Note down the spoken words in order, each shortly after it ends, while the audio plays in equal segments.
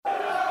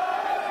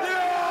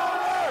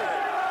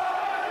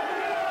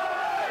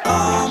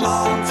Come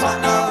on,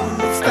 Tottenham,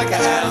 stick it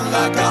in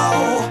the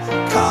goal.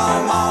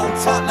 Come on,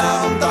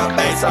 Tottenham, don't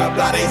be so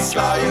bloody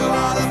slow. You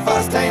are the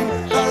first team,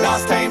 the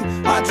last team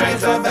my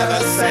dreams have ever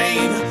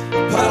seen.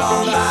 Put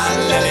on that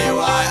lily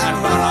white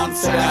and run on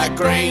to that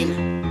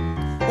green.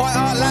 White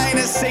Hart Lane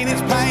has seen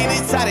its pain,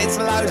 it's had its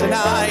lows and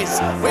highs.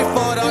 We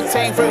fought our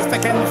team through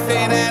thick and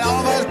thin and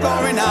all those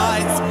glory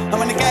nights. And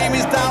when the game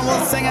is done,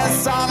 we'll sing a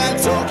song and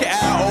talk it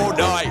out all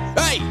night.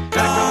 Hey!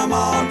 Come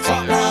on,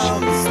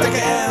 Tottenham, stick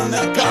it in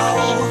the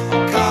goal.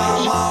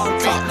 Come on,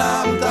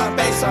 Tottenham, don't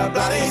be so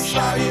bloody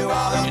slow. You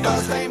are the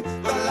first team,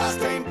 the last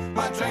team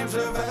my dreams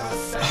have ever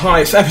seen.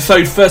 Hi, it's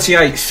episode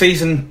 38,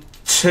 season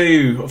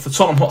 2 of the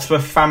Tottenham Hotspur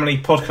Family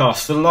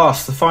Podcast,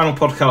 the final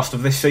podcast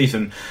of this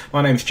season.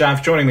 My name's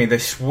Jav. Joining me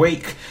this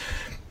week,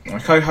 my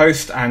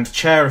co-host and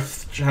chair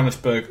of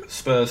Johannesburg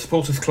Spurs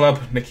Supporters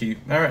Club, Nikki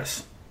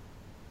Merritz.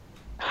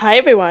 Hi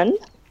everyone.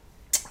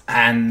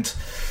 And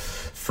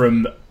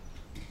from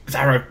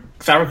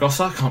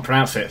Zaragoza, I can't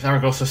pronounce it,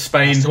 Zaragoza,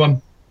 Spain, That's the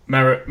one.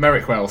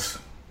 Merrick Wells.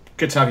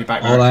 Good to have you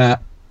back, Merrick. Hola.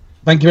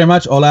 Thank you very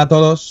much. Hola a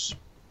todos.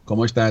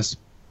 ¿Cómo estás?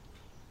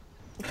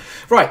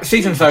 Right, the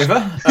season's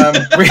over.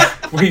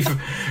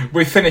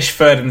 We've finished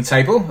third in the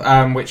table,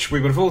 which we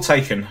would have all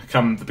taken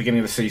come the beginning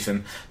of the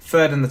season.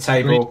 Third in the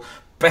table,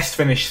 best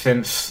finish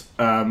since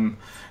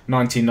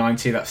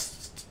 1990.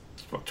 That's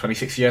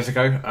 26 years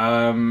ago,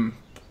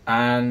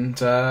 and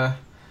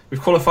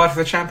we've qualified for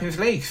the Champions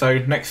League. So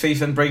next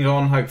season, bring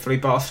on hopefully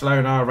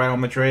Barcelona, Real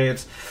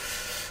Madrid,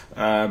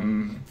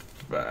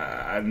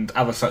 and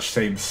other such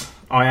teams.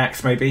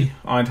 Ajax maybe,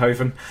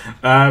 Eindhoven.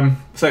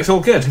 So it's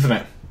all good, isn't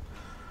it?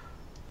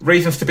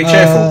 Reasons to be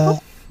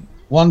cheerful.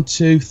 1,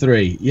 2,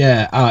 3.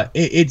 Yeah,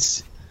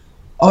 it's.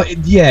 Oh,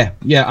 yeah.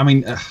 I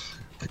mean,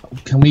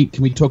 can we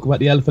talk about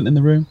the elephant in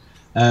the room?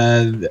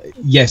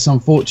 Yes,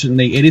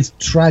 unfortunately, it is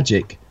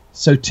tragic.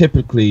 So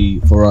typically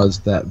for us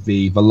that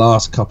the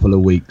last couple of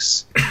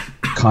weeks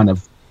kind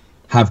of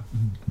have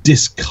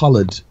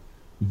discoloured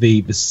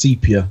the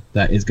sepia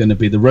that is going to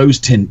be the rose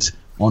tint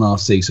on our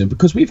season,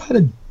 because we've had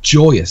a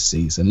joyous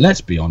season.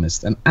 Let's be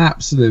honest, an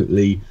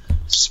absolutely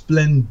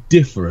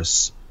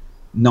splendiferous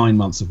 9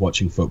 months of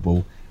watching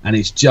football, and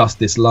it's just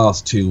this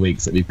last 2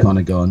 weeks that we've kind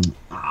of gone,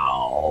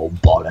 oh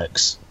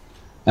bollocks,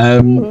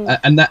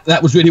 and that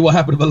was really what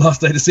happened on the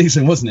last day of the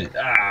season, wasn't it?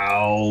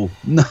 Oh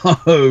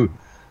no,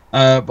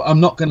 but I'm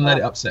not going to let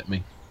it upset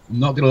me.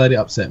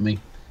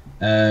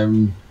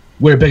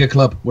 We're a bigger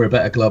club, we're a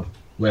better club,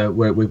 we're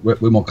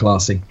more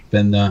classy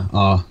than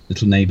our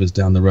little neighbours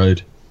down the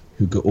road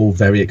who got all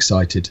very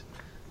excited.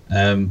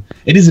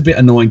 It is a bit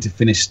annoying to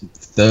finish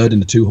third in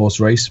the 2-horse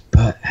race,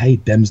 but hey,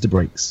 them's the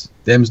breaks.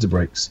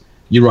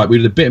 You're right, we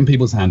would have bitten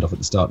people's hand off at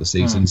the start of the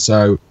season,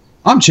 so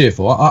I'm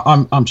cheerful.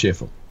 I'm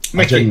cheerful.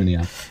 Mickey, I genuinely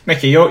am.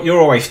 Mickey, you're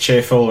always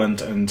cheerful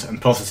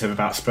and positive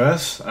about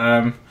Spurs.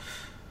 Have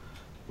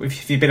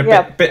you been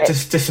a bit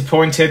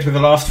disappointed with the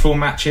last 4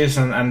 matches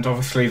and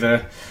obviously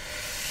the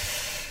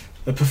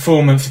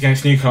performance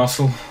against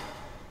Newcastle?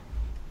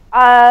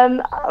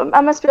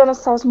 I must be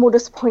honest, I was more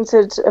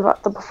disappointed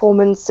about the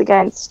performance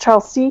against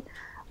Chelsea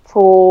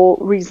for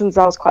reasons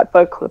I was quite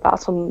vocal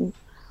about on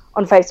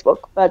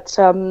Facebook. But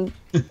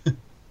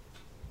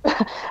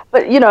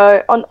but you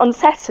know, on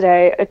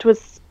Saturday it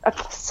was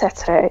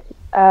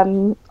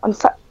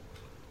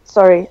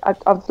sorry,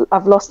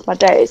 I've lost my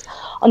days.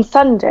 On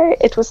Sunday,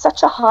 it was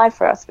such a high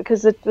for us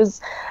because it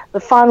was the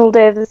final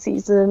day of the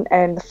season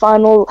and the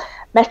final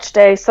match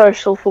day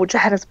social for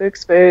Johannesburg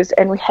Spurs,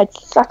 and we had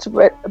such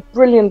a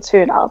brilliant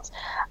turnout.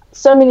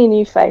 So many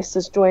new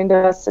faces joined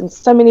us, and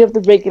so many of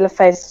the regular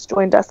faces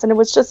joined us, and it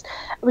was just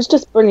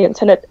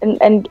brilliant.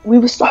 And we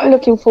were so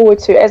looking forward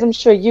to, as I'm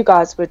sure you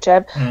guys were,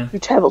 Jab, who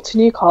travelled to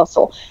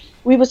Newcastle.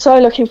 We were so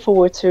looking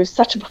forward to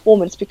such a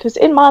performance because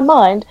in my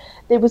mind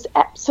there was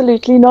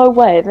absolutely no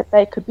way that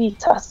they could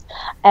beat us,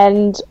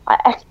 and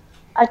I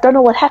don't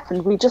know what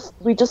happened. We just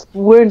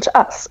weren't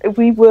us.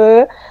 We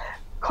were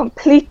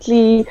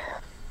completely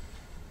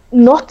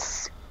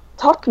not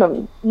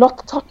Tottenham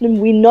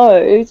we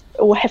know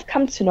or have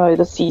come to know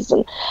this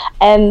season.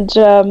 And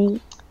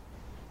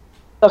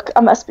look, I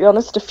must be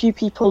honest, a few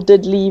people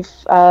did leave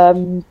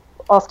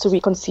after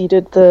we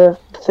conceded the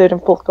third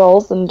and fourth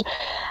goals, and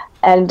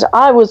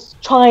I was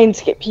trying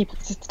to get people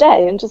to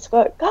stay and just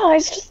go,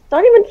 guys, just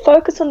don't even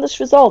focus on this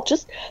result.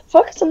 Just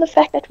focus on the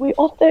fact that we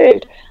are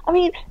third. I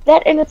mean,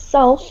 that in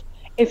itself,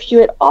 if you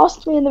had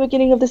asked me in the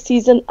beginning of the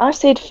season, I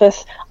said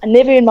fifth. I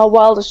never in my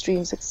wildest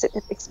dreams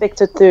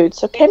expected third.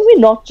 So can we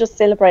not just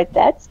celebrate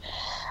that?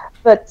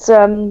 But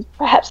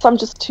perhaps I'm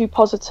just too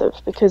positive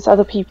because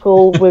other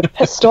people were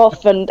pissed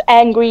off and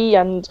angry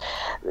and,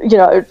 you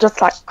know, just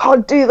like,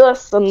 can't do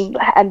this and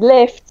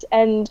left.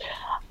 And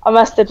I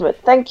must admit,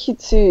 thank you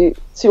to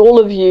all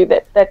of you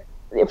that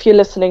if you're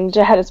listening,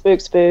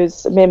 Johannesburg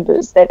Spurs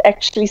members that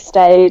actually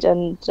stayed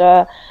and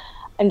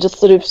just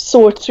sort of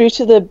saw it through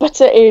to the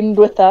bitter end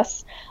with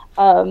us.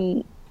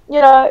 You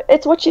know,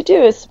 it's what you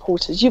do as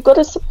supporters. You've got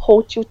to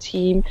support your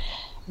team,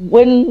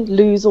 win,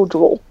 lose or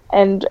draw.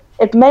 And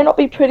it may not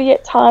be pretty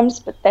at times,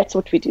 but that's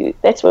what we do.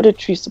 That's what a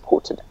true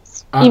supporter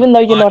does. even though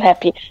you're not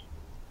happy.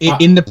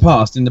 In the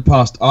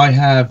past, I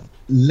have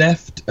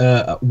left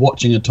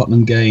watching a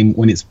Tottenham game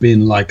when it's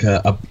been like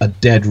a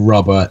dead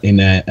rubber in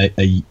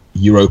a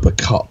Europa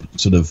Cup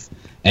sort of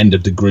end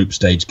of the group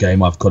stage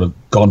game. I've kind of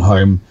gone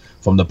home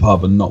from the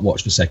pub and not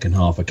watched the second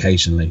half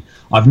occasionally.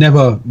 I've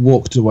never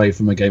walked away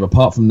from a game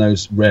apart from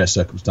those rare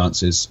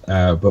circumstances,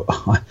 but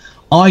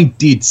I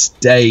did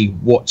stay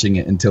watching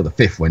it until the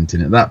fifth went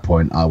in. At that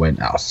point, I went,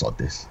 "Oh, sod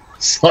this."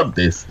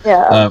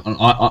 Yeah. And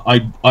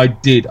I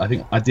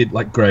did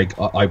like Greg.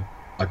 I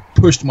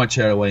pushed my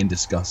chair away in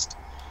disgust,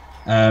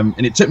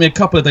 and it took me a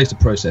couple of days to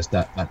process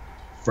that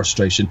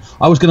frustration.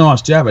 I was going to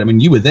ask Jared. I mean,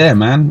 you were there,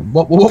 man.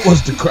 What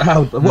was the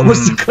crowd? What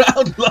was the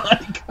crowd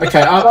like?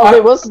 Okay,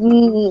 it was.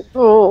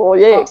 Oh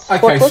yes.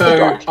 Okay,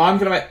 so I'm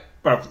going to make.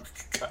 Well,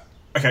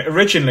 okay.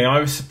 Originally,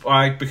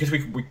 because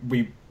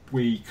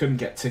we couldn't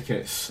get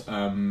tickets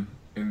in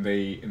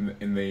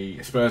the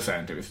Spurs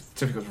end. It was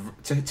difficult.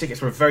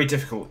 Tickets were very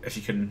difficult, as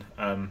you can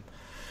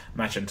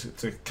imagine,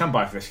 to come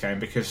by for this game,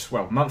 because,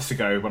 well, months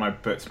ago when I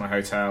booked my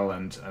hotel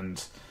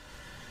and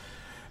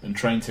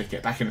train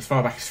ticket back in as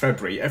far back as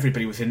February,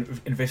 everybody was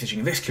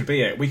envisaging this could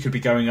be it. We could be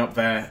going up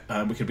there,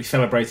 we could be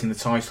celebrating the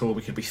title,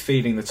 we could be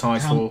feeding the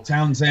title.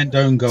 Townsend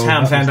own goal,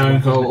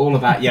 all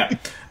of that, yeah.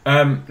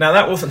 Now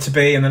that wasn't to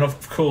be, and then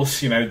of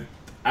course,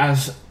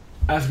 as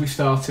we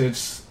started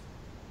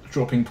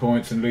dropping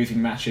points and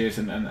losing matches,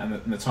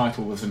 and the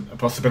title wasn't a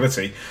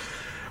possibility,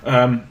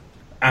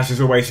 as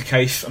is always the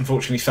case,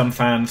 unfortunately some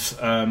fans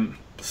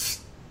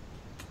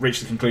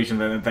reached the conclusion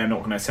that they're not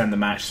going to attend the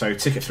match, so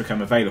tickets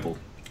become available.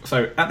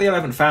 So at the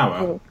 11th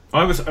hour,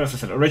 I was, as I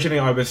said, originally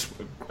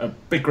a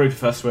big group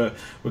of us were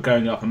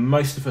going up, and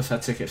most of us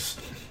had tickets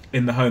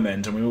in the home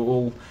end, and we were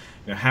all,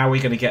 how are we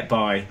going to get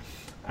by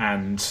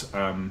and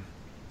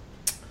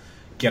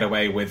get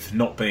away with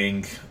not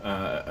being,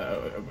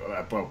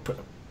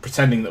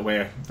 pretending that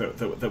we're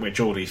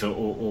Geordies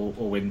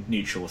or we're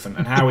neutrals, and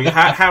how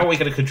are we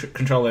going to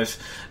control those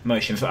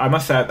emotions? I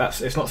must say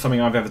it's not something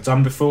I've ever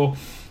done before,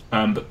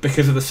 but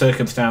because of the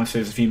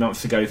circumstances a few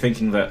months ago,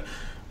 thinking that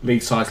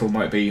league title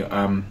might be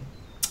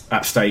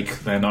at stake,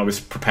 then I was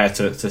prepared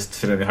to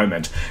sit in the home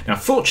end. Now,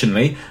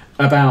 fortunately,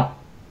 about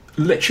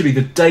literally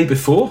the day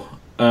before,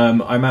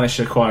 I managed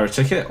to acquire a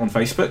ticket on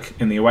Facebook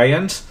in the away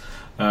end.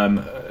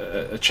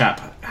 A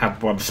chap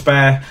had one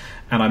spare,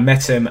 and I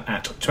met him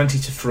at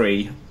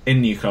 20-3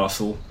 in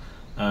Newcastle,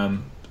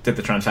 did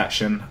the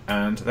transaction,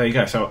 and there you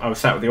go. So I was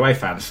sat with the away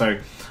fans, so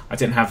I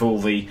didn't have all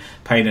the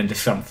pain and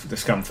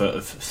discomfort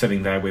of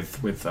sitting there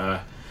with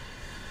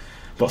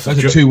lots of...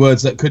 Those are two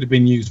words that could have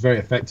been used very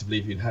effectively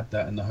if you'd had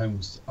that in the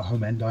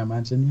home end, I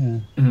imagine,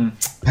 yeah.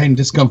 Mm-hmm. Pain,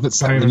 discomfort,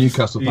 sat with the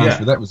Newcastle fans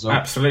for that result.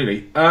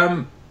 Absolutely.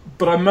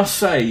 But I must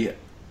say,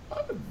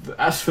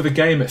 as for the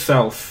game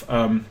itself,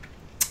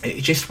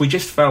 we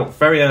just felt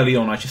very early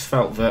on, I just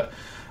felt that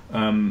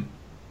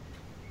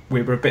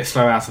we were a bit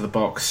slow out of the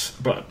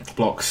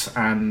blocks,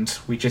 and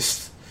we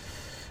just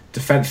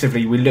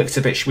defensively we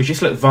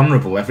just looked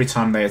vulnerable every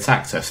time they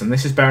attacked us. And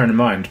this is bearing in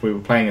mind we were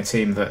playing a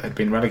team that had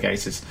been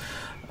relegated,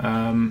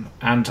 and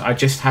I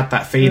just had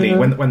that feeling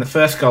when the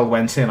first goal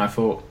went in, I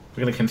thought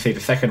we're going to concede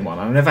a second one.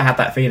 I've never had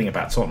that feeling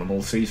about Tottenham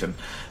all season,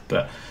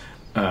 but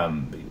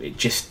it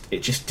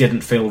just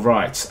didn't feel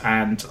right.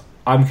 And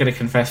I'm going to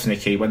confess,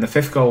 Nicky, when the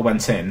fifth goal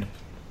went in,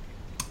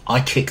 I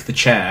kicked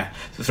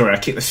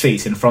the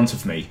seat in front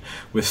of me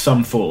with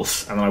some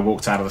force, and then I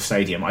walked out of the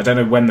stadium. I don't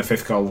know when the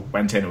fifth goal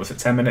went in. Was it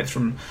 10 minutes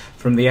from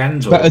the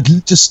end? Or? But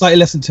just slightly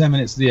less than 10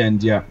 minutes to the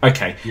end, yeah.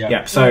 Okay,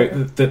 yeah. So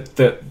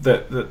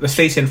the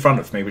seat in front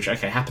of me, which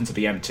happened to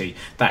be empty,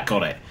 that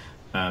got it.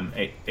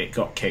 It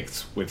got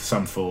kicked with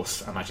some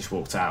force, and I just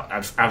walked out.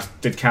 As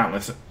did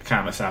countless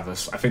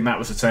others. I think that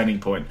was a turning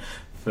point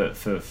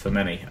for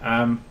many.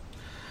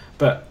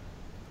 But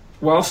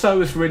whilst I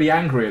was really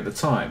angry at the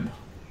time,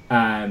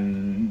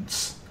 and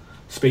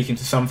speaking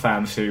to some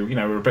fans who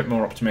were a bit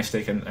more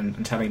optimistic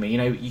and telling me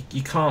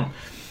you can't,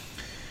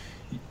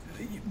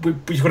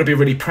 we've got to be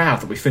really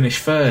proud that we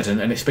finished third and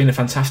it's been a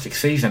fantastic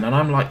season, and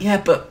I'm like,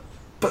 yeah, but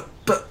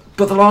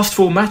the last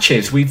four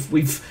matches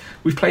we've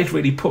played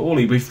really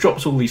poorly, we've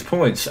dropped all these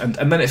points, and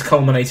then it's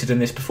culminated in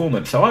this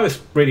performance. So I was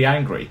really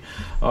angry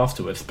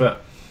afterwards,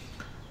 but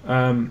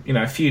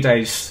a few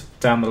days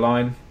down the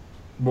line,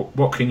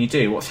 what can you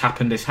do? What's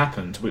happened is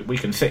happened. We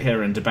can sit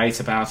here and debate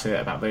about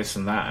this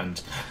and that,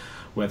 and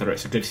whether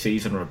it's a good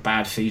season or a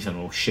bad season,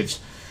 or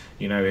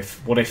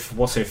what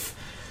if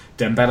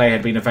Dembele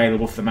had been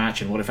available for the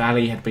match, and what if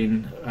Ali had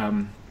been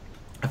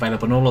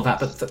available, and all of that.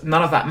 But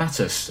none of that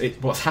matters.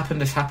 What's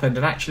happened has happened,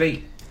 and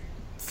actually,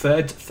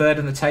 third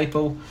in the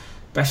table,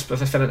 best,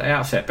 as I said at the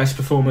outset, best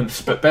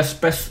performance, but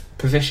best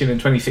position in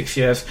 26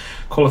 years,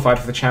 qualified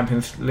for the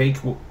Champions League.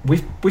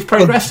 We've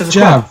progressed as a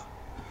club.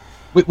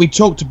 We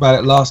talked about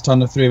it last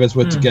time the three of us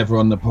were together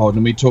on the pod,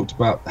 and we talked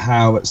about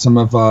how some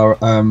of our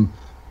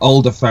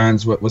older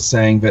fans were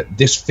saying that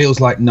this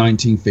feels like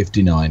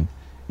 1959.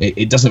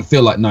 It doesn't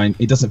feel like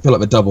it doesn't feel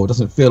like the double. It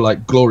doesn't feel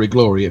like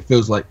glory. It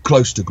feels like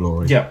close to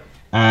glory. Yeah.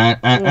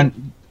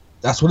 And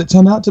that's what it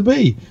turned out to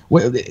be.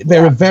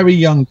 They're a very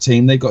young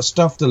team. They've got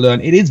stuff to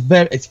learn.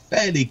 It's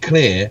fairly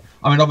clear.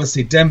 I mean,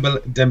 obviously,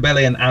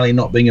 Dembele and Ali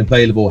not being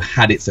available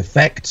had its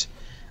effect.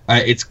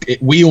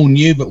 We all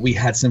knew that we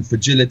had some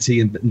fragility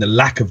and the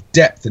lack of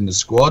depth in the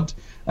squad.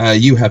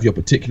 You have your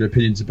particular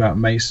opinions about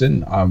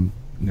Mason.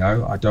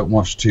 I don't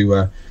want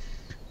to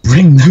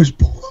bring those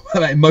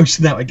that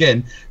emotion out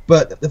again.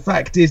 But the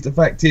fact is,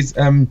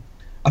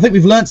 I think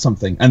we've learned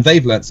something, and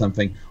they've learned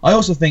something. I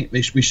also think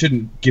we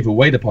shouldn't give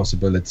away the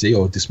possibility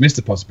or dismiss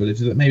the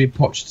possibility that maybe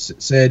Poch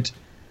said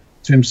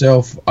to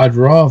himself, "I'd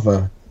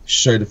rather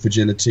show the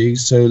fragility,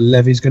 so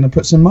Levy's going to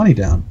put some money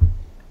down."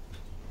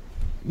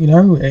 You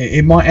know,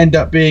 it might end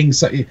up being.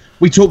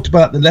 We talked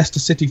about the Leicester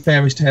City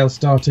fairy tale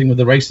starting with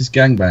a racist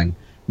gangbang.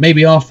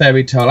 Maybe our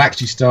fairy tale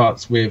actually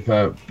starts with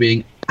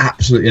being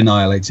absolutely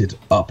annihilated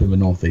up in the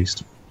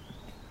northeast.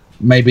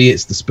 Maybe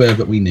it's the spur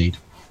that we need.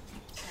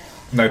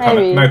 No pun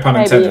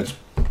intended.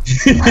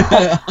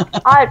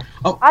 I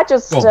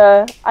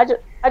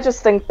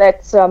just think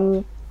that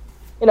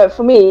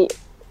for me,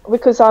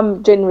 because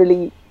I'm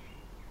generally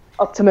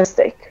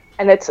optimistic,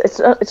 and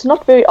it's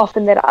not very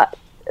often that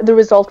the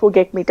result will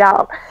get me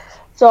down.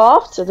 So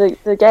after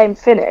the game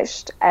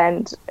finished,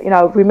 and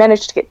we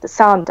managed to get the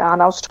sound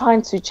down, I was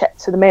trying to chat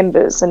to the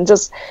members, and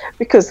just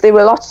because there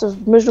were lots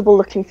of miserable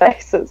looking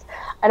faces,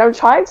 and I'm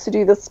trying to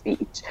do the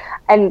speech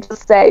and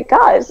just say,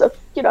 guys,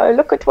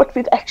 look at what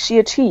we've actually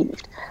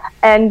achieved.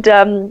 And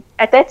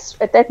at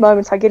that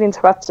moment, I get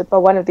interrupted by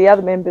one of the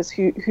other members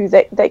who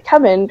they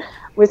come in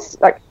with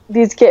like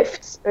these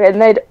gifts,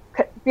 and they'd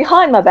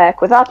behind my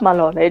back, without my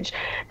knowledge,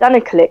 done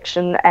a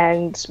collection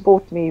and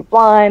bought me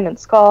wine and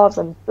scarves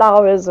and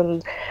flowers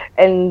and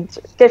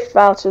gift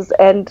vouchers,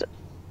 and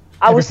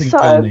I was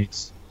so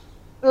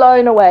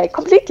blown away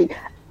completely.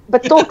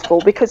 But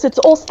thoughtful, because it's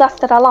all stuff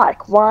that I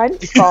like: wine,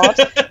 scarves,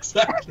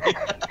 Exactly.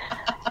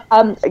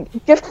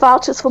 gift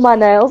vouchers for my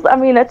nails. I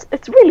mean,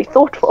 it's really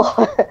thoughtful.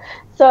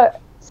 So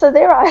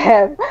there I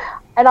am,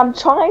 and I'm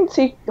trying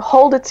to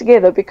hold it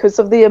together because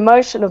of the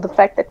emotion of the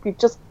fact that we've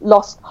just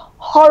lost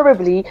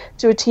horribly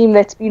to a team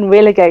that's been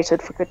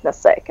relegated, for goodness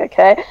sake,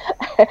 okay?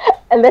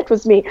 And that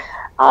was me.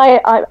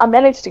 I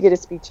managed to get a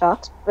speech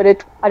out,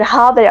 but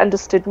how they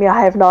understood me,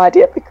 I have no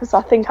idea, because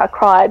I think I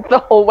cried the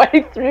whole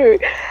way through.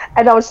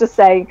 And I was just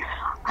saying,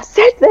 I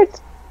said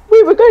that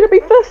we were going to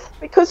be fifth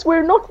because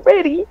we're not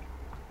ready,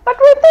 but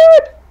we're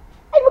third,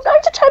 and we're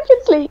going to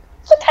Champions League,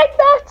 so take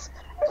that,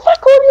 and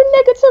fuck all your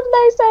negative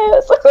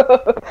naysayers.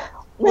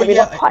 Maybe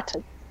not quite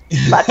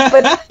as much,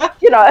 but,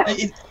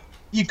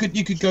 You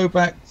could go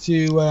back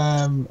to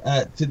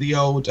the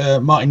old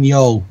Martin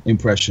Yole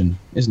impression,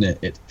 isn't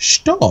it?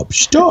 Stop!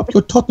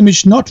 Your Tottenham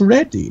is not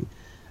ready.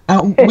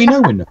 We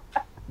know we're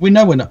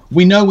not.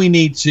 We know we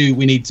need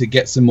to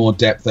get some more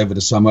depth over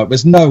the summer.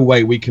 There's no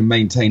way we can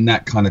maintain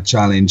that kind of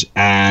challenge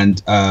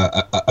and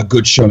a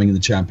good showing in the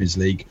Champions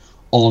League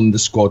on the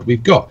squad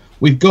we've got.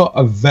 We've got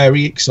a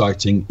very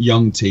exciting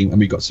young team, and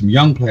we've got some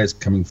young players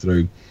coming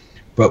through,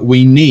 but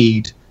we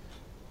need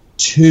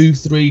 2,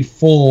 3,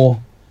 4.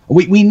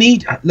 We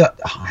need, look,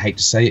 I hate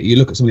to say it, you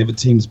look at some of the other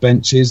teams'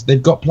 benches,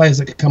 they've got players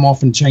that can come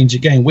off and change a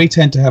game. We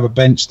tend to have a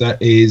bench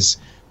that is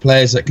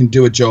players that can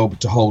do a job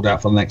to hold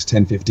out for the next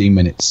 10, 15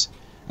 minutes.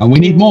 And we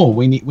need more.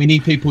 We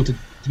need people to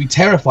be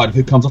terrified of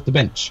who comes off the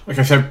bench.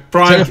 Okay, so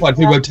Brian... Terrified of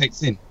who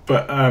rotates in.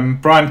 But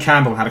Brian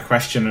Campbell had a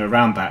question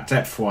around that,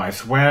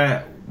 depth-wise.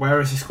 Where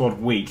is the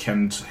squad weak,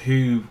 and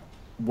who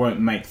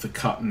won't make the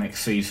cut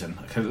next season?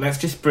 Okay, let's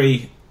just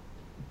be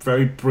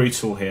very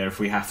brutal here if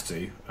we have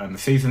to. The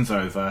season's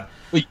over.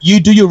 Well, you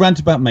do your rant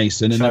about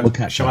Mason, and then we'll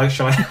catch up.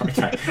 Shall I?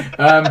 Okay.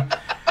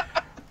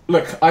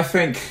 Look, I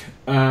think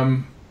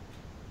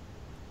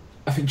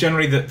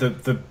generally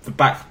the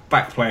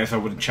back players I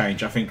wouldn't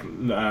change. I think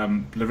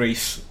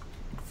Lloris,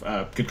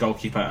 good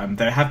goalkeeper.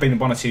 There have been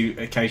 1 or 2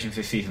 occasions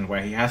this season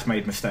where he has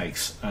made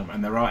mistakes,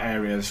 and there are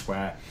areas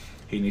where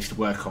he needs to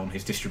work on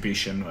his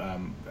distribution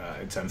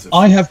in terms of...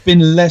 I have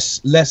been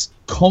less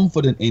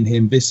confident in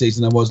him this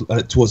season than I was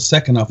towards the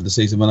second half of the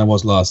season than I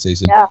was last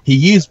season. Yeah.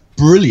 He is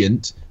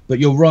brilliant, but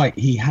you're right.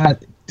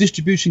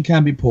 Distribution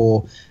can be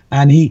poor,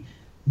 and the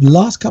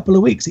last couple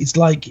of weeks, it's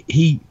like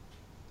he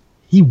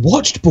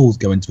watched balls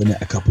go into the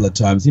net a couple of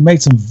times. He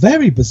made some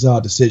very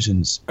bizarre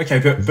decisions. Okay,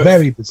 but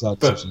very bizarre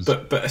decisions.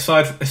 But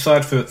aside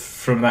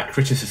from that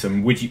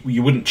criticism,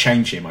 you wouldn't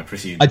change him, I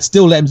presume? I'd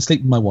still let him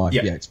sleep with my wife.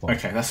 Yeah, it's fine.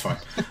 Okay, that's fine.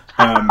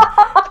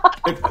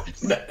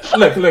 Look.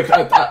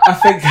 I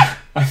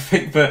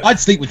think that I'd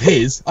sleep with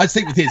his. It's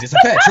a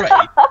fair trade.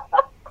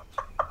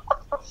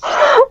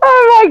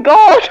 Oh my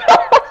god!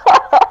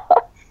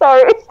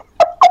 Sorry.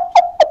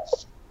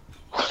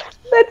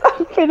 That's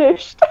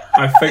unfinished.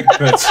 I think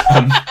that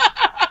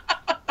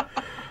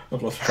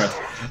I've lost thread.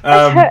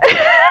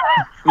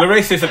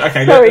 Lloris isn't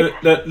okay.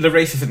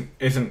 Lloris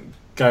isn't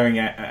going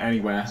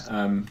anywhere.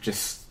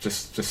 Just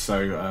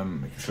so he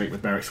can sleep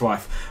with Merrick's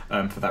wife.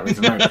 For that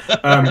reason alone.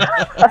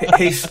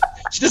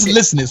 She doesn't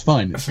listen. It's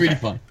fine. It's really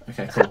fine.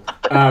 Okay, cool.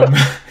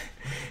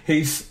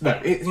 He's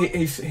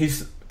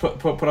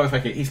what I was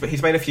thinking,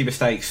 he's made a few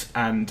mistakes,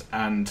 but none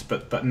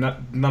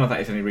of that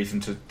is any reason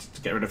to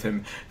get rid of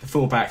him. The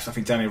fullbacks, I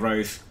think Danny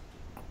Rose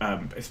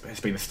has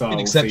been a star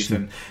all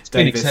season.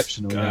 Davis,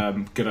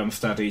 good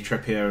understudy.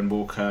 Trippier and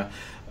Walker,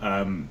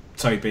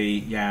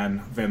 Toby,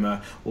 Jan,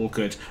 Wimmer, all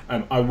good.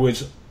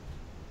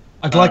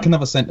 I'd like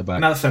another centre back.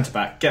 Another centre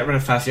back. Get rid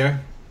of Fazio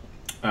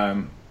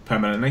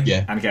permanently,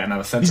 and get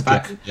another centre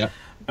back. Yeah.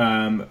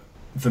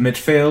 The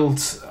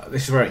midfield.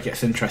 This is where it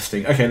gets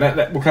interesting. Okay,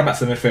 we'll come back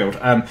to the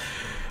midfield.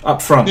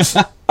 Up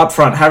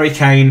front, Harry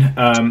Kane.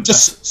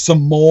 Just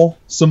some more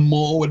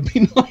would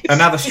be nice.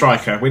 Another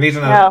striker. We need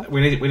another.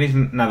 We need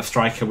another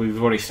striker.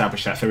 We've already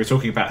established that. So we're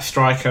talking about a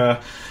striker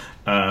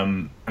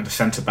and a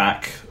centre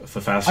back for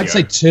Fazio.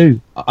 I'd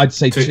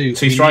say two.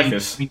 Two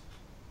strikers.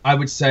 I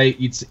would say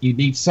you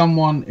need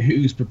someone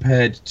who's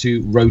prepared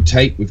to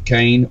rotate with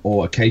Kane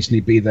or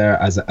occasionally be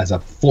there as a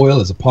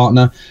foil, as a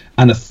partner,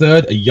 and a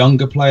third, a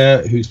younger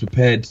player who's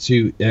prepared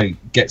to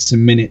get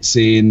some minutes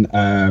in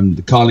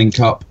the Carling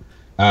Cup,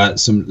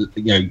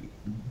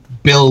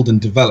 build and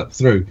develop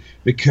through.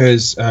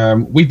 Because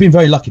we've been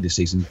very lucky this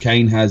season.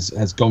 Kane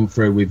has gone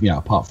through with,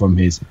 apart from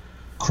his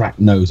cracked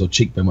nose or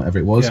cheekbone, whatever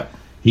it was,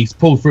 he's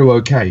pulled through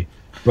okay.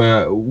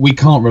 But we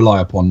can't rely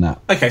upon that.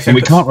 Okay, so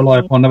we can't rely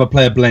upon another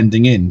player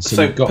blending in.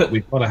 So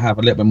we've got to have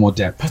a little bit more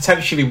depth.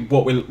 Potentially,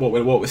 what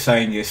we're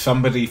saying is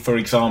somebody, for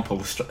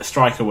example,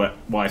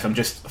 striker-wise. I'm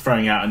just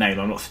throwing out a name.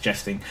 I'm not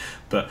suggesting,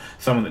 but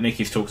someone that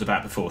Nikki's talked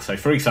about before. So,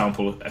 for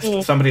example,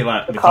 somebody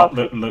like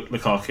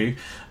Lukaku,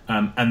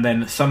 and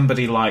then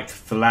somebody like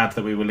the lad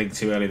that we were linked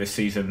to earlier this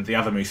season, the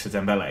other Moussa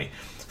Dembele.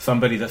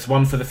 Somebody that's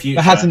one for the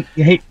future.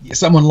 But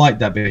someone like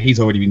that, but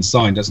he's already been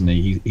signed, hasn't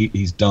he?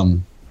 He's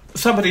done.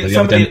 Somebody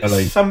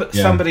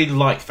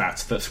like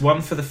that's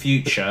one for the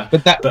future,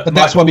 but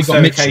that's why we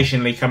got Mitchell.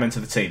 Occasionally come into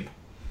the team.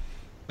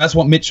 That's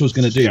what Mitchell's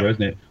going to do,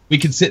 isn't it? We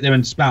can sit there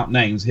and spout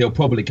names. He'll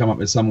probably come up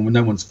with someone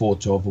no one's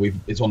thought of, or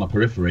it's on a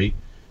periphery,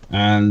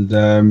 and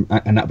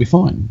that'll be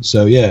fine.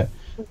 So we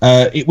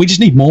just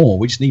need more.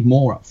 We just need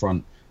more up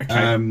front.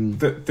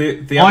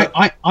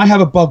 Okay. I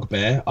have a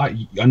bugbear.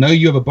 I know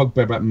you have a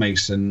bugbear about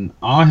Mason.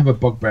 I have a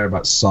bugbear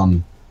about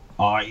Son.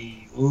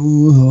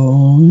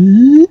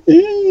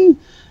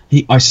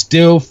 I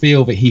still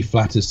feel that he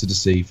flatters to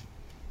deceive.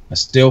 I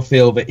still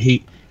feel that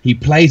he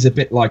plays a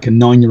bit like a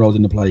 9-year-old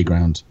in the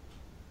playground.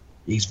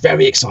 He's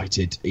very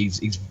excited.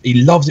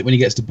 He loves it when he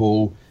gets the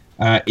ball.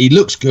 He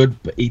looks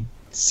good, but he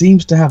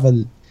seems to have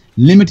a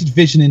limited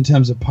vision in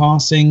terms of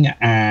passing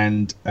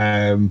and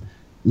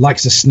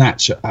likes to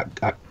snatch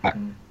a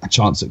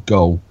chance at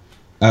goal.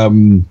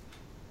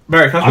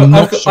 Merrick,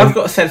 I've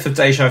got a sense of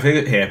déjà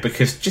vu here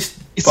because just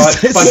by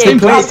complete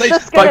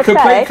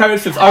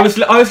coincidence,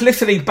 I was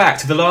listening back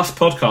to the last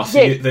podcast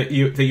that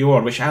you were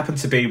on, which happened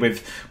to be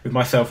with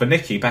myself and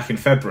Nikki back in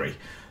February,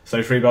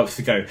 so 3 months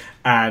ago,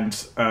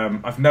 and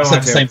I've no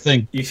idea. The same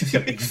thing. You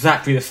said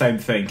exactly the same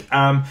thing.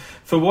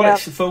 For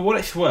what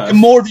it's worth. Can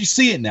more of you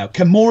see it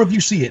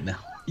now?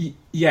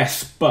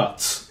 Yes,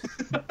 but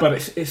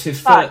it's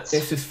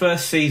his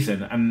first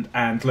season,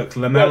 and look,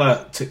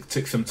 Lamela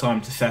took some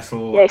time to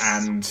settle,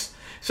 and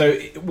so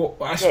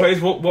I suppose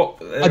what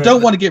I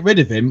don't want to get rid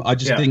of him. I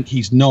just think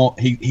he's not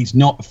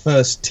a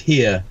first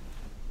tier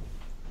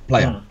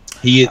player.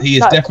 He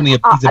is definitely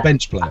he's a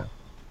bench player.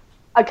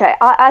 Okay,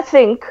 I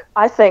think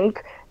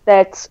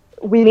that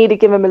we need to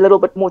give him a little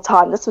bit more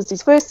time. This was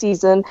his first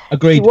season.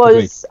 Agreed. He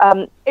was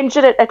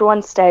injured at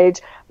one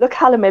stage. Look,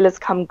 Lamela's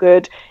come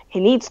good. He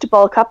needs to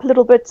bulk up a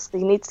little bit.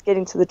 He needs to get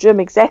into the gym.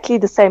 Exactly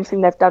the same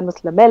thing they've done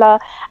with Lamela.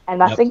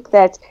 And I think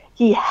that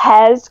he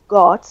has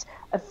got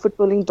a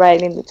footballing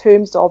brain in the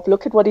terms of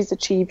look at what he's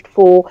achieved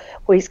for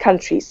his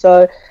country.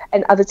 So,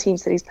 and other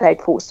teams that he's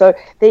played for. So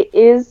there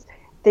is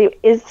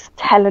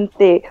talent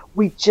there.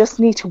 We just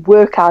need to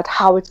work out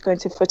how it's going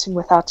to fit in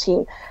with our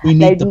team. We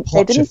need the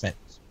Poch effect.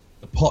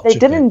 They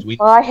didn't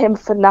buy him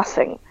for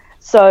nothing,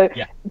 so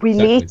we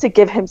need to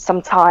give him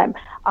some time.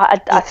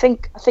 I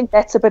think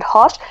that's a bit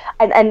harsh.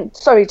 And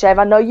sorry, Jav,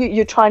 I know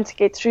you're trying to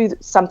get through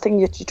something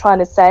that you're trying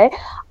to say.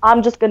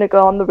 I'm just going to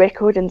go on the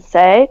record and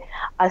say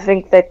I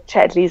think that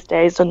Chadley's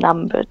days are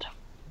numbered.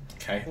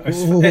 Okay,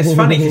 it's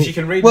funny because you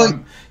can read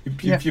them.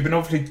 You've been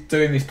obviously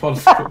doing these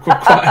pods quite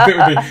a bit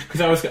with me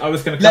because I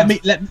was going to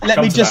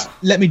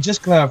let me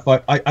just clarify.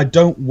 I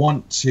don't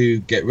want to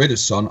get rid of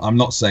Son. I'm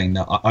not saying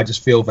that. I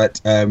just feel that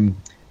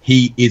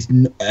he is,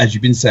 as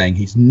you've been saying,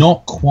 he's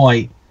not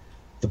quite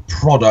the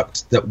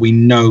product that we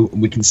know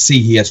and we can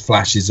see he has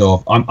flashes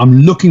of.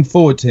 I'm looking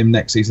forward to him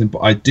next season, but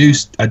I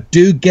get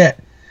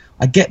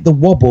the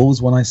wobbles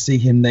when I see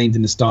him named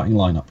in the starting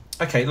lineup.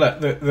 Okay, look,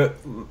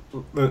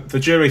 the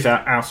jury's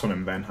out on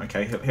him then.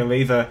 Okay, he'll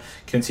either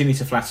continue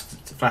to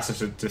flatter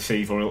to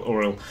deceive,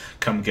 or he'll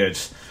come good.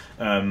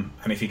 And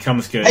if he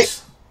comes good,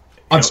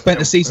 I've spent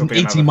the season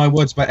eating my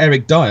words about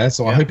Eric Dyer,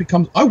 so I hope he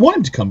comes. I want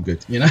him to come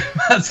good.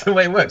 That's the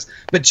way it works.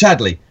 But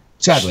Chadley.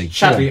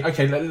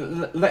 Okay,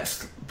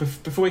 let's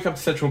before we come to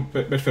central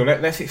midfield,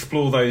 let's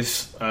explore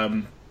those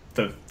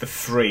the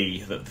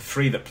three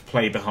that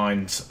play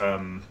behind.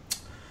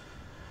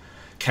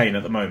 Kane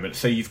at the moment.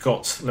 So you've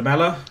got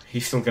Lamella,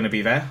 he's still going to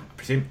be there, I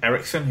presume.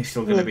 Eriksen, he's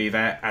still going to be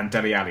there, and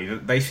Dele Alli.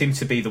 They seem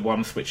to be the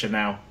ones which are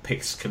now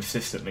picked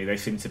consistently. They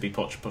seem to be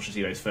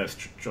Pochettino's first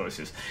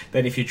choices.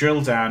 Then if you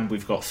drill down,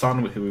 we've got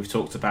Son, who we've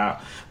talked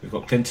about. We've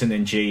got Clinton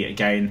in G,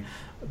 again,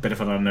 a bit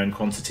of an unknown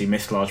quantity,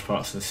 missed large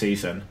parts of the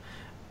season.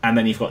 And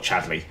then you've got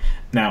Chadley.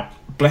 Now,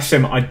 bless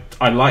him, I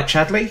like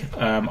Chadley.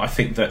 I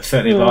think that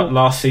certainly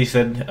last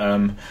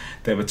season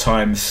there were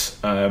times,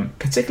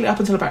 particularly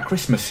up until about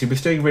Christmas, he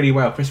was doing really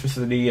well, Christmas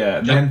of the New Year.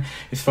 And then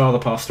his father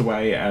passed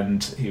away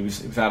and he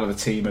was out of the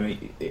team,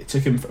 and it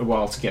took him a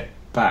while to get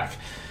back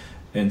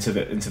into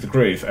the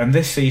groove. And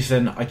this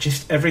season,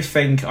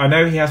 I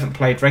know he hasn't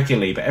played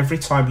regularly, but every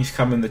time he's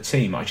come in the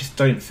team, I just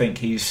don't think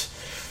he's...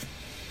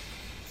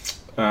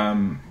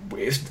 done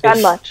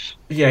much.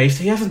 Yeah,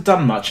 he hasn't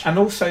done much. And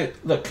also,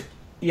 look,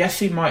 yes,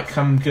 he might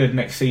come good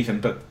next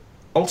season, but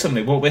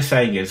ultimately what we're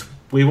saying is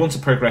we want to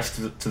progress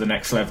to the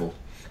next level.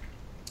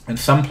 And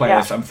some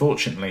players,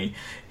 unfortunately,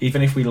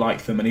 even if we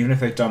like them and even if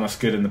they've done us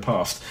good in the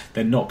past,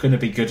 they're not going to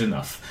be good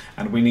enough,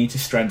 and we need to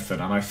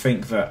strengthen. And I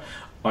think that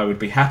I would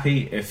be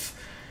happy if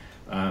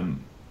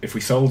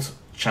we sold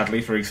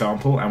Chadley, for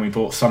example, and we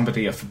bought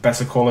somebody of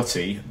better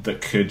quality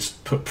that could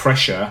put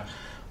pressure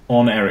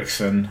on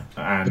Eriksen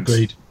and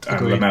Agreed.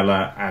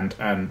 Lamella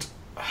and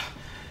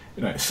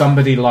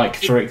somebody like,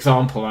 for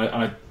example,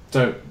 I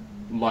don't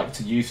like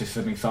to use this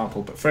as an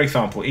example, but for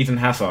example, Eden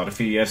Hazard a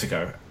few years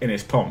ago in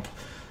his pomp,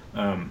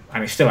 and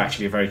he's still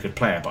actually a very good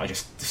player, but I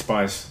just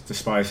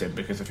despise him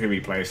because of who he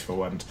plays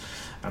for and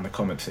the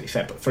comments that he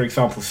said. But for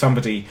example,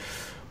 somebody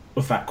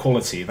of that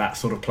quality, that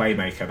sort of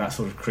playmaker, that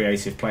sort of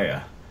creative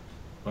player.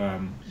 I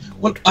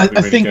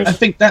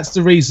think that's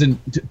the reason.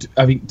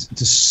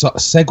 To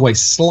segue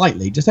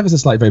slightly, just ever so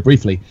slightly, very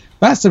briefly.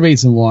 That's the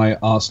reason why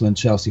Arsenal and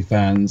Chelsea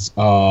fans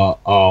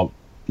are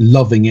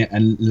loving it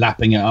and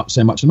lapping it up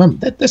so much at the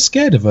moment. They're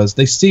scared of us.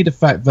 They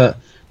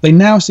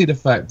now see the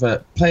fact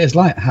that players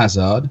like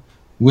Hazard,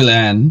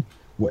 Willian,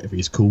 whatever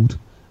he's called,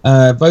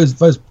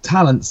 those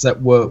talents that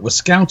were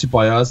scouted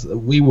by us,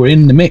 we were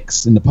in the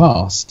mix in the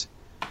past.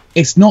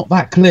 It's not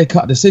that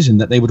clear-cut decision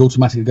that they would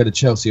automatically go to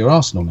Chelsea or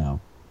Arsenal now.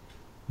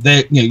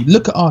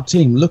 Look at our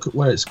team, look at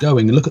where it's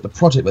going, look at the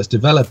project that's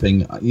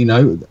developing.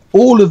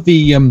 All of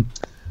the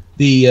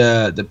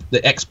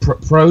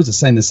ex-pros are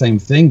saying the same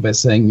thing. They're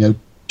saying,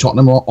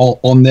 Tottenham are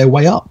on their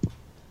way up,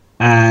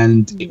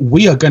 and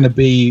we are going to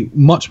be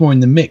much more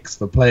in the mix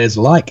for players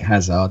like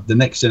Hazard, the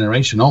next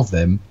generation of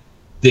them,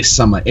 this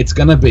summer. It's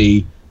going to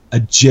be a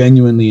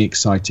genuinely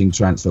exciting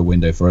transfer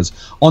window for us.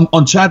 On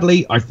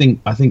Chadley, I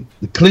think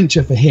the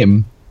clincher for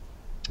him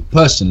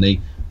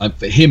personally, I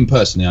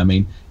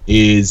mean,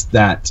 is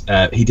that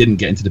he didn't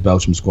get into the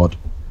Belgium squad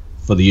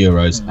for the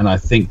Euros, and I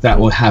think that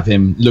will have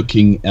him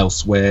looking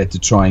elsewhere to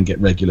try and get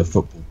regular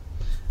football.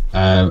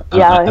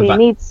 He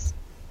needs.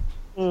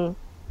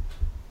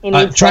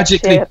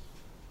 Tragically,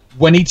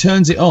 when he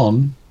turns it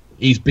on,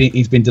 he's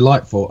been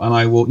delightful, and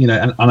I will,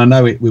 and I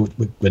know we're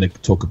going to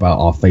talk about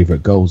our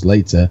favourite goals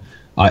later.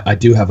 I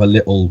do have a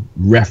little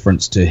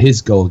reference to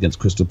his goal against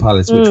Crystal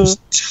Palace, which was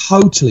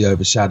totally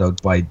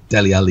overshadowed by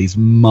Dele Alli's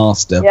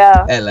master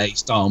Pele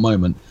style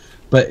moment.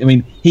 But I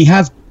mean, he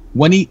has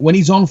when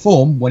he's on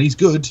form, when he's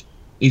good,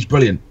 he's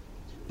brilliant.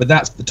 But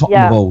that's the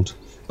Tottenham of old.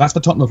 That's the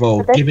Tottenham of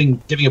old,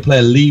 giving a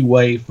player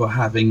leeway for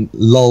having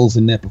lulls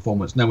in their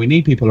performance. No, we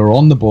need people who are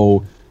on the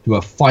ball, who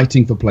are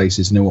fighting for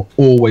places, and who are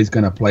always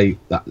going to play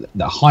that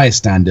higher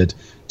standard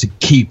to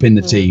keep in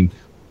the team,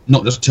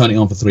 not just turn it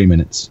on for 3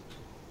 minutes.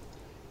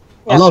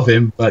 I love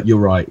him, but you're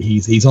right.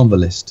 He's on the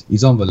list.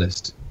 He's on the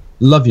list.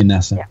 Love you,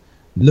 Nasser. Yeah.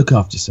 Look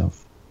after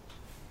yourself.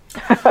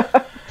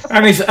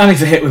 And he's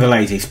a hit with the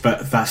ladies,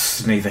 but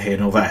that's neither here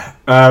nor there.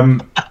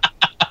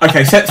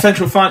 Okay,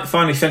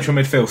 finally central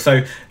midfield.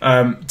 So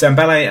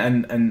Dembele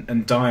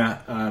and Dyer,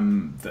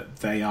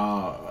 they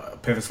are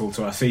pivotal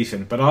to our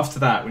season. But after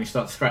that, when you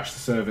start to scratch the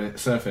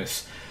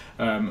surface,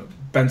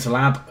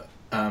 Bentalab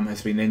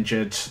has been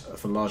injured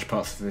for large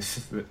parts of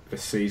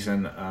this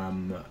season,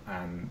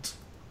 and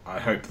I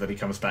hope that he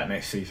comes back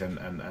next season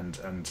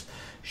and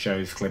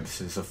shows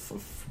glimpses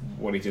of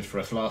what he did for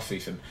us last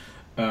season.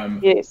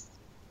 Yes.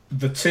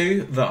 The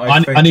two that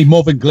I need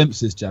more than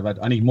glimpses, Javad.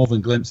 I need more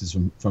than glimpses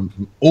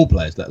from all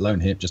players, let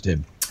alone him, just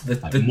him.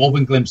 More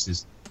than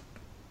glimpses.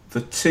 The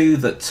two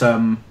that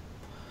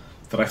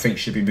I think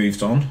should be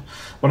moved on.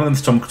 One of them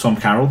is Tom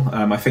Carroll.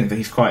 I think that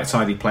he's quite a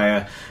tidy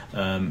player,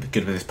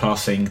 good with his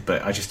passing,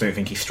 but I just don't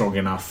think he's strong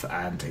enough,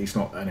 and he's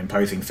not an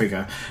imposing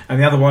figure. And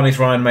the other one is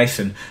Ryan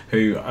Mason,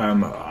 who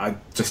I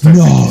just don't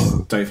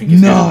think he's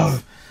good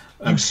enough.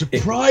 You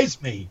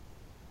surprised me.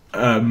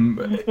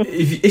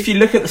 If you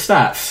look at the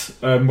stats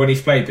when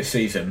he's played this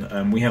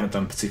season, we haven't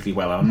done particularly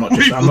well. I'm not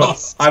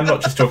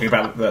just talking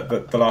about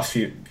the last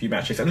few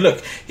matches. And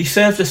look, he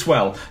served us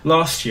well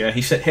last year.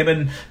 Him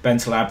and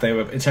Bentalab, they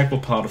were an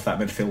integral part of that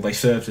midfield. They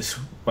served us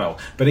well.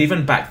 But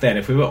even back then,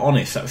 if we were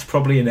honest, that was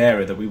probably an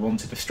area that we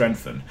wanted to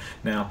strengthen.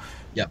 Now,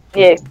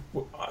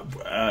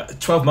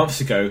 12 months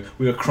ago,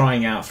 we were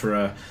crying out for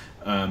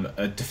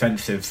a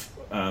defensive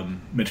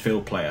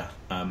midfield player.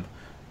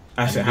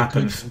 as it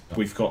happens,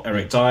 we've got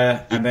Eric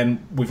Dyer, and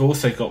then we've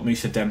also got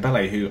Moussa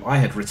Dembele, who I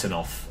had written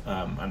off,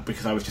 and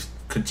because I was just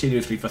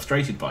continuously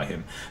frustrated by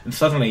him. And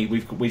suddenly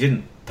we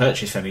didn't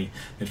purchase any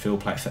central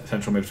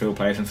midfield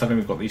players, and suddenly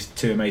we've got these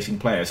two amazing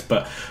players.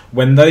 But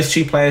when those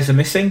two players are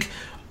missing,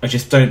 I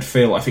just don't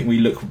feel. I think we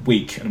look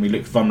weak and we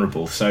look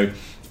vulnerable. So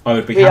I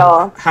would be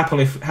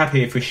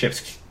happy if we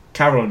shipped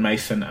Carroll and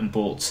Mason and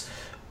bought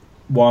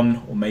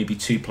one or maybe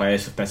two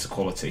players of better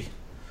quality.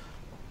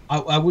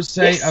 I would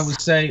say,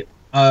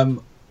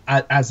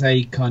 as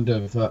a kind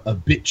of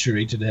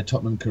obituary to their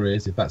Tottenham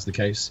careers, if that's the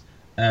case,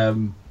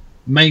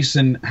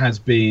 Mason has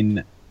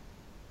been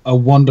a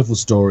wonderful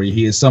story.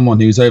 He is someone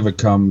who's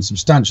overcome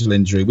substantial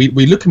injury.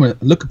 We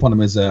look upon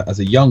him as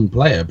a young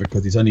player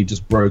because he's only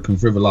just broken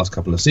through the last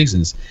couple of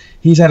seasons.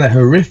 He's had a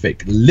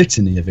horrific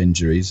litany of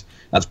injuries.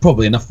 That's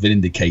probably enough of an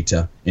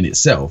indicator in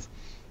itself.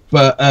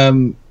 But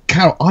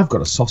Carroll, I've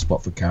got a soft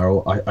spot for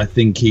Carroll. I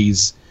think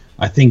he's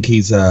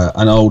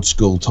an old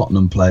school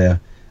Tottenham player,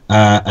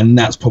 and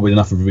that's probably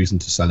enough of a reason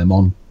to sell him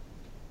on.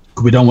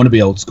 We don't want to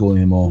be old school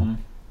anymore.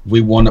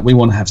 We want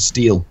to have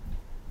steel.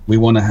 We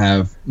want to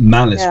have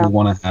malice. Yeah. We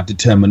want to have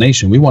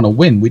determination. We want to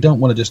win. We don't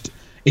want to just.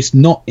 It's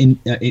not in.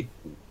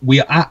 We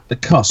are at the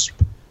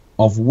cusp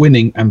of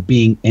winning and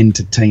being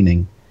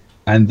entertaining,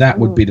 and that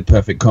would be the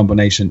perfect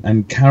combination.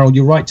 And Carroll,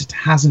 you're right, just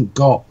hasn't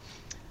got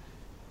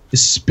the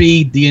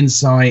speed, the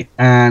insight,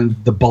 and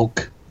the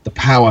bulk, the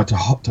power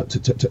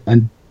to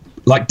and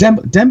like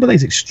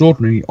Dembele's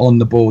extraordinary on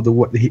the ball.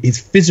 His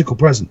physical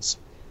presence,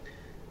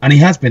 and he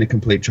has been a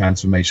complete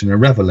transformation, a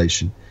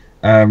revelation.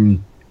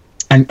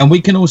 And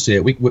we can all see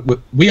it.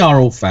 We are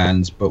all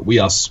fans, but we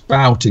are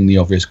spouting the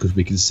obvious because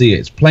we can see it.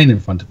 It's plain in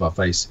front of our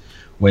face.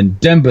 When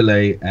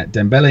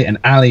Dembele and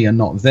Ali are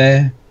not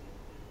there,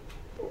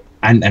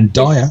 and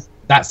Dyer,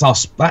 that's our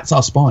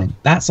spine.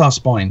 That's our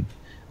spine.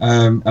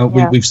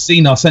 We've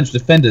seen our central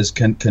defenders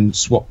can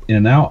swap in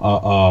and out.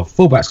 Our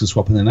fullbacks can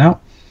swap in and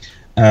out.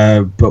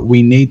 But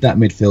we need that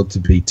midfield to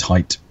be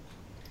tight.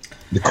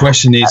 The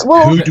question is,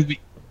 who do we...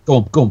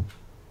 Go on.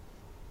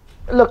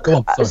 Look,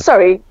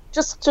 sorry.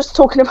 Just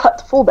talking about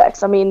the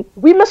fullbacks. I mean,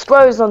 we missed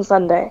Rose on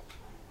Sunday,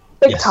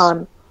 big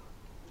time. Yes.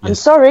 I'm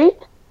sorry,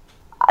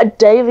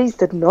 Davies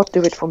did not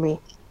do it for me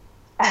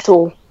at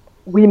all.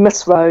 We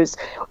missed Rose.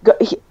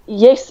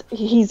 Yes,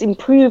 he's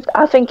improved.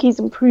 I think he's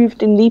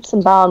improved in leaps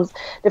and bounds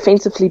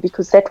defensively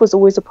because that was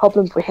always a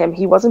problem for him.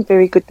 He wasn't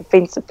very good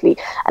defensively,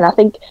 and I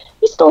think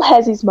he still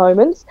has his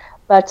moments,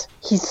 but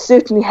he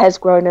certainly has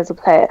grown as a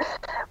player.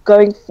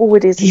 Going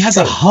forward, he has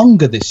a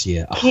hunger this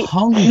year.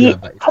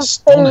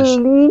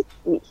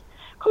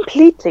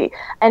 Completely,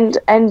 and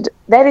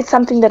that is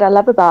something that I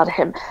love about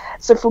him.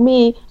 So for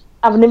me,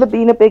 I've never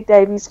been a big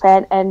Davies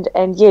fan, and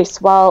yes,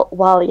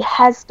 while he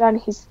has done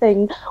his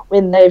thing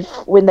when they've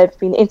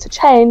been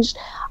interchanged,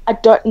 I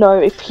don't know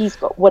if he's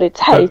got what it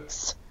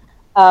takes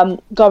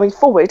going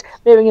forward.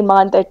 Bearing in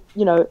mind that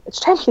it's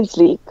Champions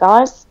League,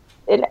 guys,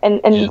 and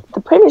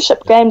the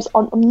Premiership games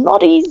are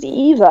not easy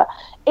either.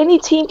 Any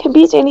team can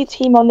beat any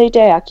team on their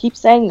day. I keep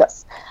saying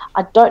this.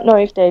 I don't know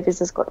if Davies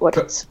has got what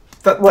it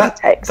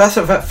takes. That's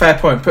a fair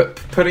point.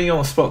 Putting you on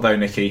the spot though,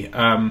 Nikki,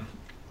 are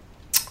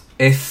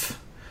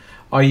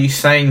you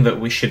saying that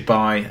we should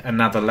buy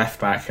another left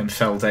back and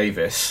sell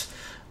Davis,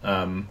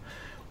 and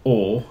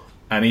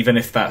even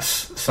if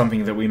that's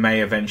something that we may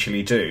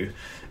eventually do,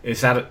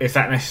 is that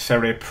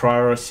necessarily a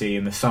priority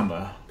in the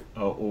summer?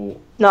 Or...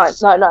 No,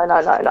 you're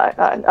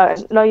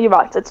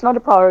right. It's not a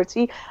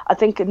priority. I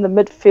think in the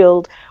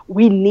midfield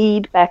we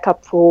need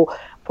backup for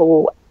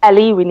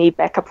Ali, we need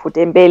backup for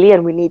Dembele,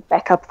 and we need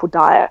backup for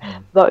Dyer.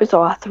 Those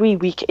are our 3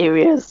 weak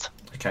areas.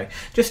 Okay,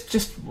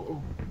 just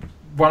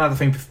one other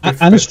thing.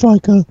 And a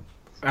striker.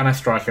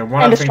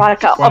 Obviously.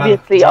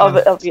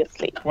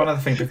 One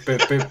other thing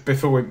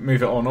before we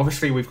move it on.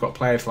 Obviously, we've got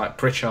players like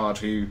Pritchard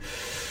who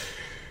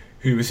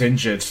was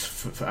injured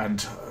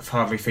and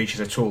hardly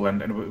featured at all,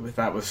 and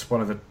that was one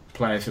of the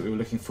players that we were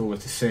looking forward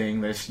to seeing.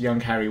 There's young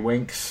Harry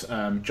Winks,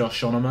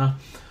 Josh Onomah,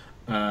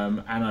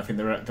 and I think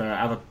there are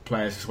other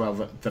players as well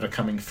that are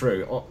coming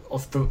through.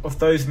 Of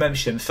those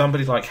mentioned,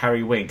 somebody like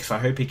Harry Winks, I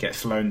hope he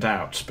gets loaned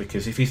out,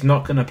 because if he's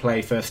not going to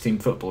play first team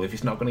football, if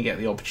he's not going to get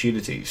the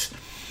opportunities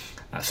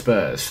at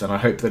Spurs, then I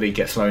hope that he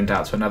gets loaned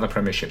out to another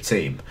Premiership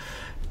team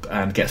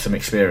and get some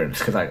experience,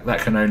 because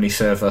that can only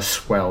serve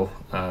us well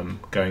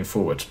going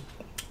forward.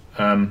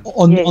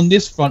 On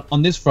this front,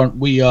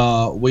 we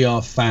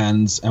are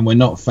fans, and we're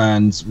not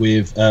fans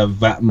with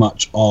that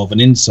much of an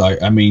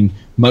insight. I mean,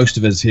 most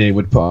of us here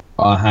would put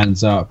our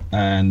hands up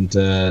and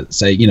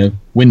say,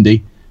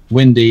 Windy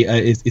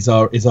is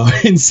our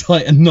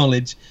insight and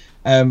knowledge.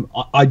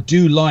 I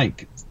do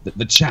like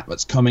the chat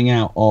that's coming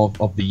out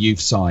of the youth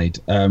side,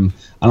 and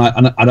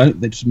I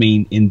don't just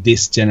mean in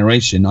this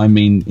generation. I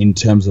mean in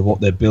terms of what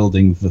they're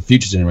building for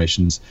future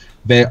generations.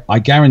 I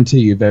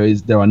guarantee you,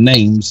 there are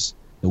names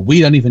that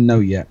we don't even know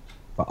yet,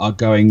 but are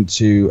going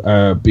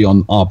to be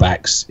on our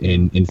backs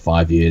in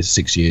 5 years,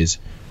 6 years.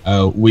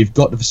 We've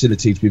got the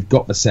facilities, we've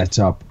got the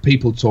setup.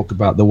 People talk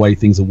about the way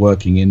things are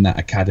working in that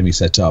academy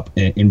setup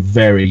in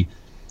very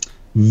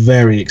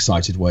very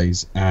excited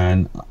ways,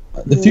 and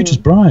the future's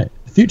bright.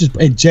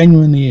 It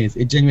genuinely is.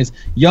 It genuinely is.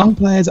 Young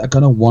players are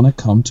going to want to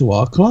come to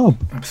our club.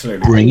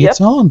 Absolutely. Bring it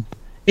on.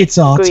 It's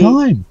our Agreed.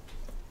 time.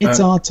 It's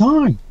our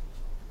time.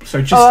 So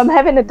just I'm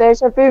having a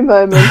deja vu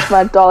moment,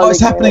 my darling. Oh,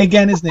 it's happening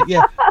again, isn't it?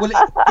 Yeah. Well,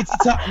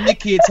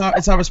 Nikki,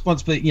 it's our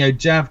responsibility. You know,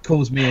 Jav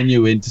calls me and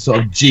you in to sort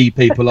of G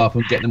people up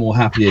and get them all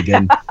happy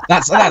again.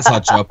 That's our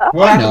job.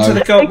 what happened to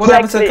the what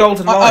happened to the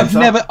golden lions?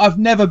 I've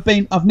never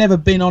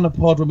been on a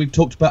pod when we've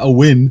talked about a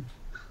win.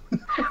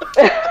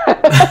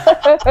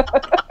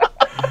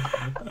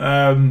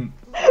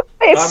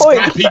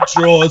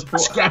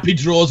 Scrappy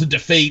draws and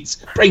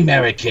defeats. Bring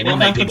Merrick in. He'll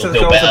make people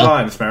feel better.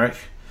 Lions, Merrick?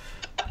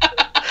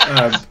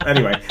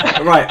 Anyway,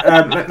 right.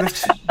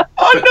 Let's.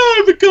 I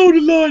know the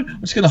golden line.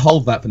 I'm just going to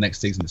hold that for next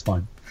season. It's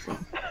fine.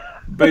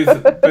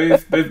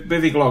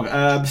 Boothie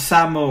Glog.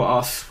 Sam Moore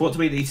asks, what do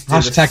we need to do?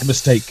 Hashtag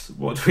mistake.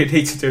 What do we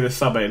need to do this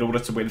summer in order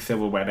to win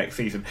silverware next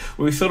season?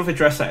 Well, we sort of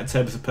addressed that in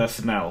terms of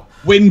personnel.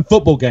 Win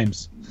football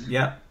games.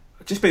 Yeah.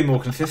 Just be more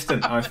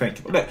consistent, I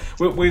think. Look,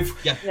 we've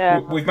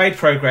made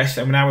progress,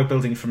 and now we're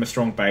building from a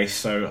strong base.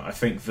 So I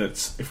think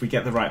that if we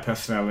get the right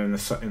personnel in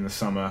the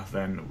summer,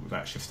 then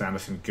that should stand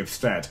us in good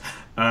stead.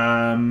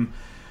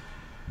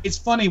 It's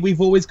funny,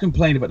 we've always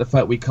complained about the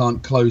fact we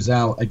can't close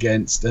out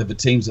against the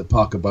teams at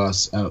Parker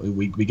Bus.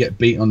 We get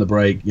beat on the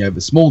break. You know,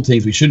 the small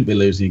teams we shouldn't be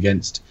losing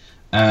against.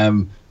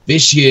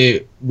 This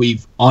year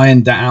we've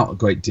ironed that out a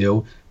great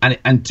deal.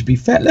 And to be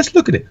fair, let's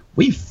look at it.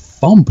 We've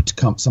thumped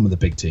some of the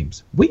big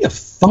teams. We have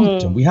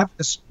thumped them. We have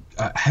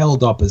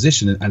held our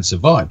position and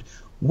survived.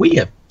 We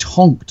have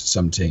tonked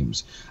some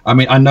teams. I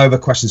mean, I know the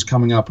question's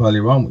coming up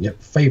earlier on.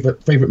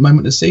 Favorite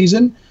moment of the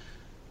season?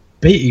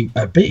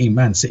 Beating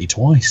Man City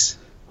twice.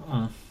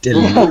 Home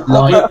and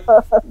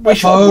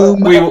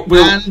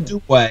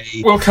away.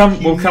 We'll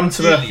come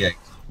to the.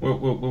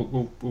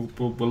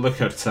 We'll look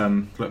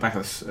back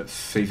at the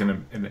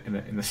season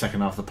in the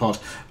second half of the pod.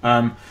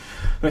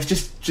 Let's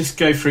just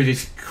go through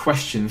these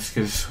questions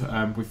because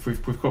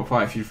we've got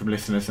quite a few from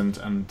listeners and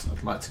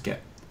I'd like to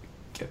get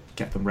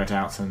them read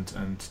out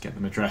and get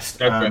them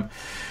addressed.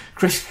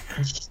 Chris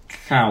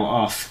Cal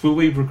asks, will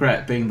we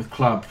regret being the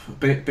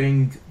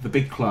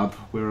big club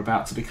we're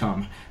about to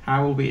become?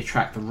 How will we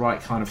attract the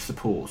right kind of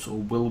support, or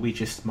will we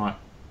just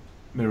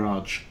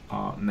mirage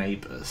our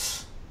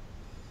neighbours?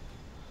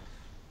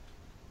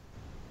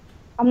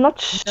 I'm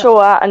not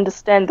sure I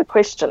understand the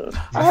question.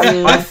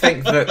 I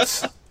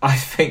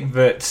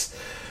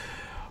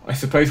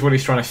suppose what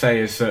he's trying to say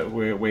is that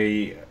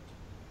we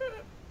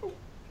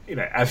you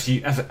know, as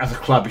a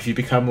club, if you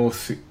become more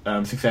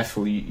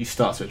successful, you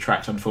start to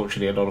attract,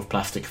 unfortunately, a lot of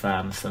plastic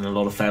fans and a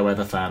lot of fair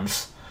weather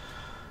fans.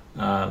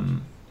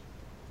 And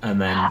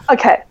then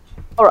okay,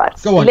 all right.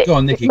 Go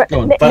on, Nikki.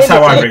 Go on. That's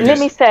how I read it. Let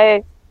me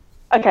say,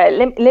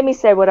 okay. Let me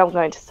say what I'm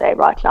going to say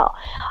right now.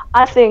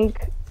 I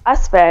think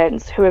us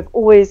fans who have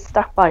always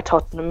stuck by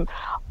Tottenham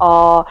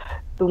are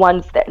the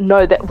ones that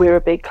know that we're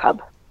a big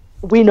club.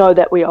 We know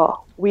that we are.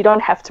 We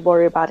don't have to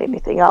worry about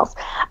anything else.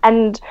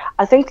 And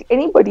I think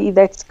anybody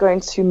that's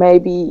going to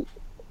maybe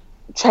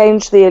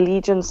change their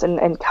allegiance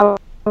and come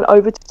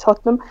over to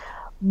Tottenham,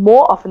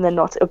 more often than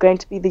not, are going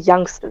to be the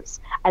youngsters.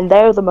 And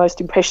they're the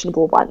most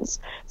impressionable ones.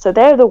 So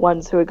they're the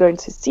ones who are going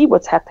to see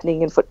what's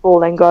happening in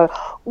football and go,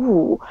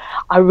 ooh,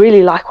 I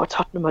really like what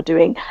Tottenham are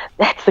doing.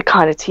 That's the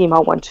kind of team I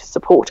want to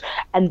support.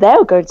 And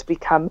they're going to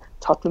become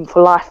Tottenham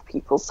for life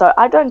people. So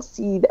I don't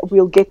see that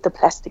we'll get the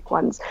plastic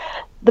ones.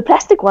 The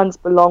plastic ones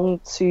belong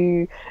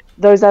to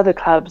those other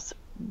clubs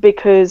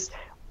because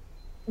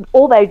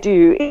all they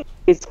do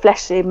is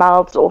flash their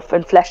mouths off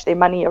and flash their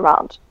money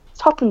around.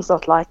 Tottenham's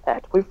not like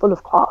that. We're full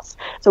of class.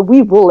 So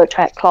we will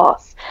attract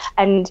class.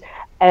 And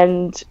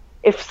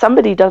if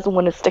somebody doesn't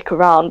want to stick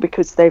around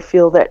because they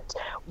feel that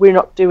we're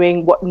not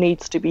doing what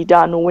needs to be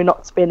done or we're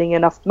not spending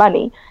enough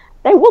money,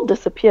 they will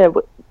disappear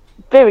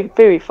very,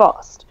 very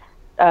fast.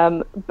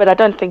 But I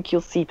don't think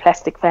you'll see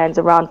plastic fans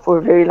around for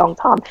a very long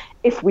time,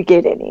 if we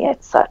get any as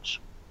such.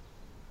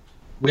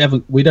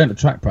 We don't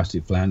attract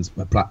plastic fans.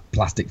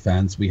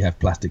 We have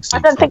plastic seats. I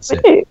don't think we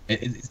do.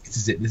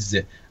 This is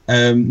it.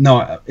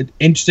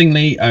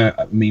 Interestingly,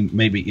 I mean,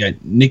 maybe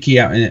Nikki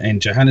out in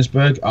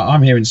Johannesburg.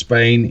 I'm here in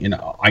Spain. You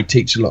know, I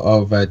teach a lot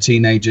of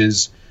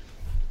teenagers.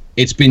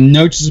 It's been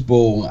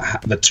noticeable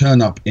the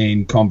turn up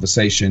in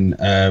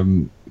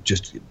conversation,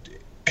 just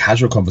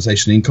casual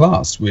conversation in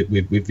class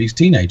with these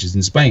teenagers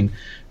in Spain.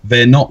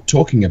 They're not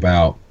talking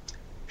about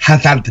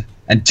Hazard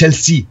and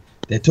Chelsea.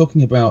 They're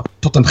talking about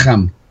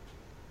Tottenham.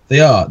 They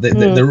are.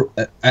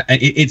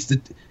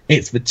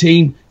 It's the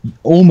team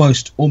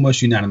almost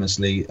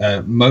unanimously.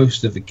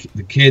 Most of the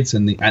kids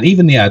and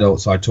even the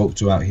adults I talk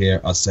to out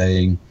here are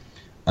saying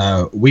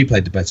we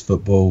played the best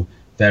football.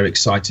 They're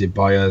excited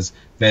by us.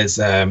 There's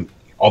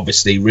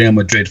obviously Real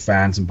Madrid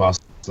fans and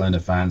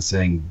Barcelona fans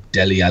saying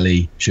Dele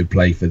Alli should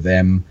play for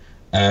them.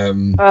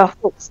 Yeah,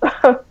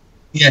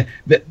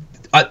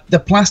 the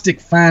plastic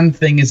fan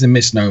thing is a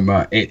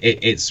misnomer.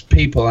 It's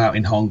people out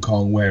in Hong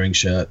Kong wearing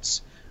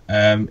shirts.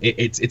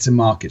 It's a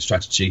market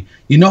strategy.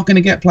 You're not going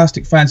to get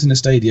plastic fans in the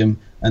stadium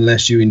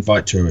unless you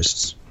invite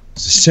tourists.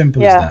 It's as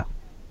simple as that.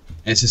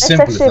 It's as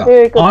simple as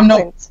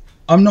that.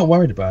 I'm not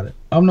worried about it.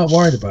 I'm not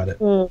worried about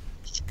it.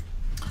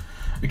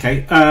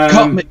 Okay.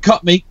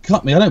 Cut me.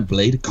 I don't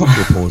bleed. Cut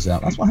your paws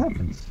out. That's what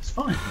happens. It's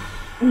fine.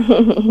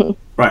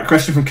 Right,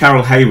 question from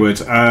Carol Hayward.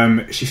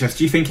 She says,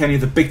 do you think any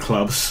of the big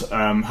clubs,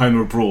 home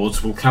or abroad,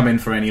 will come in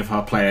for any of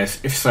our players?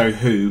 If so,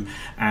 who?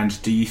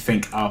 And do you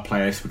think our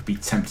players would be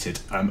tempted?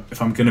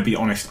 If I'm going to be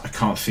honest, I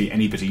can't see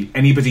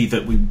anybody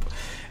that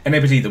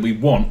we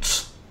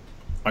want.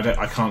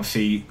 I can't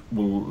see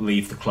will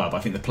leave the club. I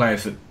think the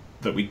players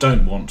that we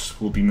don't want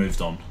will be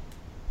moved on.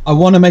 I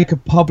want to make a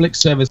public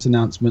service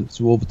announcement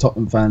to all the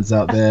Tottenham fans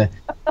out there.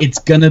 It's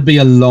going to be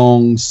a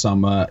long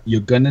summer.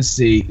 You're going to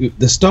see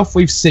the stuff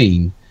we've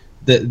seen,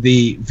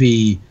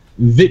 the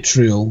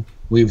vitriol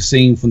we've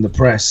seen from the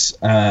press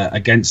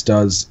against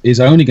us is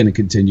only going to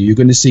continue. You're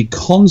going to see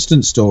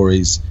constant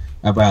stories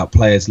about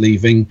players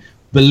leaving.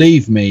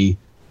 Believe me,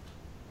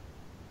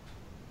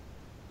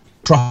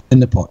 trust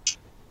in the pot.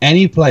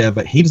 Any player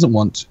that he doesn't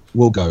want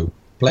will go.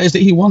 Players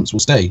that he wants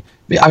will stay.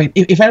 I mean,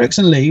 if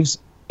Eriksen leaves,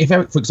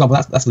 for example,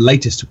 that's the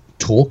latest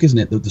talk, isn't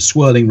it? The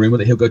swirling rumour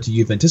that he'll go to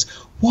Juventus.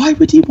 Why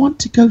would he want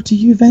to go to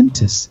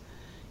Juventus?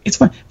 It's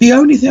fine. The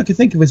only thing I can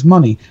think of is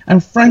money.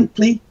 And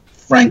frankly,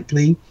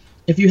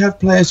 if you have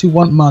players who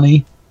want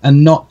money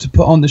and not to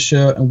put on the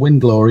shirt and win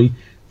glory,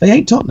 they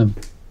ain't Tottenham.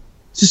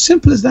 It's as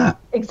simple as that.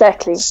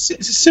 Exactly. It's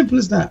as simple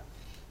as that.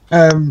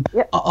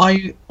 Yep.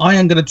 I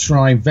am going to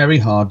try very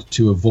hard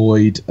to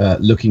avoid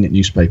looking at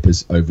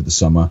newspapers over the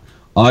summer.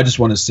 I just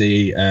want to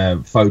see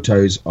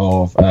photos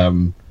of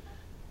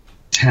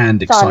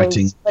tanned,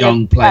 exciting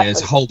young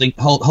players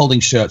holding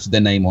shirts with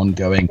their name on,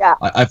 going,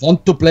 I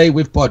want to play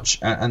with Poch,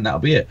 and that'll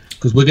be it.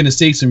 Because we're going to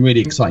see some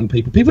really exciting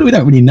people we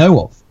don't really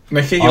know of.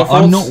 Mickey, your thoughts?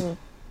 I'm not.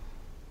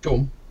 Go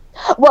on.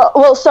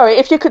 Well, sorry.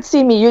 If you could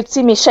see me, you'd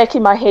see me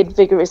shaking my head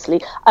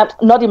vigorously,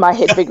 nodding my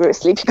head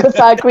vigorously, because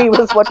I agree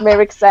with what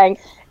Merrick's saying.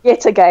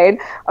 Yet again,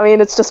 I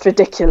mean, it's just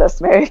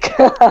ridiculous, Merrick.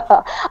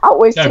 I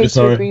always tend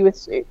to agree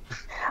with you.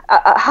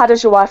 How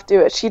does your wife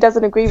do it? She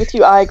doesn't agree with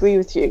you. I agree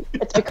with you.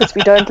 It's because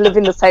we don't live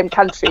in the same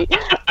country.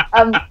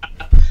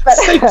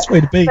 Safest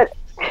way to be.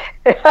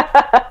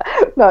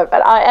 No,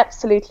 but I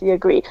absolutely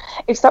agree.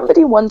 If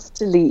somebody wants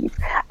to leave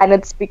and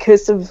it's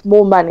because of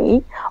more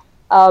money,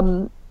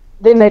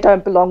 then they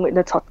don't belong in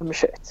a Tottenham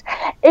shirt.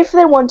 If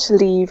they want to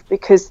leave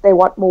because they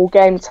want more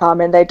game time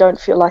and they don't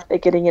feel like they're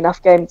getting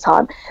enough game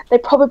time, they're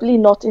probably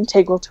not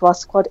integral to our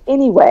squad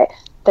anyway.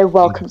 They're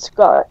welcome to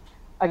go.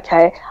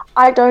 Okay,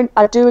 I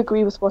do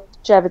agree with what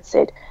Javid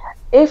said.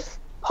 If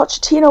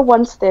Pochettino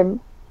wants them,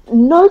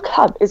 no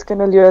club is going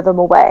to lure them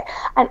away.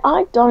 And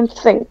I don't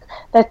think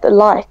that the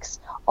likes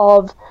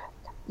of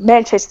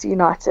Manchester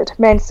United,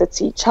 Man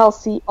City,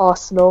 Chelsea,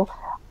 Arsenal,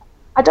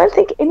 I don't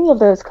think any of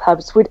those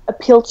clubs would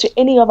appeal to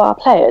any of our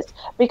players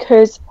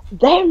because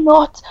they're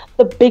not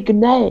the big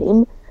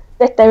name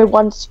that they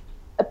once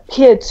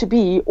appeared to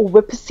be or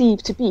were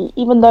perceived to be,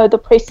 even though the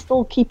press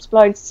still keeps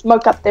blowing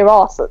smoke up their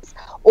asses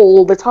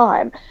all the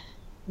time.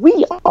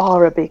 We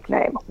are a big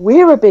name.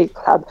 We're a big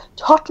club.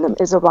 Tottenham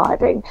is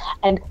arriving,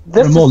 and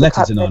this is the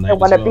club that they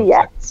want to be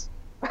at.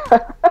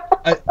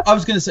 I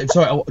was going to say,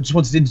 sorry, I just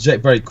wanted to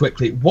interject very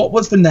quickly. What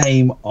was the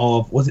name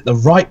of, was it the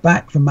right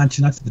back from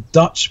Manchester United,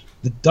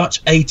 the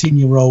Dutch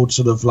 18-year-old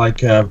sort of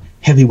like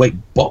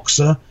heavyweight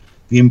boxer,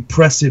 the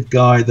impressive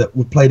guy that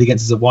we played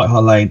against us at White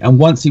Hart Lane, and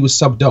once he was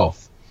subbed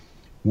off,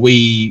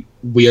 we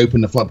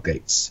opened the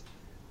floodgates.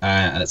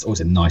 And it's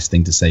always a nice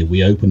thing to say.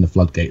 We opened the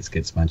floodgates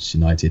against Manchester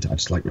United. I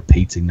just like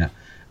repeating that.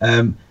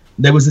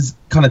 There was this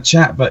kind of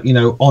chat, but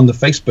on the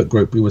Facebook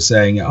group, we were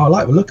saying, "Oh, I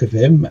like the look of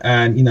him."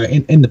 And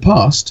in the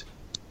past,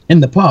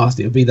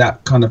 it would be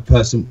that kind of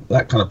person,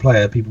 that kind of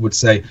player. People would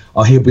say,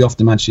 "Oh, he'll be off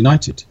to Manchester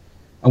United."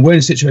 And we're in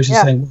a situation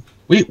saying,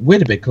 "We're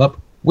the big club.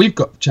 We've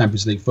got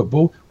Champions League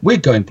football. We're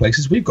going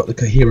places. We've got the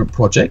coherent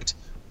project.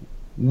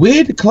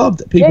 We're the club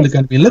that people are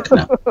going to be looking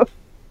at."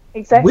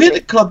 Exactly. We're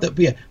the club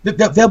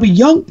there'll be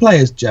young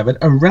players, Javid,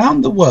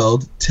 around the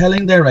world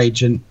telling their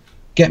agent,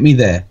 "Get me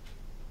there,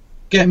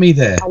 get me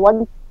there. I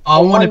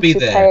want to be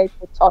there." Play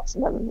for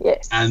Tottenham,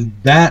 yes. And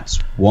that's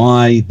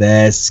why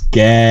they're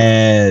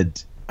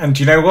scared. And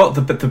do you know what?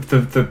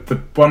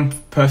 The one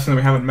person that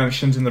we haven't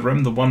mentioned in the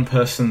room, the one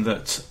person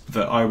that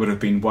I would have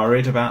been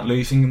worried about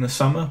losing in the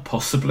summer,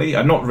 possibly.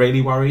 I'm not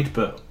really worried,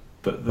 but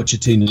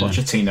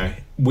Pochettino.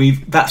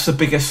 That's the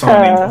biggest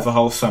signing of the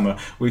whole summer.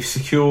 We've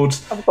secured,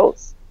 of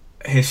course,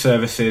 his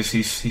services.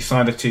 He's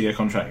signed a 2-year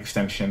contract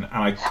extension,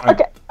 and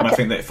I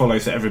think that it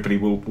follows that everybody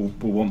will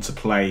want to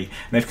play.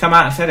 And they've come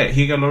out and said it.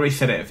 Hugo Lloris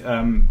said it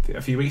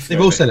a few weeks ago.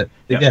 They've all said it.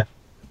 Yeah.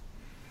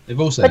 They've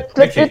all said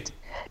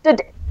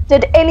it.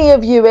 Did any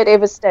of you at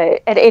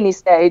any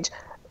stage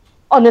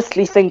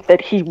honestly think that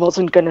he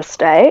wasn't going to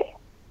stay?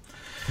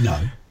 No.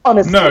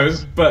 Honestly. No,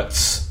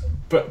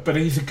 but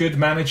he's a good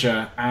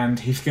manager, and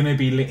he's going to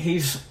be.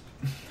 He's,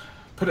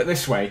 put it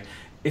this way: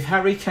 if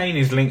Harry Kane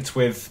is linked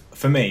with,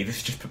 for me, this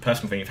is just a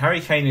personal thing. If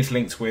Harry Kane is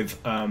linked with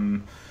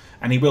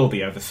and he will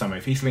be over the summer.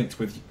 If he's linked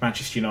with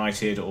Manchester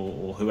United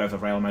or whoever,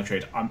 Real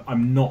Madrid,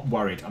 I'm not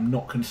worried. I'm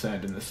not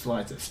concerned in the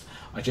slightest.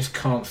 I just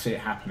can't see it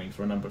happening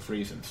for a number of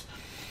reasons.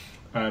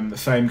 The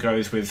same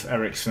goes with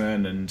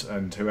Eriksen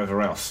and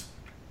whoever else.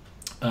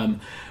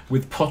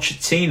 With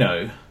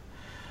Pochettino,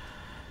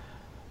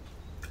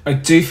 I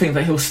do think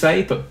that he'll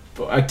stay, but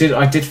I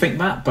did think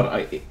that,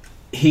 but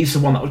he's the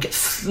one that I would get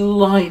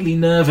slightly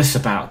nervous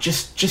about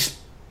just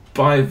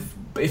by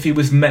if he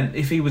was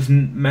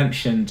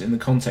mentioned in the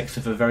context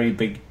of a very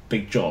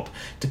big job,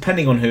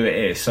 depending on who it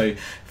is. So,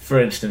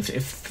 for instance,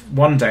 if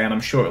one day, and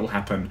I'm sure it will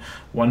happen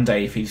one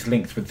day, if he's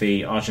linked with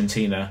the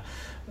Argentina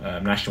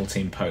national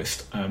team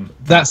post,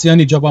 that's the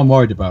only job I'm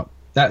worried about.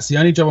 That's the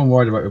only job I'm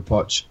worried about with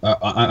Poch.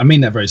 I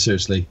mean that very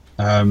seriously.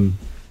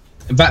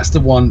 That's the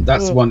one.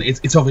 That's the one.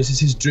 It's obvious. It's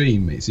his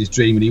dream. It's his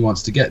dream, and he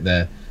wants to get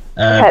there.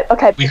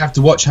 Okay. We have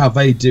to watch how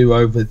they do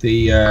over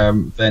the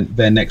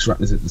their next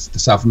run, is it the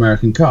South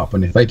American Cup,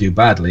 and if they do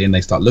badly and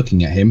they start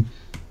looking at him,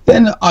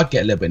 then I'd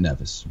get a little bit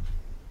nervous.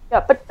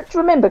 Yeah, but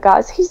remember,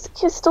 guys, he's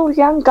still a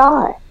young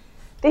guy.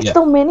 There's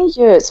still many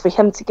years for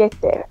him to get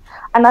there,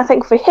 and I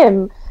think for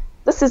him,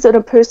 this is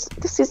a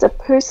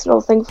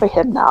personal thing for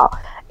him now.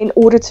 In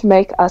order to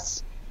make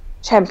us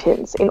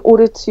champions, in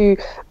order to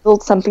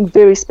build something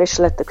very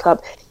special at the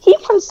club, he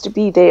wants to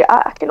be there.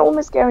 I can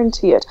almost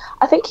guarantee it.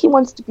 I think he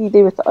wants to be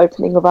there with the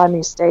opening of our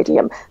new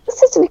stadium.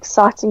 This is an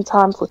exciting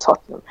time for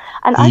Tottenham,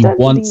 and he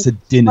wants a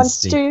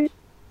dynasty.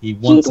 He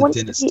wants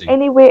to be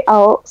anywhere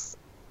else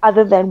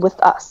other than with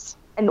us,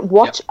 and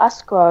watch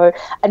us grow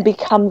and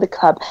become the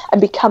club and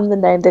become the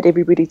name that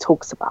everybody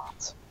talks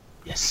about.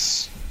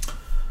 Yes.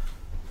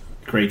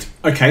 Agreed.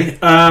 Okay.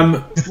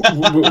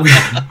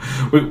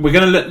 We're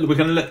gonna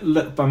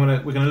look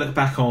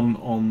back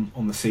on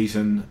the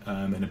season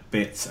in a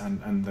bit,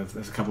 and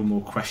there's a couple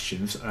more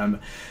questions.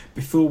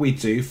 Before we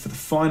do, for the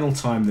final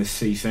time this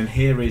season,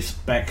 here is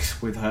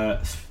Bex with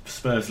her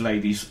Spurs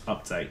ladies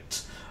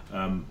update,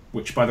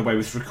 which, by the way,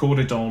 was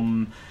recorded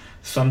on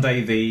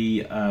Sunday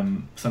the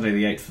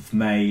 8th of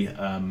May,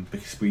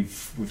 because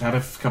we've had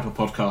a couple of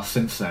podcasts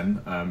since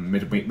then,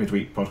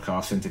 midweek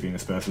podcasts interviewing the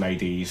Spurs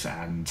ladies,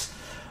 and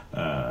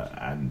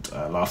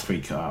last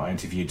week I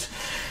interviewed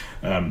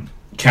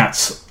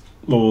Kat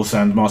Laws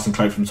and Martin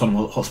Cloak from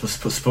Tottenham Hotspur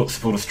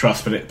Supporters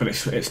Trust, but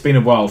it's been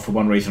a while for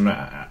one reason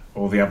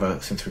or the other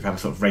since we've had a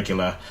sort of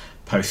regular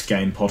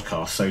post-game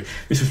podcast. So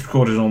this was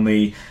recorded on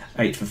the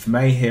 8th of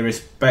May. Here is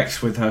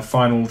Bex with her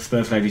final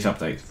Spurs ladies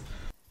update.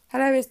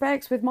 Hello, it's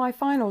Bex with my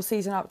final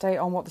season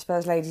update on what the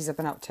Spurs ladies have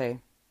been up to.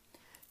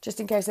 Just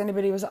in case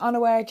anybody was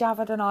unaware,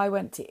 Javad and I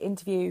went to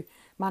interview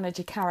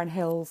manager Karen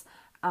Hills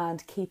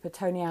and keeper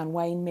Tony Ann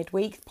Wayne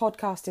midweek. The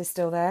podcast is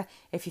still there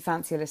if you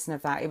fancy a listen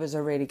of that. It was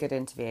a really good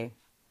interview.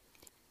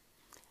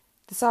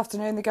 This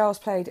afternoon the girls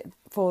played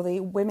for the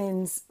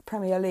Women's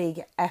Premier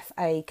League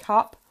FA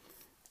Cup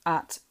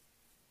at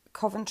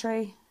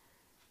Coventry.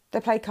 They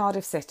played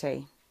Cardiff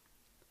City.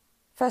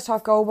 First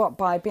half goal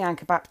by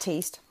Bianca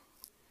Baptiste,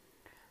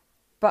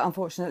 but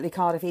unfortunately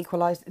Cardiff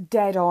equalised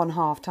dead on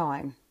half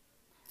time.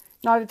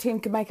 Neither team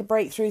could make a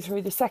breakthrough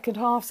through the second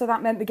half, so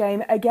that meant the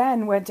game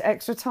again went to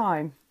extra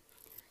time.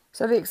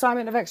 So the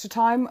excitement of extra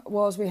time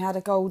was we had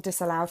a goal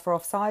disallowed for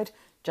offside,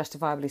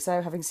 justifiably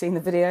so, having seen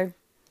the video.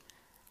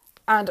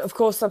 And of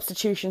course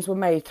substitutions were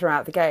made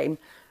throughout the game.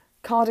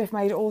 Cardiff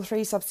made all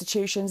 3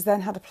 substitutions,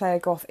 then had a player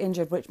go off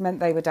injured, which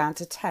meant they were down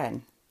to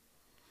 10.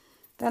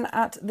 Then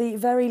at the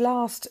very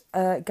last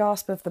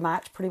gasp of the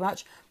match, pretty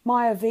much,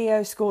 Maya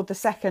Vio scored the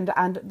second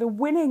and the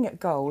winning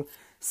goal.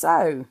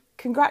 So,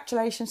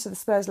 congratulations to the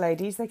Spurs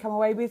ladies. They come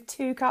away with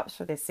 2 cups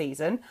for this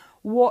season.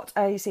 What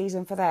a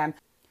season for them.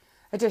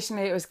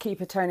 Additionally, it was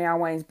keeper Tony Ann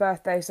Wayne's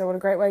birthday, so what a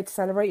great way to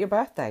celebrate your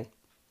birthday.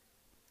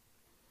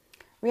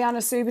 Rihanna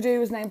Subadu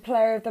was named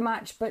player of the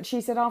match, but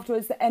she said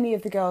afterwards that any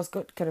of the girls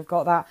could have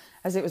got that,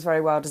 as it was very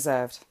well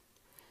deserved.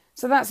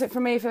 So that's it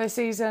from me for this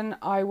season.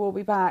 I will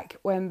be back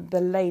when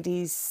the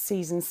ladies'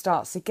 season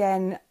starts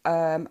again,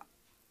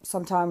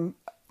 sometime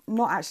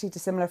not actually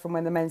dissimilar from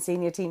when the men's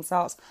senior team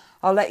starts.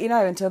 I'll let you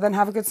know. Until then,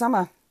 have a good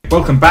summer.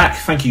 Welcome back.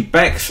 Thank you,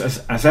 Bex,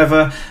 as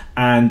ever,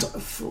 and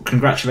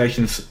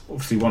congratulations,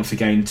 obviously, once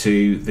again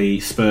to the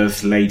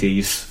Spurs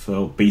ladies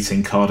for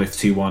beating Cardiff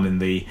 2-1 in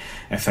the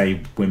FA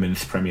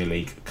Women's Premier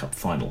League Cup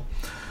final.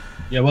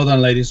 Yeah, well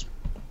done, ladies.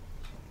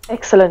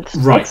 Excellent.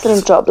 Right.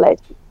 Excellent job, ladies.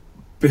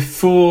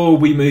 Before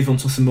we move on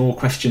to some more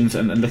questions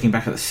and looking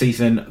back at the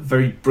season,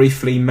 very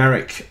briefly,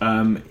 Merrick,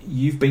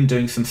 you've been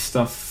doing some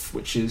stuff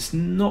which is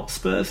not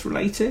Spurs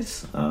related,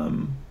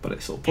 but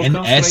it's sort of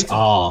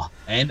podcast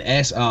related.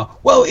 NSR.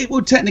 Well,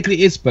 it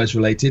technically is Spurs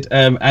related.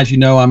 As you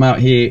know, I'm out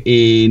here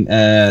in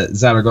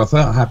Zaragoza.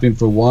 I have been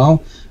for a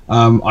while.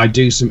 I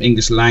do some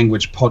English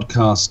language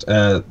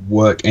podcast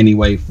work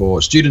anyway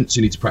for students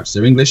who need to practice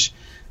their English.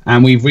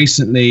 And we've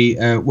recently,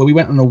 we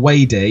went on a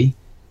away day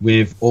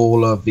with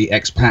all of the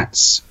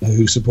expats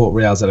who support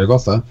Real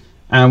Zaragoza,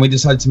 and we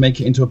decided to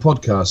make it into a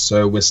podcast.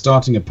 So we're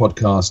starting a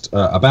podcast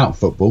about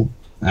football,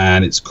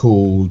 and it's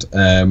called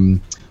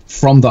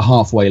From the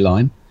Halfway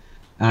Line.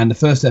 And the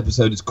first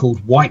episode is called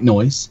White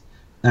Noise.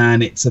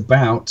 and it's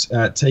about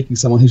taking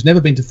someone who's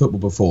never been to football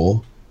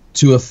before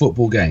to a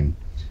football game.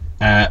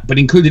 But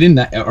included in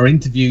that are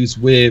interviews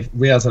with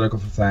Real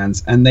Zaragoza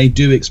fans, and they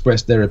do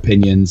express their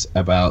opinions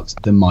about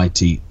the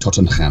mighty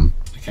Tottenham.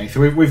 Okay,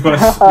 so we've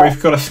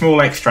got a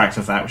small extract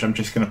of that, which I'm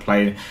just going to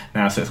play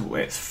now. So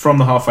it's from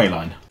the halfway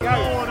line.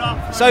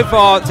 So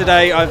far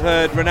today, I've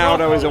heard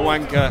Ronaldo is a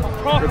wanker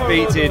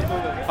repeated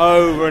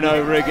over and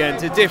over again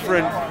to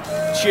different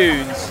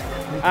tunes,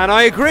 and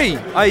I agree.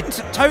 I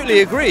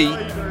totally agree,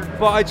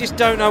 but I just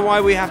don't know why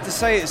we have to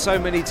say it so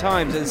many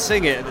times and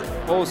sing it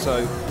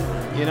also.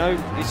 You know,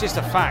 it's just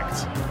a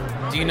fact.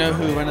 Do you know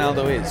who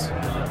Ronaldo is?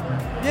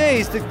 Yeah,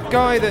 he's the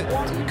guy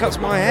that cuts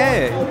my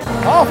hair.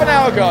 Half an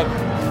hour gone.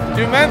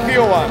 Numancia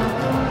 1,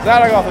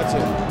 Zaragoza 2.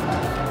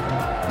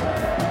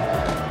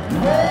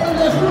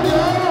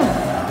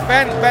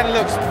 Ben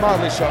looks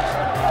mildly shocked.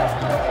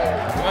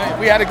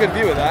 We had a good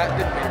view of that,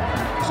 didn't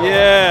we?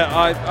 Yeah,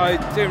 I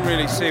didn't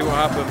really see what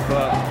happened,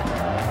 but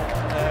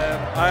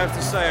I have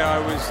to say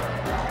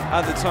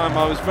at the time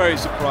I was very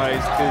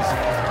surprised because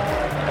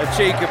a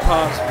chica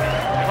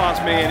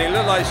passed me and it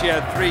looked like she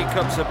had 3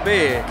 cups of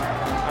beer,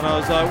 and I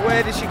was like,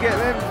 where did she get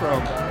them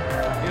from?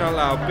 You're not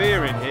allowed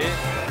beer in here.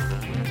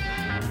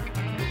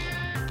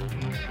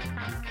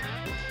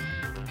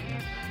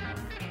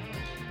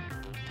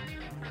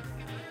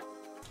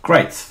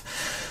 Great,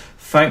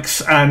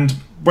 thanks. And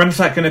when's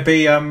that going to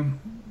be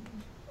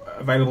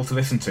available to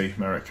listen to,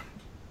 Merrick?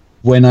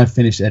 When I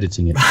finish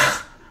editing it.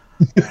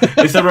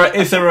 Is there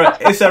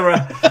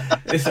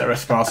a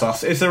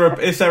sparse? Is there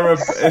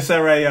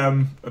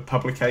a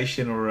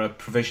publication or a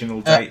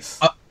provisional date?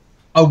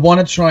 I want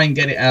to try and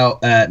get it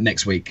out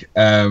next week.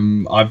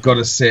 I've got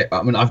to sit.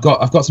 I mean, I've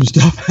got some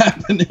stuff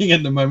happening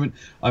at the moment.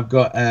 I've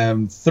got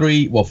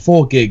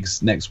 4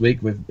 gigs next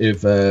week with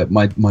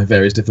my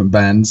various different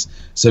bands.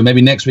 So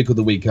maybe next week or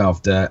the week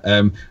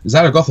after.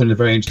 Zaragoza in a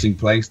very interesting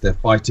place. They're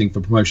fighting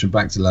for promotion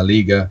back to La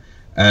Liga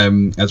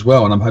as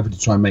well, and I'm hoping to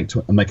try and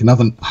make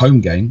another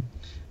home game.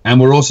 And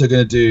we're also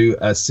going to do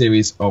a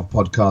series of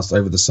podcasts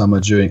over the summer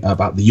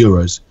about the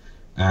Euros.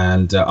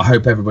 And I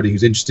hope everybody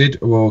who's interested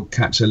will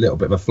catch a little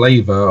bit of a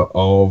flavour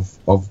of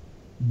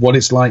what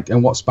it's like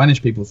and what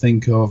Spanish people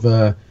think of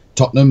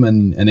Tottenham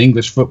and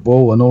English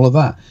football and all of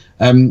that.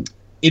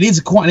 It is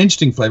quite an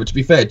interesting flavour, to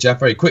be fair, Jeff,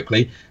 very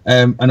quickly. We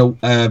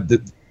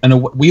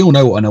all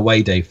know what an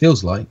away day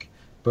feels like.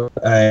 But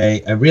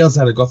a Real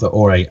Zaragoza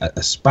or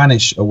a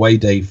Spanish away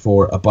day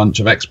for a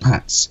bunch of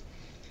expats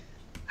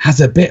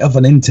has a bit of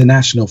an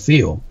international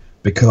feel,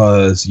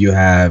 because you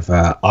have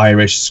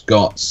Irish,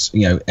 Scots,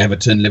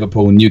 Everton,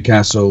 Liverpool,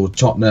 Newcastle,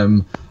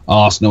 Tottenham,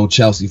 Arsenal,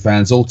 Chelsea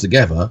fans all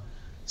together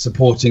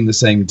supporting the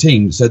same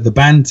team. So the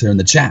banter and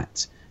the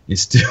chat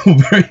is still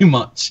very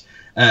much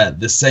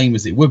the same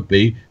as it would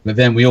be, but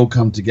then we all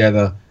come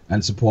together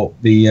and support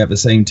the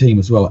same team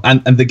as well.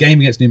 And the game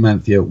against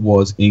Numancia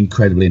was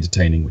incredibly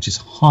entertaining, which is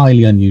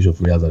highly unusual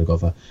for Real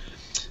Zaragoza.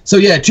 So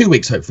yeah, 2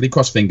 weeks, hopefully,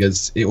 cross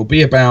fingers. It will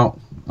be about,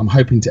 I'm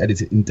hoping to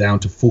edit it down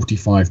to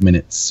 45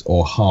 minutes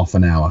or half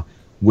an hour,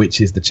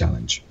 which is the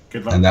challenge.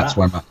 Good luck. And that's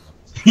where I'm at.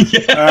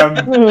 Okay,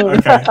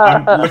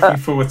 I'm looking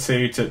forward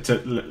to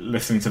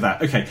listening to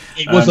that. Okay,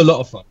 it was a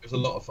lot of fun. It was a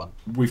lot of fun.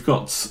 We've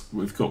got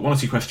 1 or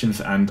 2 questions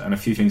and a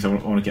few things I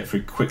want to get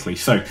through quickly.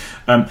 So,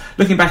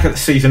 looking back at the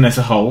season as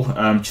a whole,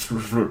 just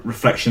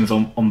reflections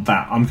on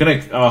that. I'm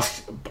going to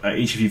ask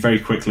each of you very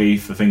quickly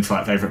for things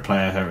like favourite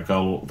player, favourite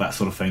goal, that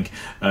sort of thing.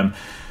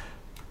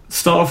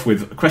 Start off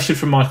with a question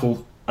from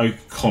Michael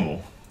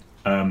O'Connell.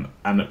 And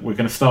we're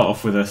going to start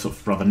off with a sort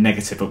of rather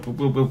negative, but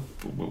we'll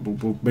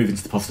move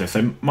into the positive.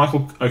 So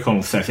Michael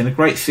O'Connell says, in a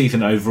great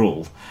season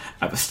overall,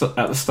 at the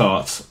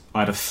start,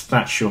 I'd have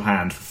snatched your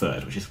hand for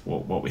third, which is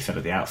what we said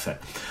at the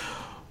outset.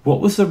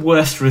 What was the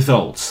worst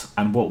result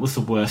and what was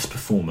the worst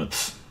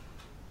performance?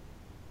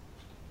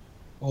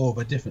 Oh,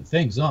 they're different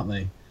things, aren't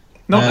they?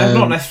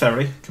 Not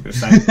necessarily. Could be the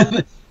same.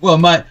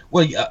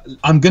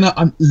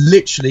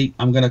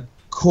 I'm gonna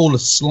call a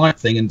slight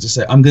thing and just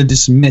say I'm going to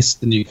dismiss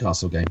the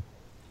Newcastle game.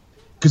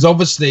 Because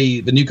obviously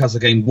the Newcastle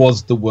game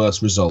was the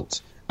worst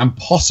result and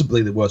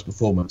possibly the worst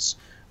performance.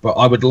 But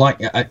I would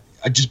like,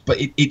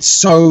 it's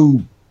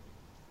so.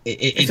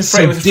 It's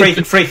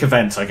a freak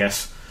event, I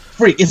guess.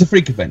 It's a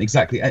freak event,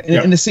 exactly.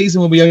 In a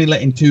season where we only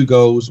let in 2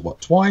 goals,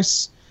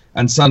 twice,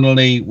 and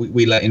suddenly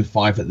we let in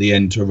 5 at the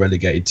end to a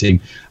relegated team.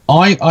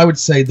 I would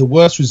say the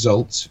worst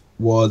result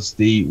was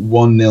the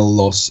 1-0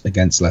 loss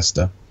against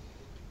Leicester.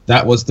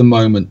 That was the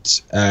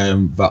moment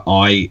that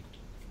I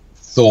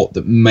thought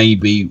that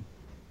maybe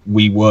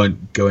we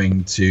weren't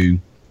going to,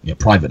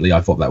 privately,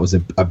 I thought that was a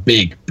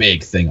big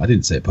thing. I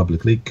didn't say it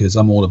publicly because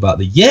I'm all about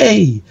the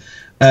yay.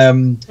 But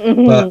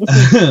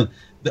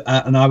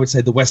and I would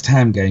say the West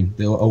Ham game,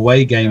 the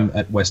away game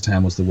at West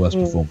Ham was the worst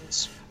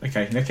performance.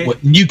 Okay, Nikki?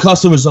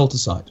 Newcastle result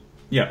aside.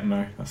 Yeah,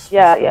 no. That's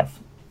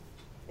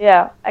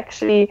Yeah,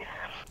 actually,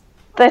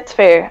 that's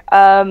fair.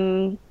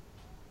 I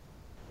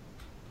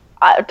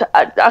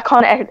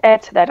can't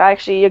add to that. I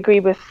actually agree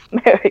with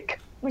Merrick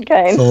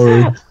again.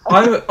 Sorry.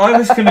 I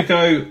was going to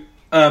go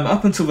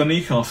Up until the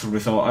Newcastle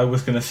result, I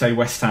was going to say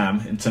West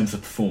Ham in terms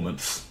of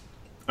performance.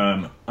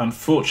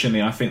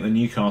 Unfortunately, I think the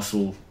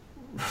Newcastle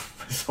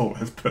result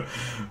has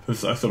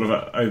sort of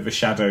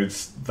overshadowed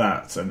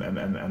that,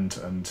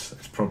 and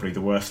it's probably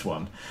the worst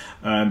one.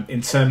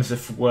 In terms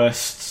of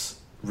worst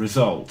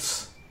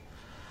results,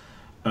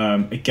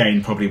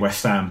 again, probably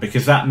West Ham,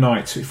 because that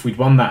night, if we'd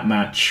won that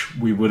match,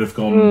 we would have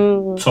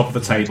gone top of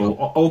the table,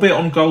 albeit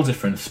on goal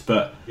difference.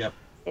 But Yeah.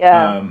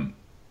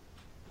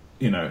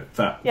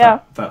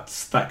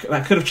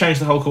 that could have changed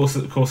the whole course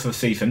of the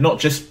season. Not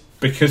just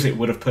because it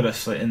would have put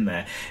us in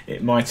there,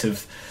 it might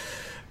have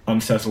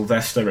unsettled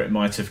Leicester. It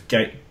might have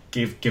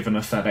given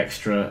us that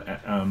extra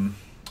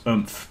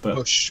oomph. But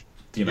Push.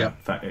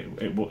 that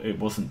it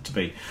wasn't to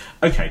be.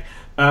 Okay,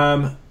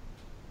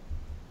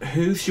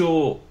 who's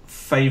your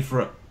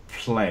favourite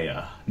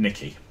player,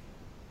 Nikki?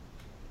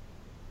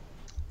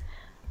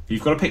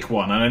 You've got to pick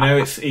one, and I know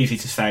it's easy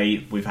to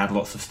say we've had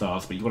lots of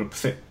stars, but you've got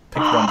to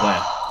pick one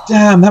player.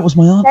 Damn, that was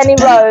my answer.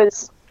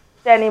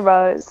 Danny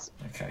Rose.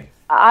 Okay.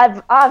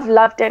 I've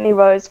loved Danny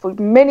Rose for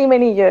many,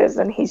 many years,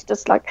 and he's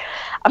just like,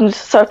 I'm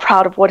just so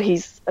proud of what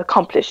he's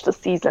accomplished this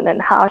season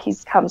and how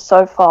he's come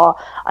so far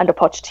under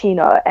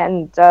Pochettino.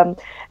 And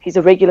he's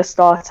a regular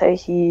starter.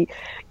 He,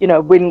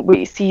 when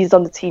we see he's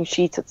on the team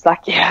sheet, it's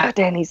like, yeah,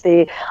 Danny's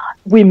there.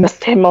 We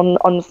missed him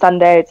on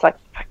Sunday. It's like,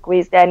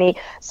 where's Danny?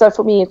 So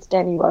for me, it's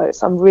Danny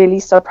Rose. I'm really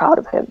so proud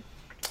of him.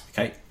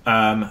 Okay,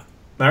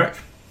 Merrick.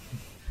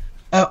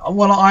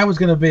 Well, I was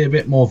going to be a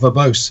bit more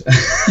verbose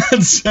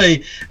and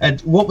say,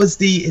 what was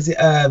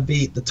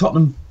the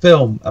Tottenham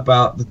film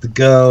about the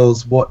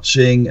girls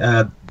watching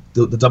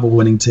the double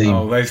winning team?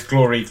 Oh, those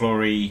glory.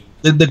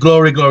 The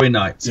glory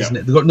nights, isn't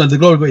it? The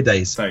glory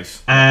days.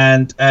 Those.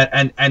 And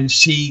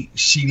she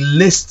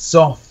lists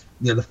off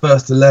the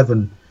first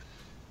 11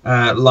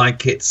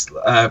 like it's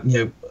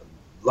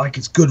like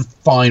it's good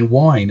fine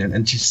wine,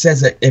 and she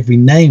says every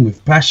name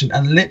with passion.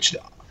 And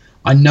literally,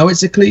 I know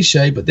it's a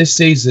cliche, but this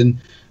season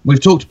we've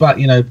talked about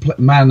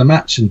man of the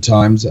match in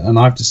times, and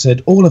I've just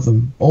said all of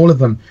them.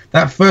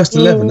 That first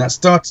 11, that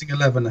starting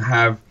 11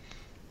 have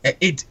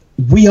it.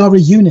 We are a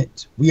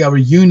unit. We are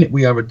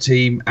a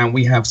team, and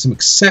we have some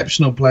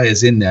exceptional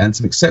players in there, and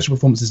some exceptional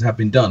performances have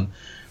been done.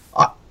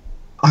 I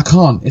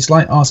can't. It's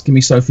like asking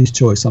me Sophie's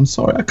Choice. I'm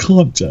sorry, I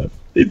can't, Jeff.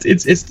 It's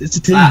a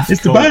team.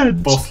 It's the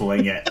band.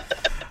 Bottling it.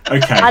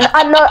 Okay.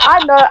 I know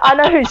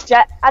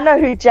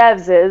who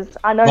Javs is.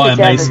 I know Ryan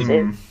who Javs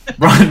Mason. is.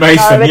 Ryan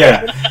Mason, No,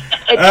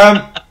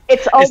 yeah.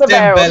 It's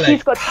Alderweireld. Dembele.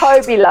 He's got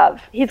Toby Love.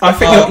 I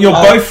think you're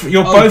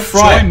both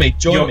right.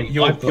 Join me.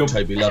 I've got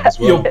Toby Love as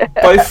well. You're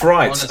both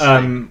right.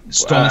 Honestly,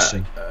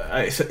 astonishing.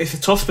 It's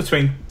a toss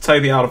between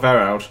Toby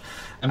Alderweireld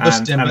and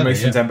Moussa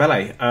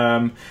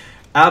Dembele.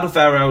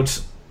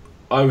 Alderweireld,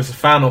 I was a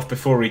fan of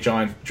before he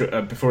joined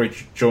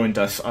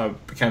us. I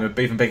became an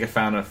even bigger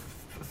fan of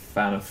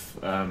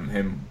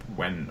him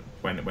when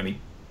he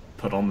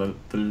put on the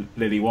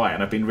lily white,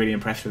 and I've been really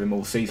impressed with him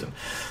all season.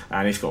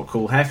 And he's got a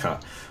cool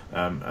haircut.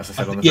 As I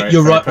said on the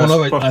you're right.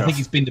 podcast. I think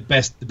he's been the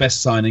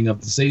best signing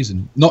of the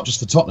season, not just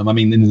for Tottenham. I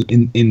mean,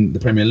 in the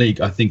Premier League,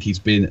 I think he's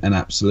been an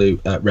absolute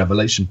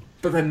revelation.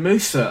 But then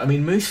Moussa,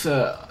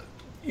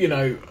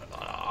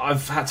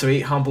 I've had to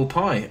eat humble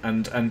pie,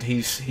 and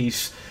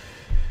he's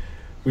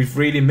we've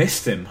really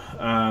missed him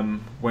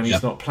when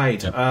he's not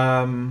played.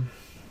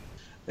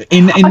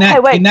 In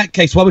that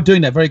case, while we're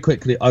doing that, very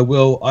quickly, I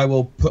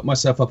will put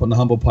myself up on the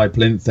humble pie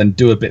plinth and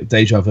do a bit of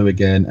deja vu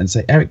again and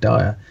say Eric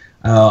Dyer.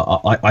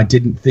 I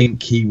didn't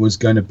think he was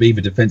going to be the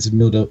defensive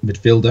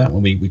midfielder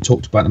when we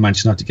talked about the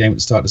Manchester United game at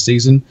the start of the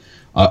season.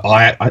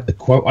 The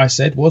quote I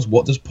said was,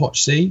 "What does Poch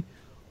see?"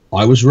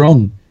 I was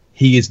wrong.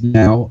 He is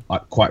now,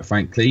 quite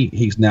frankly,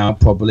 he's now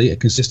probably a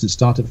consistent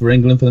starter for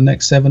England for the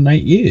next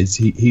 7-8 years.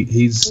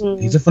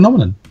 He's a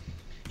phenomenon.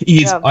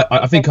 He is. Yeah.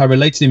 I think I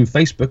related him in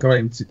Facebook.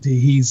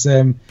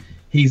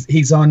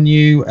 He's our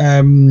new.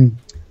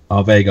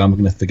 There you go. I'm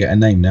going to forget a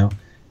name now.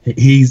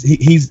 He's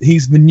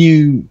the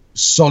new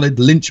solid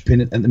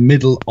linchpin at the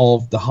middle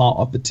of the heart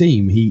of the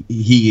team.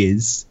 He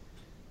is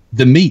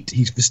the meat.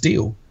 He's the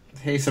steel.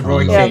 He's the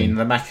Roy Keane,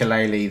 the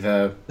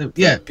Makelele,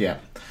 yeah.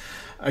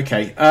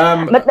 Okay.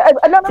 No.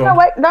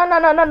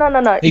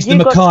 He's the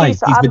Mackay. He's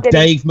the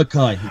Dave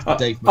Mackay. He's the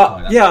Dave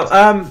Mackay.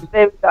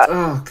 There we go.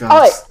 Oh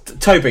God.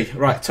 Toby.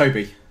 Right,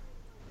 Toby.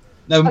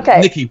 No,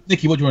 okay.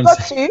 Nikki, what do you want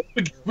to say?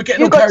 We're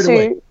getting all carried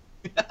away.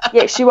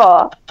 Yes, you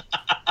are.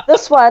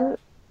 This one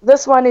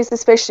is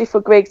especially for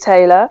Greg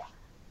Taylor,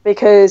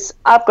 because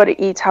I've got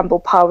to eat humble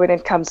pie when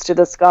it comes to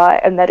this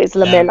guy, and that is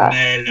Lamela.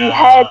 He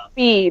had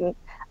been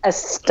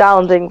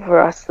astounding for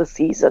us this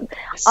season.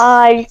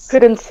 I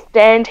couldn't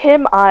stand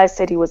him. I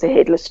said he was a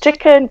headless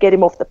chicken. Get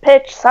him off the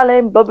pitch, sell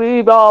him, blah,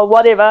 blah, blah,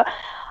 whatever.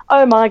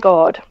 Oh my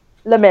God,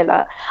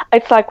 Lamela.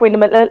 It's like when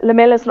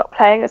Lamela's not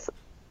playing, it's,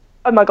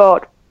 oh my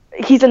God,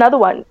 he's another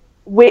one.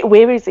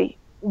 Where is he?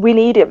 We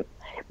need him.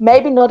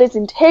 Maybe not as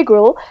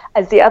integral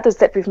as the others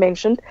that we've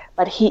mentioned,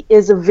 but he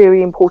is a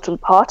very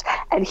important part,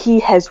 and he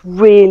has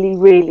really,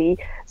 really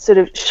sort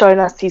of shown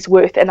us his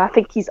worth, and I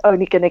think he's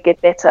only going to get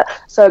better.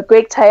 So,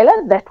 Greg Taylor,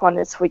 that one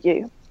is for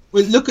you.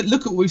 Well, look at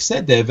what we've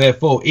said there.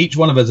 Therefore, each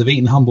one of us have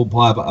eaten humble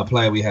pie about a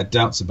player we had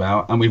doubts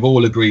about, and we've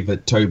all agreed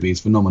that Toby is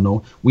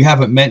phenomenal. We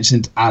haven't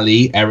mentioned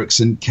Ali,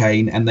 Ericsson,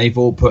 Kane, and they've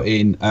all put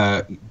in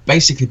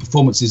basically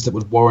performances that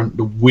would warrant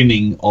the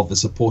winning of the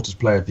Supporters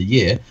Player of the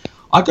Year.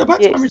 I go back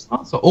to my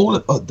response. All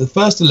the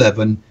first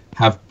 11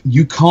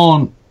 you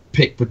can't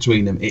pick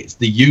between them. It's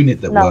the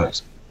unit that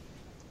works.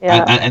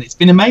 Yeah. And it's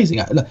been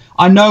amazing.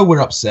 I know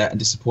we're upset and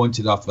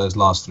disappointed after those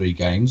last 3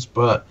 games,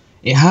 but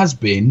it has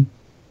been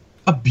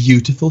a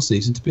beautiful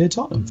season to be a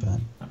Tottenham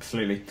fan.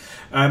 Absolutely.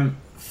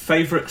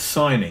 Favourite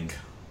signing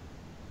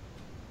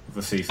of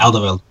the season?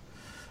 Alderweireld.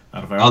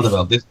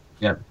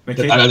 Yeah.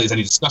 Nicky? I don't think there's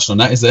any discussion on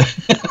that, is there?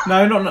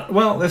 No, not.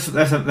 Well, there's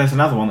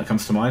another one that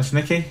comes to mind.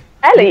 Nicky?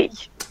 Ellie.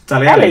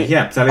 Dele Alli,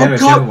 yeah. Dele Alli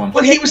is the other one.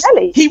 Well,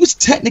 he was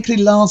technically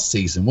last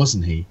season,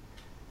 wasn't he?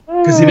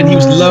 Because he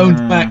was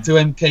loaned back to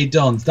MK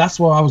Dons. That's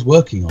what I was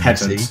working on.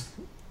 Pedant. You see?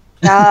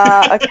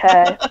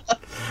 Okay.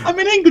 I'm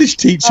an English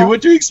teacher.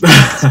 What do you expect?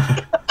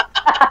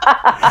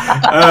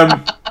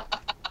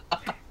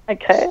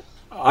 Okay.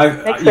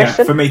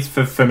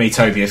 For me,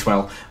 Toby as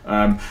well.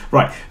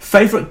 Right,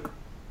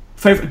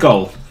 favourite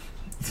goal of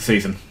the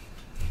season.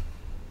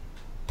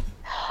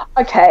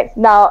 Okay,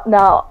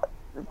 now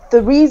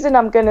the reason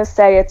I'm going to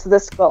say it's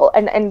this goal,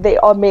 and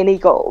there are many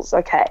goals,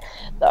 okay.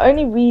 The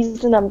only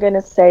reason I'm going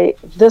to say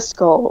this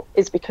goal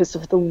is because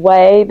of the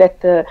way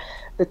that the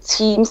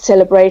team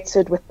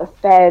celebrated with the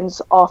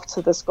fans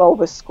after this goal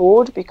was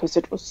scored, because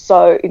it was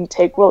so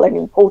integral and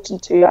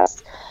important to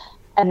us,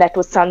 and that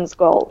was Son's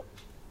goal.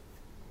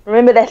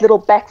 Remember that little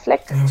back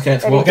flick?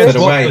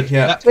 That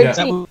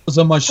was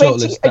on my short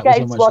list.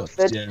 Against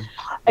Watford.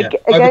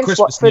 Against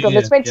Watford on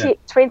the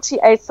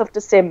 28th of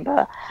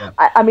December. Yeah.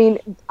 I mean,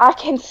 I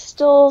can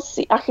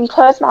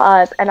close my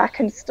eyes and I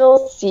can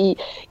still see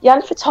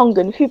Jan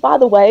Vertonghen, who, by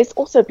the way, has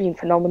also been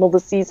phenomenal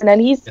this season, and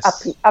he's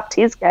upped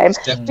his game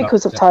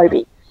because of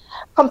Toby.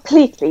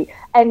 Completely.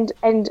 And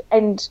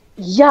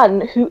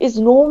Jan, who is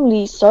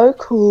normally so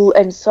cool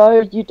and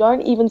so you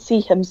don't even see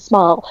him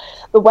smile,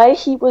 the way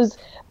he was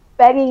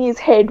banging his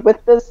head with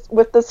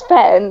this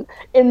fan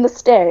in the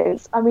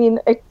stands. I mean,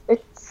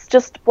 it's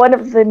just one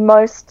of the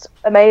most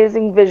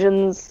amazing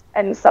visions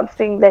and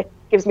something that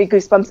gives me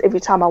goosebumps every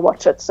time I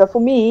watch it. So for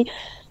me,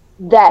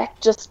 that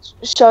just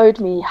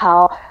showed me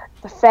how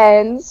the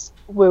fans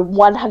were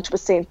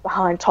 100%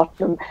 behind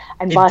Tottenham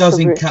and vice versa.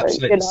 It does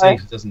encapsulate the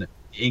season, doesn't it?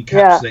 It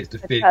encapsulates the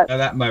feeling.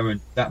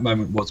 That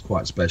moment was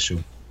quite special.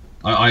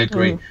 I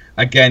agree.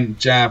 Again,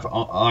 Jav,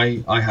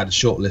 I had a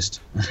short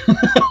list.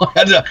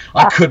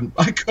 I couldn't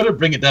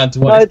bring it down to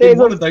one. It's been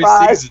one of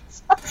those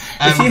seasons.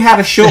 If you had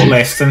a short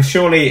list, then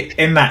surely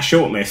in that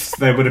short list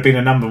there would have been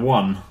a number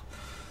 1.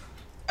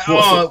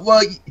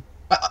 Well,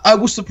 I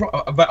was surprised.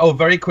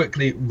 Very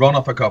quickly, run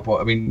off a couple.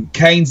 I mean,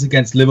 Kane's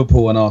against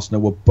Liverpool and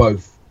Arsenal were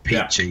both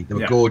peachy. Yeah. They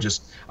were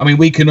gorgeous. I mean,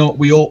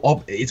 we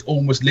all. It's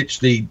almost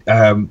literally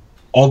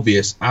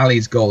obvious.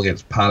 Ali's goal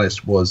against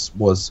Palace was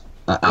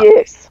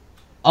yes.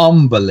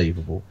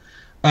 Unbelievable.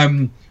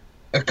 A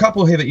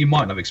couple here that you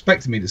might not have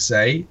expected me to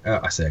say.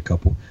 I say a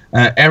couple.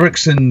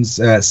 Ericsson's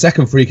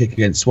second free kick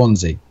against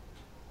Swansea,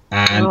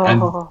 and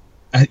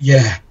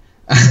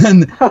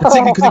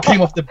particularly because it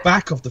came off the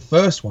back of the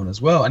first one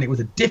as well, and it was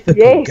a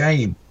difficult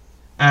game.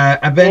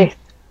 And then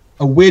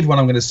a weird one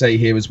I'm going to say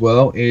here as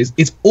well is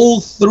it's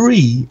all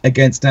 3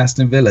 against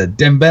Aston Villa.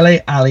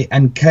 Dembele, Ali,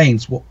 and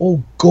Keynes were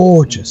all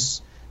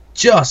gorgeous,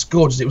 just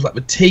gorgeous. It was like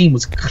the team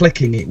was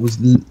clicking. It was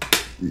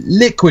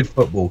liquid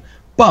football,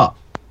 but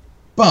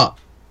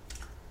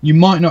you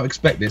might not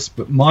expect this,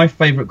 but my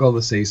favourite goal of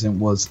the season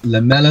was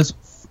Lamella's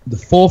the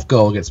 4th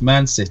goal against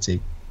Man City.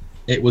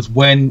 It was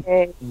when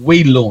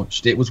we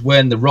launched. It was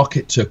when the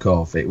rocket took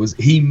off.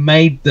 He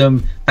made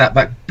them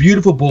that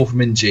beautiful ball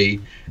from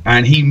NG,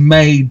 and he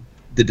made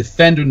the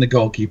defender and the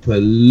goalkeeper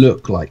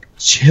look like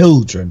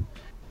children,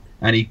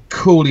 and he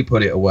coolly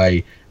put it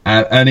away.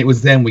 And it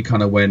was then we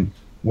kind of went,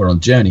 we're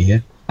on journey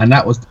here, and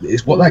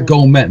it's what that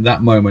goal meant in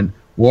that moment.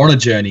 We're on a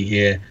journey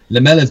here.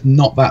 Lamella's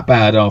not that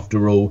bad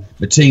after all.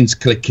 The team's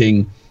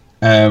clicking.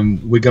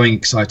 We're going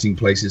exciting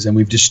places, and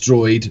we've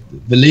destroyed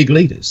the league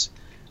leaders.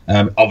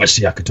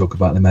 Obviously, I could talk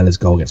about Lamella's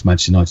goal against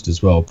Manchester United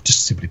as well,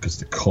 just simply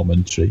because of the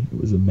commentary. It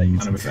was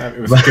amazing. And it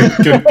was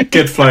a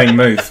good flowing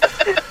move.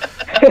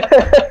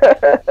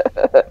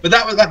 But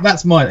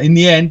that's mine. In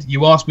the end, you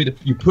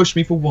pushed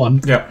me for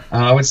one. Yeah.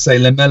 I would say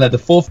Lamella, the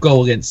 4th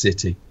goal against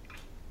City.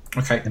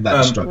 Okay. And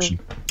that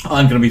destruction.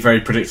 I'm going to be very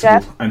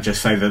predictable and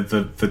just say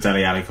the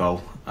Dele Alli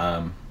goal.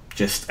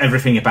 Just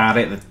everything about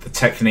it, the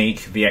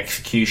technique, the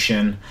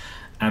execution,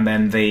 and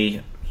then the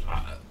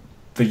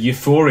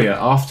euphoria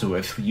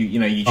afterwards.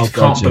 You just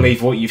can't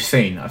believe what you've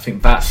seen. I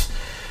think that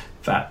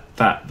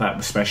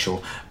was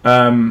special.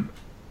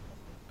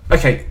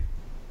 Okay.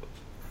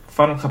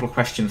 Final couple of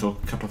questions or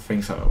a couple of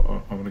things that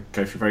I want to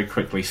go through very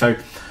quickly. So,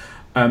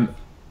 what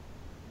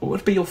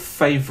would be your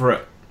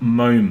favourite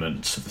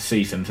moments of the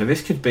season? So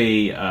this could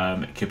be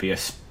it could be a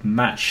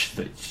match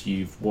that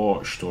you've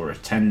watched or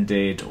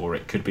attended, or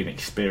it could be an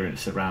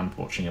experience around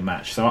watching a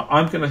match. So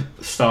I'm going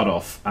to start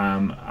off,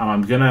 and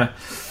I'm going to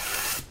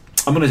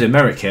I'm going to do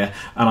Merrick here,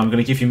 and I'm going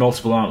to give you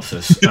multiple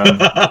answers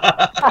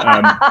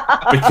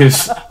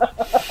because.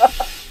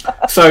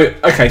 So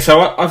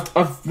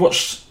I've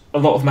watched a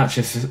lot of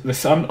matches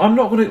this. I'm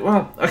not going to.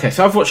 Well, okay.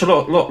 So I've watched a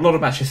lot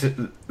of matches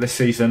this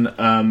season.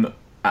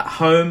 At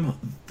home,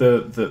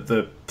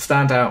 the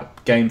standout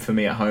game for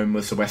me at home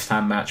was the West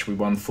Ham match. We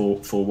won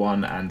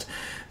 4-1, and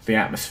the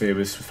atmosphere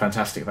was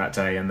fantastic that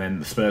day. And then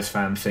the Spurs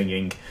fans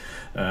singing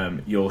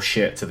 "Your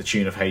shit" to the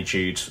tune of "Hey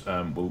Jude"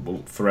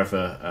 will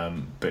forever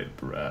be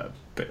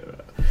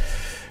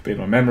in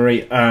my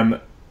memory.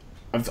 I've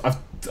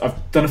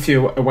done a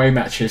few away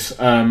matches.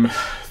 The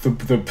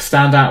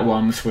standout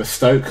ones were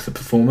Stoke. The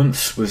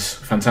performance was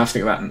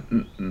fantastic that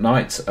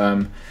night.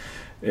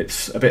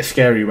 It's a bit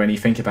scary when you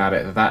think about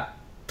it. That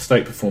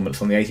Stoke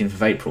performance on the 18th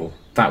of April,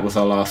 that was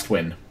our last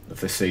win of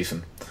this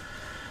season.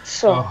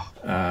 Sure.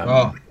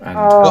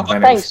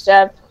 Thanks,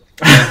 Jeb.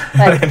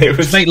 It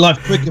was make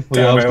life quicker for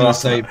you. I was going to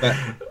say, but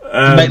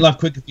to make life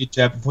quicker for you,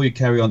 Jeb, before you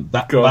carry on,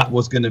 that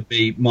was going to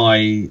be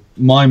my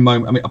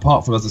moment. I mean,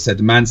 apart from, as I said,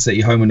 the Man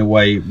City home and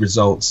away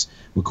results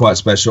were quite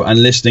special,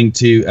 and listening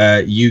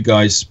to you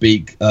guys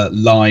speak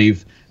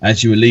live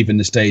as you were leaving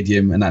the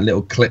stadium, and that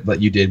little clip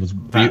that you did was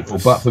beautiful.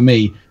 But for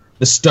me,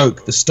 the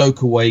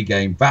Stoke away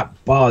game, that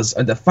buzz,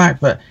 and the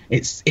fact that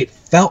it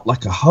felt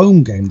like a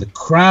home game. The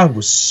crowd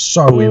was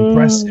so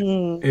impressive.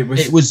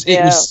 It was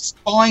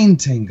spine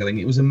tingling.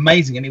 It was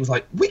amazing, and it was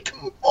like, we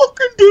can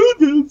fucking do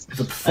this.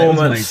 The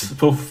performance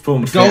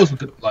goals were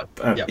good.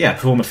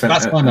 Performance.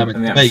 That's my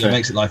moment. There you go,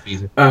 makes it life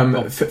easier.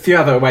 A few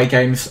other away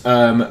games.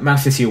 Man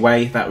City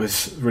away, that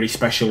was really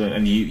special.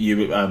 And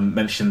you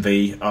mentioned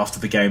after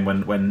the game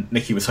when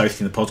Nikki was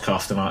hosting the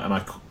podcast, and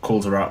I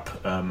called her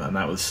up, and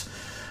that was.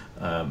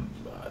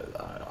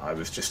 I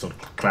was just on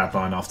cloud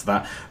nine after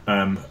that,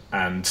 and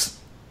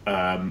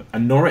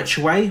Norwich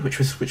away, which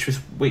was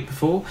week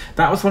before.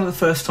 That was one of the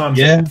first times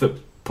that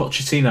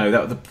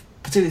Pochettino,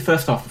 particularly the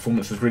first half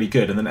performance was really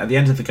good, and then at the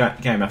end of the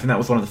game, I think that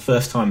was one of the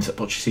first times that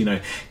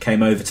Pochettino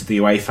came over to the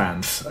away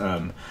fans.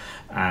 And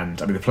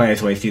I mean, the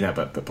players always do that,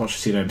 but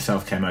Pochettino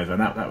himself came over, and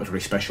that was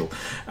really special.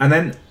 And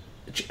then,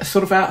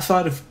 sort of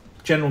outside of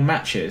general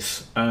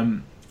matches,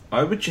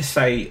 I would just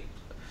say.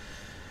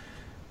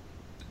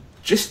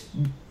 Just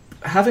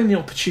having the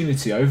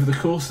opportunity over the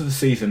course of the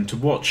season to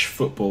watch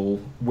football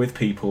with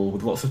people,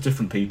 with lots of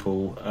different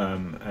people,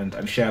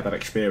 and share that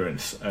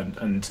experience.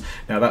 And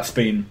now that's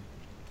been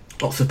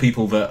lots of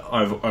people that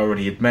I've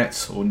already had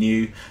met or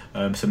knew,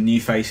 some new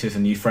faces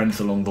and new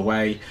friends along the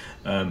way,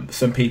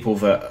 some people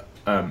that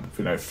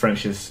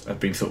friendships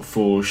have been sort of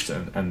forged,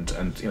 and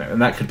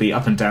that could be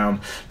up and down,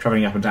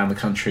 travelling up and down the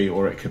country,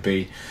 or it could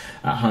be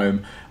at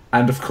home.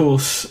 And of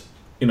course,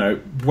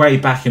 way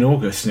back in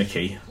August,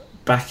 Nikki.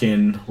 Back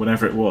in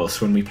whenever it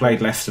was when we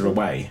played Leicester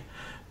away,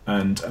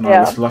 and I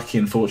was lucky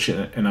and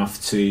fortunate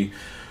enough to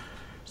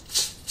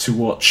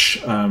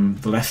watch the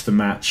Leicester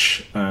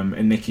match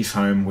in Nikki's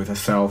home with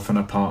herself and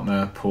her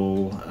partner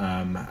Paul,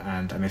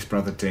 and his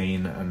brother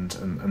Dean and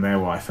their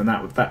wife, and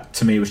that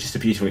to me was just a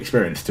beautiful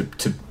experience to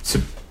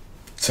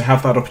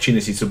have that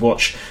opportunity to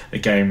watch a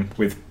game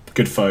with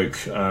good folk,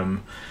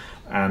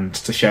 and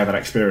to share that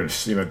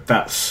experience.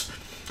 That's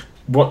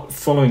what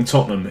following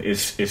Tottenham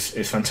is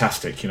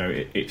fantastic.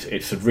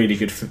 It's a really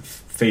good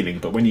feeling.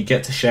 But when you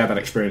get to share that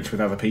experience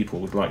with other people,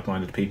 with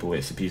like-minded people,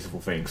 it's a beautiful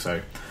thing. So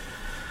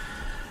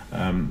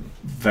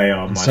they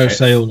are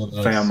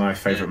my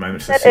favourite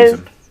moments this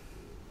season.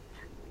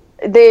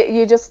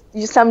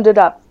 You summed it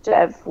up,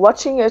 Jeff.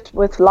 Watching it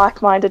with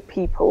like-minded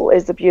people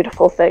is a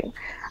beautiful thing,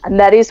 and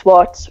that is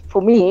what,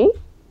 for me,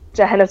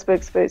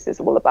 Johannesburg Spurs is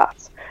all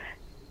about.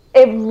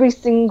 Every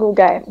single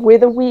game,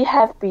 whether we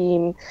have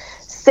been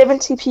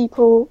 70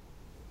 people,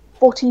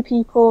 40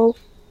 people,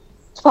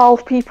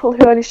 12 people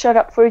who only showed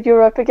up for a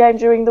Europa game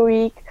during the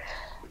week,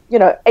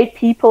 8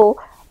 people,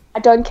 I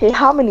don't care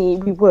how many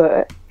we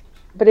were,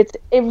 but it's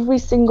every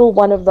single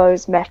one of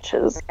those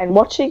matches, and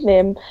watching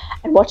them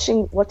and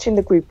watching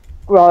the group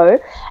grow.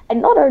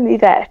 And not only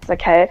that,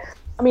 okay,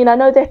 I mean, I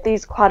know that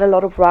there's quite a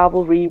lot of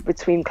rivalry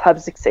between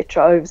clubs,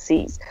 etc.,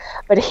 overseas,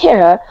 but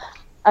here,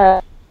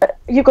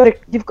 you've got a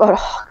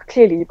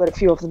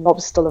few of the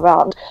knobs still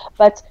around,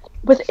 but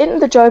within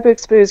the Joburg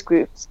Spurs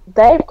groups,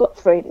 they've got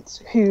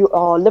friends who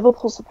are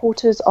Liverpool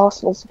supporters,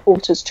 Arsenal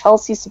supporters,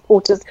 Chelsea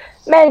supporters,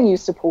 Man U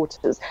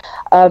supporters,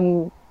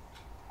 and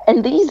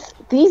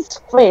these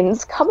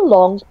friends come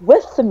along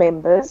with the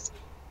members,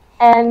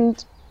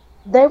 and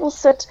they will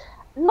sit,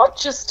 not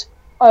just,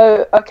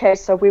 oh, okay,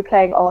 so we're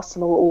playing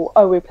Arsenal, or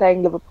oh, we're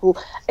playing Liverpool.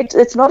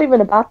 It's not even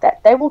about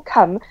that. They will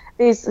come.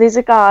 There's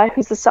a guy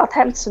who's a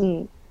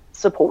Southampton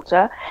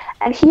supporter,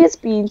 and he has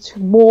been to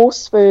more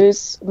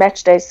Spurs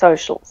matchday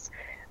socials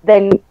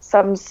than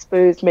some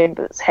Spurs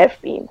members have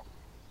been,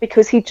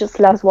 because he just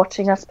loves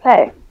watching us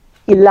play.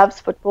 He loves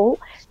football.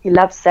 He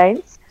loves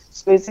Saints.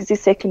 Spurs is his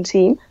second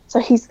team, so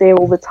he's there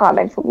all the time.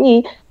 And for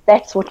me,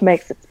 that's what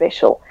makes it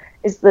special,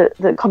 is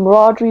the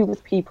camaraderie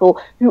with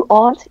people who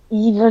aren't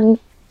even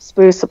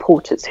Spurs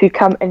supporters, who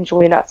come and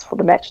join us for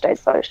the matchday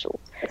socials.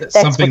 That's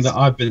something that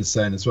I've been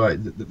saying as well.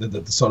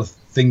 The sort of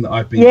thing that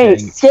I've been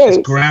getting is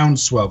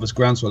groundswell. There's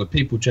groundswell of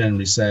people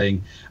generally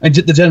saying, and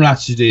the general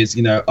attitude is,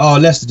 oh,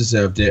 Leicester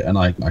deserved it, and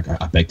I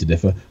beg to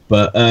differ.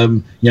 But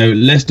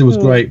Leicester was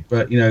great,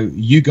 but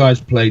you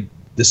guys played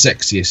the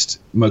sexiest,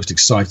 most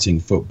exciting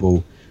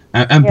football,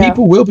 and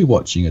people will be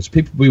watching us.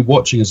 People will be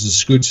watching us, and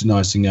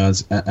scrutinising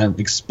us, and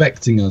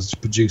expecting us to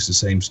produce the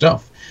same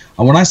stuff.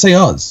 And when I say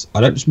us,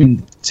 I don't just mean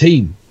the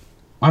team.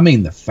 I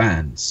mean the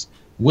fans.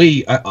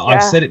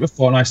 I've said it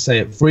before, and I say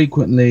it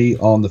frequently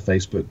on the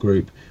Facebook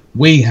group.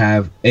 We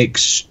have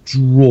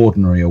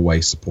extraordinary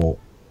away support,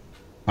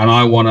 and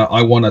I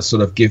wanna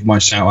sort of give my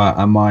shout out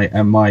and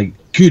my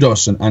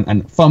kudos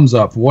and thumbs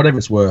up for whatever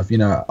it's worth.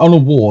 On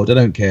award, I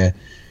don't care.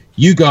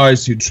 You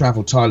guys who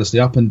travel tirelessly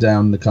up and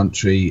down the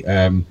country,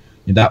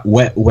 that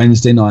wet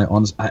Wednesday night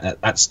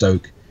at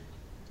Stoke,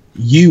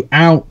 you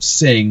out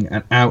sing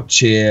and out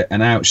cheer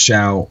and out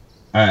shout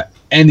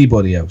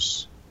anybody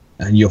else,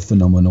 and you're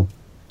phenomenal.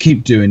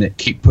 Keep doing it.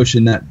 Keep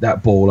pushing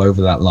that ball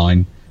over that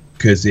line,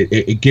 because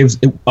it gives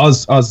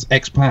us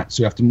expats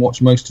who have to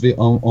watch most of it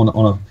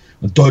on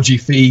a dodgy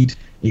feed.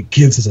 It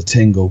gives us a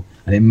tingle,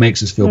 and it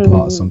makes us feel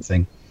part of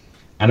something.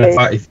 And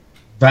if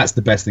that's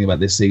the best thing about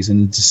this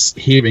season, just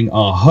hearing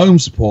our home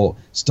support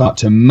start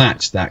to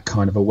match that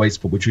kind of away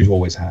support which we've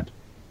always had.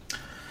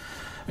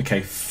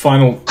 Okay,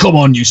 final. Come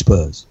on, you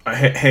Spurs.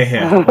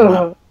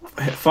 Here.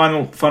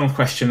 Final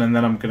question, and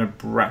then I'm going to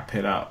wrap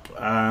it up.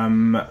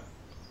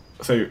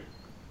 So,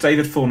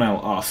 David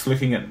Fornell asks,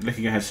 looking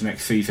ahead to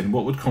next season,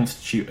 what would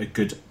constitute a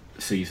good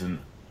season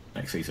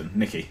next season?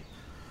 Nikki?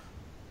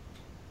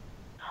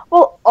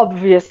 Well,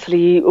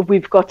 obviously,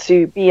 we've got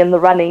to be in the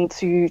running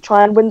to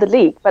try and win the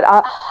league. But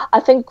I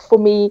think for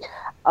me,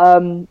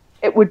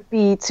 it would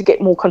be to get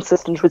more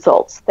consistent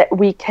results, that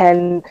we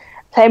can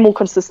play more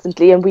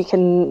consistently, and we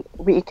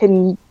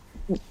can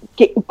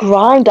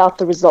grind out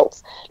the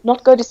results,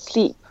 not go to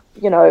sleep,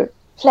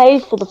 play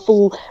for the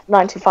full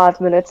 95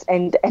 minutes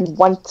and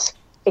want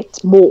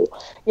it more.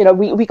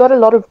 We got a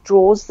lot of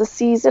draws this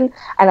season,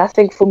 and I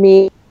think for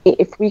me,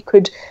 if we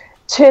could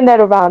turn that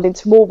around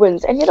into more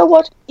wins, and you know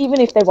what,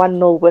 even if they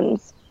 1-0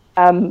 wins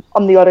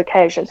on the odd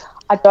occasion,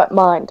 I don't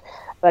mind.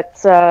 But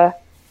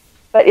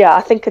yeah,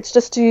 I think it's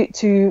just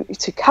to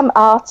come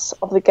out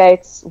of the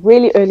gates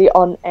really early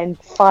on and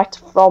fight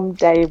from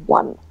day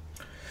one.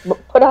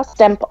 Put our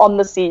stamp on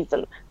the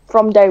season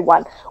from day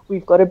one.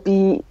 We've got to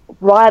be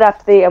right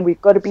up there, and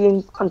we've got to be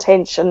in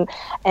contention,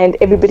 and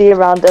everybody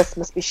around us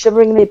must be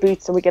shivering in their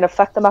boots, and we're going to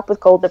fuck them up with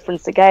goal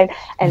difference again,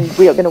 and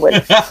we are going to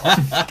win.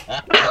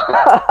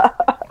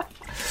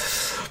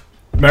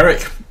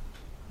 Merrick?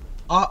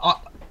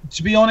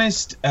 To be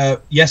honest,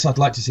 yes, I'd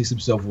like to see some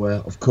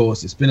silverware. Of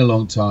course, it's been a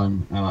long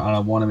time, and I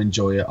want to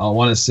enjoy it. I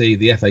want to see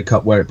the FA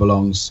Cup where it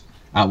belongs,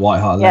 at White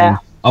Hart Lane.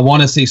 I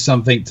want to see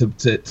something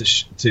to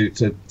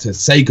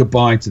say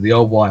goodbye to the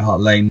old White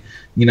Hart Lane.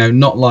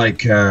 Not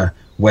like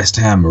West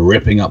Ham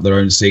ripping up their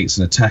own seats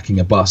and attacking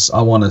a bus.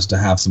 I want us to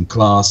have some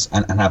class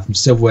and have some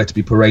silverware to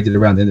be paraded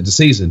around the end of the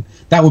season.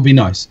 That would be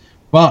nice.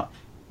 But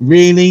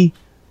really,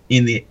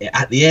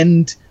 at the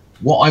end,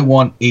 what I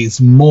want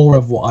is more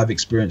of what I've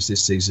experienced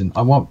this season.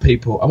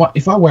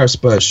 If I wear a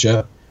Spurs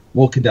shirt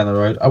walking down the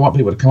road, I want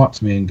people to come up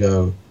to me and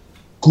go,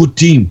 "Good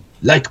team,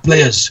 like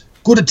players,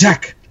 good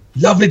attack,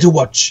 lovely to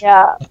watch."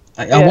 Yeah.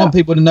 I want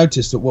people to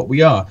notice that what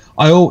we are.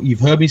 You've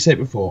heard me say it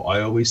before.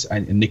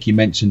 And Nikki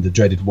mentioned the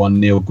dreaded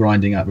 1-0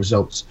 grinding out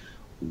results.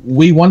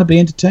 We want to be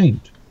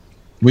entertained.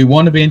 We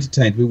want to be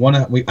entertained.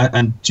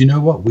 And do you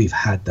know what? We've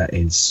had that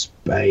in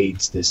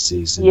spades this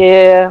season.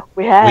 Yeah,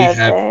 we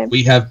have.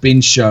 We have been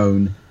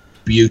shown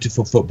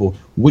beautiful football.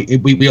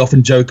 We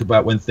often joke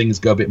about when things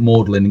go a bit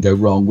maudlin and go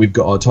wrong, we've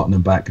got our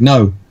Tottenham back.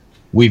 No,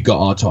 we've got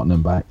our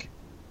Tottenham back.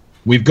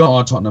 We've got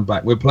our Tottenham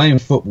back. We're playing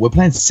football. We're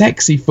playing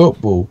sexy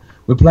football.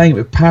 We're playing it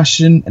with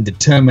passion and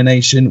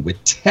determination. We're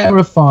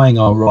terrifying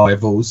our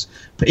rivals.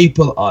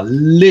 People are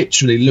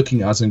literally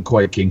looking at us and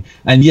quaking.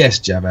 And yes,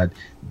 Javad,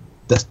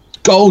 the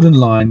golden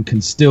line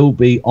can still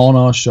be on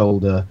our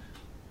shoulder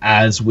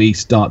as we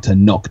start to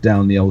knock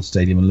down the old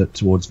stadium and look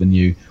towards the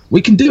new.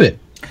 We can do it.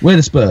 We're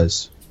the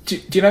Spurs. Do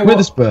you know We're what?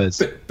 the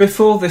Spurs.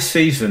 Before this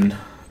season,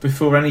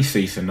 before any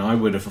season, I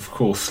would have, of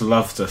course,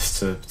 loved us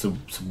to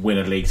win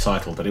a league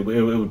title, but it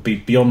would be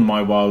beyond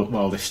my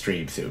wildest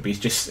dreams. It would be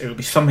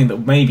something that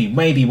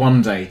maybe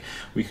one day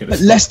we could.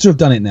 But Leicester have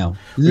done it now.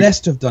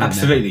 Leicester have done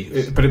absolutely.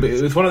 it now. But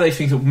it was one of those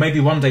things that maybe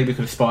one day we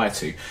could aspire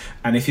to.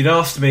 And if you'd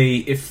asked me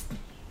if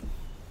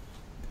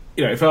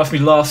you asked me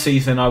last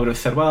season, I would have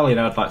said, well, I'd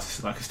like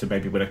us to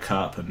maybe win a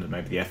cup and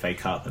maybe the FA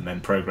Cup and then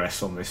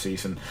progress on this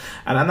season.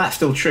 And that's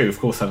still true. Of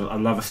course, I'd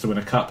love us to win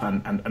a cup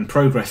and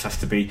progress has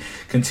to be,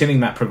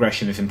 continuing that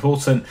progression is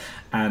important.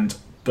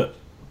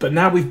 But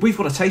now we've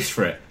got a taste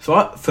for it.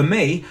 So for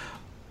me,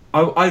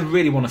 I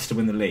really want us to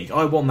win the league.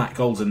 I want that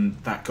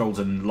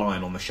golden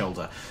lion on the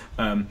shoulder.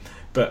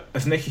 But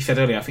as Nicky said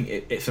earlier, I think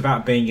it's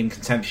about being in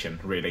contention.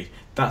 Really,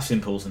 that's the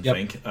important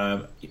thing.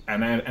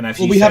 And as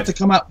you we said, have to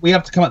come out. We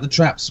have to come at the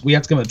traps. We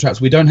have to come at the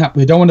traps. We don't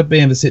want to be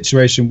in the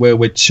situation where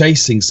we're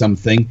chasing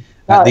something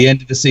at the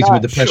end of the season where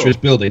the pressure is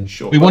building.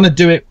 We want to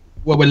do it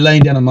where we're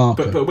laying down a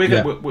marker. But we're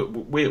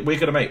going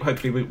to make.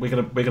 Hopefully, we're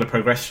going to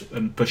progress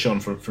and push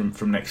on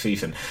from next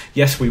season.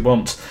 Yes, we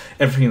want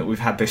everything that we've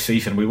had this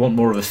season. We want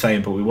more of the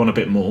same, but we want a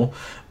bit more,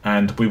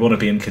 and we want to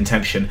be in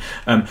contention.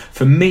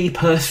 For me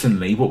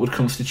personally, what would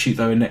constitute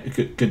though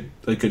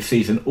a good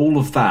season? All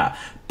of that,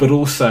 but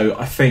also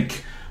I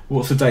think.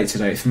 What's the date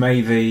today? It's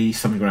May the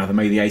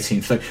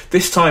 18th. So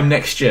this time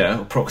next year,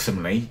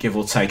 approximately, give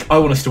or take, I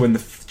want us to win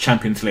the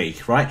Champions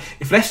League, right?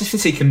 If Leicester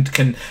City can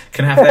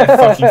have their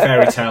fucking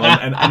fairy tale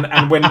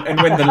and win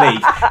the league,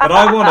 but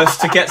I want us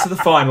to get to the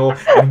final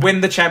and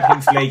win the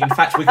Champions League. In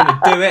fact, we're going to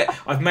do it.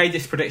 I've made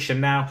this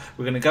prediction now.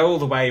 We're going to go all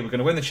the way. We're going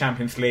to win the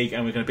Champions League,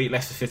 and we're going to beat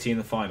Leicester City in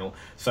the final.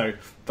 So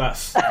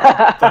that's and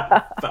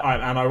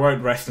I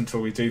won't rest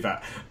until we do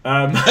that.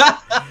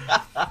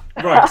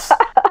 Right.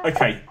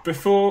 Okay.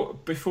 Before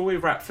we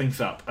wrap things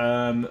up,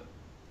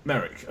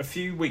 Merrick, a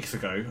few weeks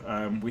ago,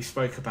 we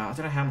spoke about. I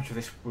don't know how much of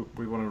this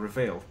we want to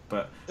reveal,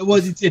 but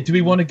do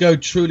we want to go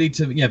truly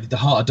to the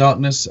heart of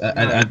darkness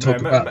and talk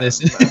about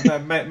this?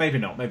 Maybe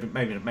not.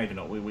 Maybe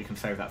not. We can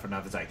save that for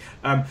another day.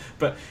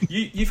 But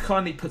you've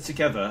kindly put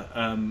together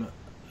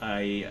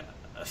a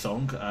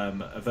song,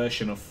 a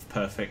version of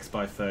 "Perfect"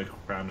 by Third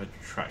Ground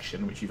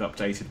Attraction, which you've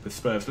updated with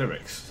Spurs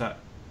lyrics. Is that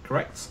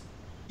correct?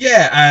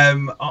 Yeah.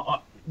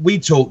 We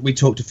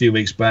talked a few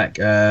weeks back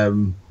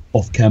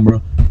off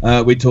camera.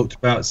 We talked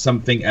about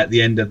something at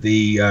the end of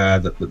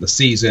the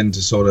season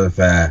to sort of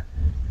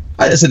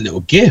it's a little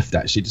gift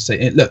actually to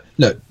say, look,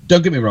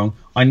 don't get me wrong,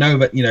 I know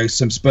that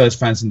some Spurs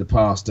fans in the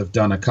past have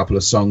done a couple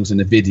of songs in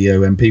a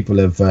video and people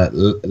have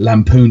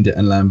lampooned it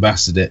and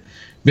lambasted it,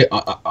 but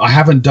I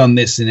haven't done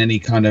this in any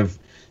kind of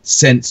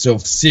sense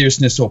of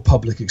seriousness or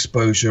public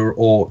exposure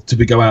or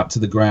to go out to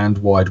the grand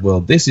wide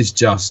world. This is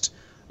just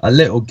a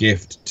little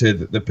gift to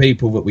the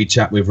people that we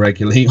chat with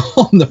regularly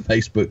on the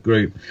Facebook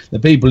group, the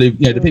people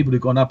who've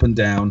gone up and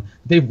down,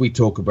 the people we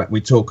talk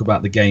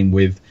about the game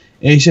with.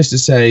 It's just to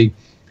say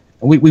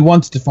we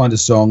wanted to find a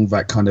song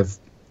that kind of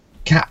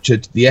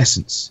captured the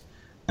essence,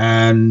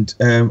 and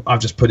I've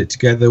just put it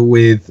together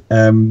with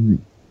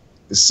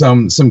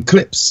some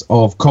clips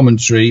of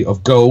commentary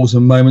of goals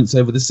and moments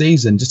over the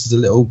season, just as a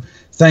little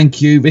thank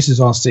you. This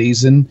is our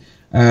season.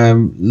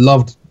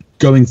 Loved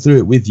going through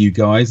it with you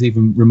guys,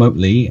 even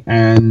remotely,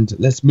 and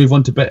let's move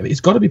on to better. It's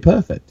got to be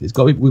perfect.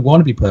 We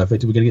want to be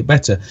perfect, and we're going to get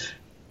better.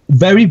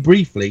 Very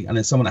briefly, and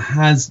as someone that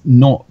has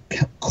not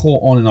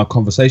caught on in our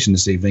conversation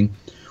this evening,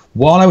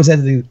 while I was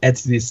editing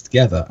this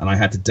together, and I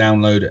had to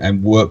download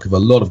and work with a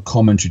lot of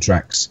commentary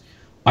tracks,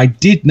 I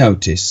did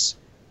notice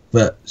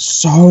that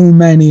so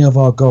many of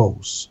our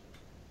goals,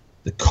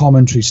 the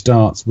commentary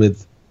starts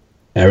with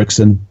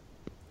Ericsson.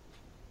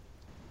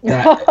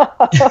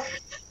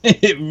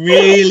 It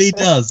really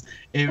does.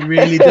 It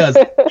really does.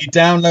 You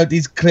download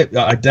these clips.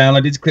 I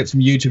download these clips from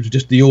YouTube to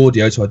just the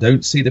audio, so I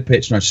don't see the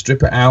picture, and I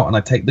strip it out and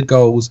I take the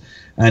goals,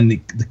 and the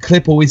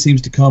clip always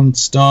seems to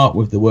start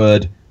with the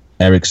word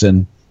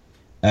Ericsson.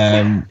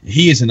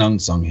 He is an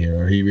unsung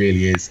hero. He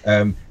really is.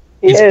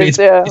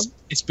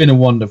 It's been a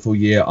wonderful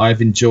year.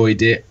 I've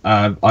enjoyed it.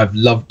 I've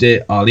loved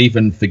it. I'll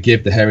even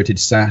forgive the heritage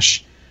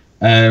sash.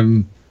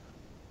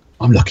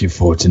 I'm looking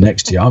forward to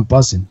next year. I'm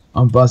buzzing.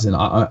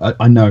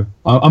 I know.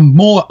 I'm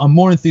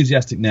more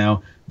enthusiastic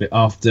now. But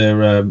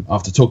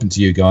after talking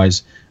to you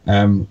guys,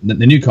 the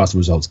Newcastle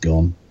result's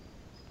gone.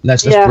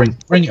 Let's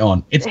bring it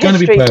on. It's going to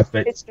be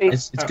perfect. It's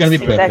going to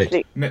be perfect.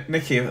 Exactly.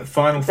 Nicky, a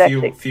final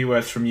few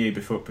words from you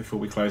before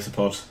we close the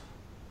pod.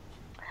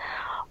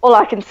 All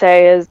I can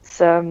say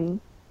is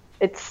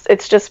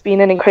it's just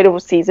been an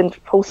incredible season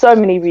for so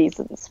many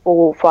reasons.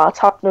 For our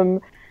Tottenham.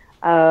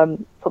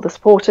 For the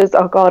supporters,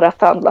 oh God, I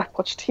sound like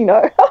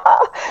Pochettino.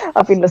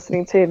 I've been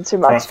listening to him too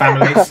much. For our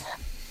families.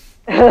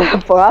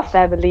 For our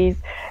families,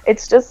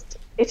 it's just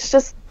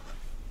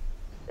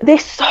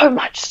there's so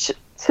much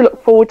to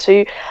look forward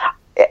to,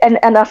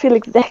 and I feel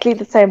exactly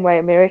the same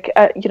way, Merrick.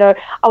 I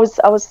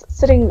was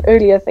sitting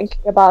earlier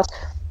thinking about,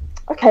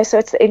 okay, so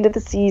it's the end of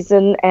the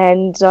season,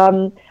 and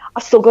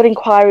I've still got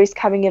inquiries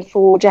coming in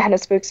for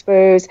Johannesburg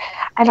Spurs,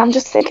 and I'm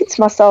just thinking to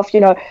myself,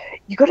 you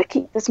got to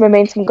keep this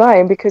momentum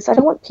going, because I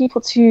don't want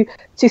people to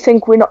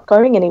think we're not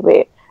going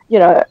anywhere.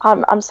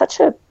 I'm such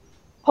a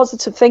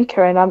positive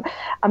thinker, and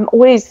I'm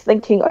always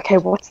thinking, okay,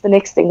 what's the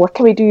next thing? What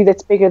can we do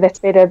that's bigger, that's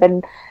better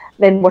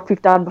than what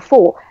we've done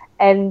before?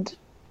 And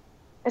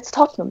it's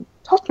Tottenham.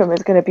 Tottenham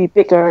is going to be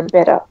bigger and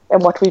better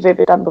than what we've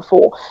ever done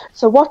before.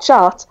 So watch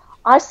out.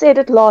 I said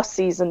it last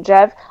season,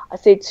 Jav. I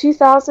said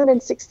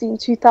 2016,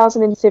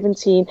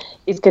 2017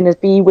 is going to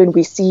be when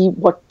we see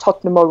what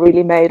Tottenham are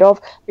really made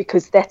of,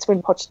 because that's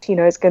when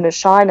Pochettino is going to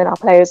shine and our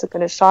players are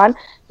going to shine.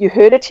 You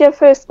heard it here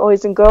first,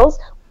 boys and girls.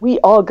 We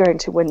are going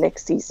to win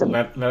next season.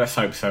 Let us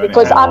hope so.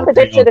 Because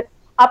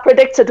I I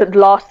predicted it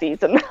last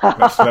season.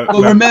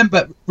 Well,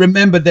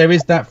 remember, there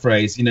is that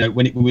phrase. You know,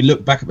 when we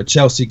look back at the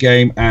Chelsea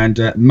game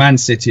and Man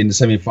City in the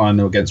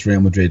semi-final against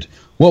Real Madrid,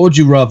 what would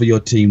you rather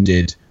your team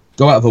did?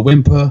 Go out of a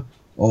whimper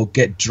or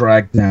get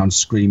dragged down,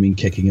 screaming,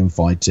 kicking, and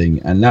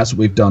fighting? And that's what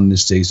we've done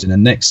this season.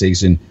 And next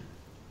season,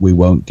 we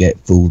won't get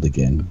fooled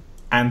again.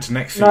 And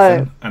next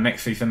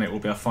season, it will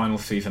be our final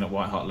season at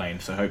White Hart Lane.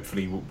 So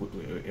hopefully,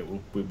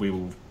 we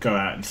will go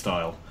out in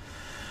style.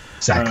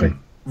 Exactly.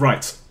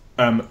 Right.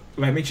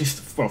 Let me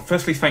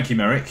firstly, thank you,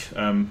 Merrick.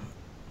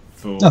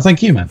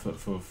 Thank you, man,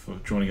 for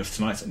joining us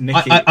tonight.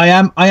 Nikki,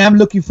 I am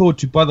looking forward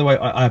to. By the way,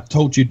 I've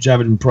told you,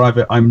 Javid, in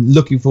private. I'm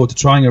looking forward to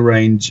trying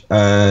arrange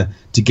to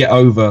get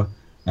over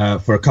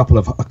for a couple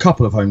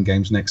of home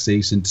games next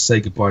season to say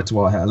goodbye to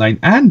White Hart Lane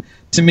and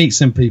to meet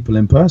some people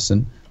in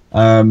person.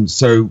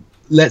 So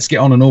let's get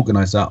on and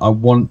organise that. I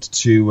want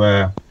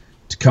to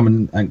come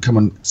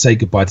and say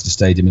goodbye to the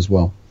stadium as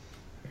well.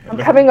 I'm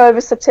coming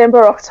over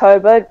September,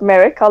 October.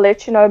 Merrick, I'll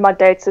let you know my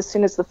dates as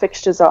soon as the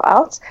fixtures are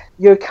out.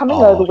 You're coming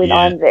over when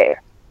I'm there.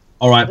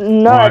 All right.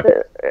 No, all right.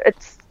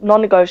 It's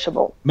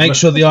non-negotiable. Make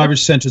sure the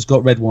Irish Centre's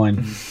got red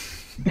wine.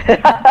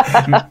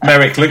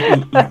 Merrick,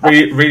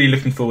 really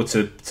looking forward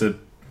to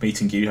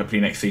meeting you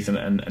hopefully next season.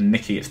 And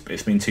Nikki,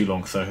 it's been too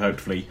long, so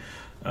hopefully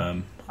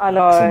I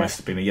know. It's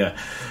almost been a year.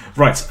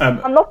 Right.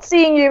 I'm not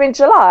seeing you in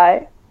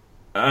July.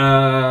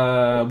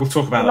 We'll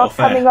talk about that off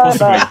coming air.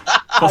 over.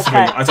 Possibly.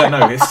 Okay. I don't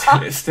know.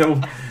 It's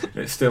still.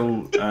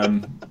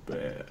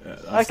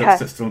 Okay.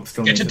 Still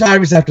Get your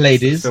diaries out,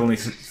 ladies. Still need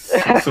to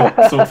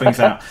sort things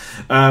out.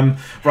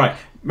 Right,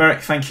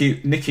 Merrick. Thank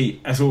you, Nikki.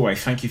 As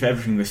always, thank you for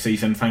everything this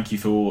season. Thank you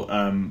for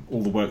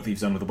all the work that you've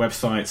done with the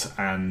website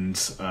and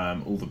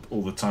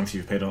all the times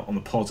you've appeared on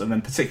the pod, and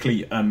then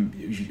particularly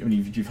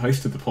you've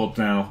hosted the pod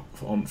now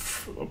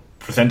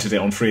presented it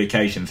on 3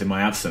 occasions in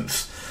my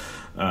absence.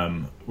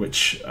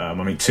 Which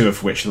two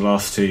of which, the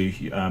last two,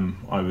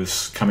 I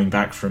was coming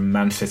back from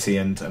Man City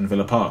and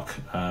Villa Park,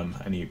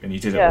 and you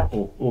did it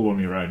all on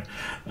your own.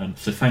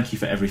 So thank you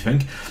for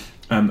everything.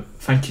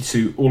 Thank you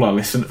to all our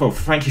listeners. Well,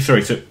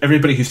 to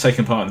everybody who's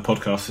taken part in the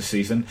podcast this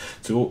season,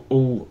 to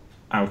all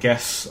our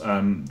guests,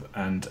 and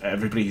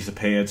everybody who's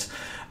appeared,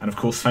 and of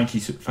course, thank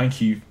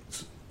you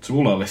to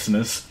all our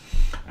listeners.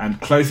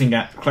 And closing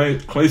us.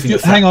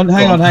 Hang on.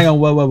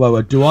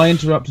 Whoa. Do I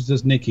interrupt us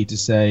as Nikki to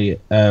say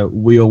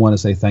we all want to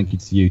say thank you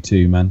to you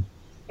too, man?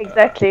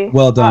 Exactly.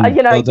 Well done.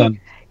 Well done.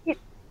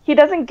 He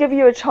doesn't give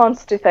you a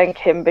chance to thank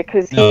him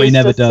because he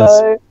never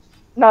does.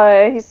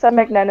 He's so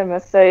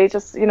magnanimous. So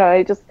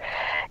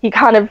he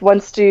kind of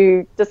wants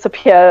to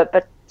disappear.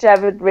 But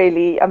Javid,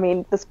 really,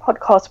 this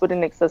podcast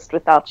wouldn't exist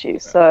without you.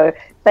 So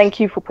thank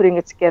you for putting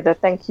it together.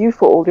 Thank you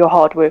for all your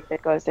hard work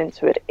that goes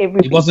into it.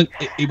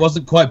 He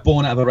wasn't quite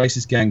born out of a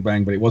racist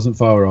gangbang, but it wasn't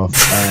far off.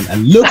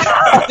 And look,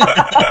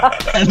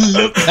 and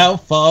look how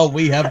far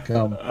we have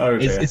come. Oh,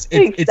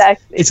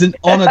 it's an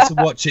honour to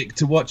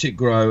watch it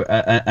grow.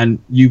 And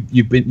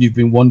you've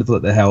been wonderful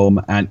at the helm.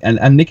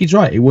 And Nikki's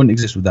right; it wouldn't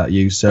exist without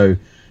you. So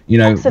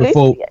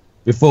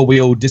before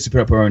we all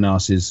disappear up our own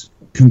asses.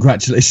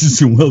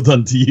 Congratulations and well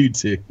done to you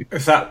two.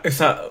 Is that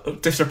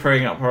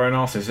disappearing up our own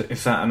arses?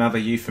 Is that another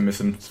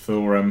euphemism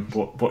for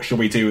what shall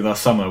we do with our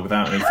summer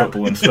without any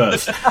football and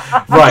Spurs?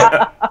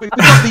 Right. We've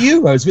got the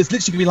Euros. It's literally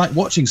going to be like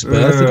watching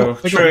Spurs.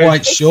 They've got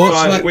white shorts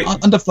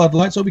under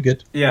floodlights. It'll be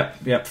good. Yeah.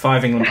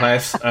 5 England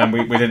players.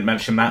 We didn't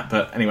mention that,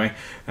 but anyway,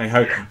 hey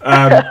ho.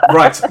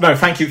 Right. No,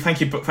 thank you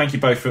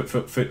both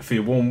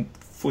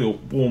for your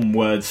warm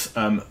words.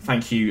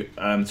 Thank you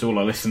to all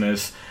our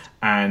listeners.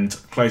 And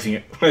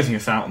closing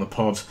us out on the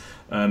pod,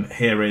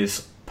 here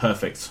is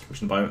Perfect,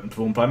 written and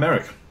performed by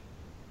Merrick.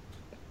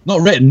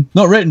 Not written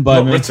by me. Not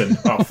written.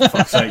 Oh, for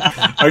fuck's sake.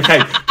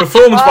 Okay,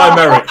 performed by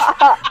Merrick.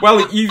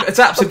 Well, you've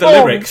adapted the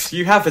lyrics.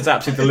 You have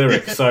adapted the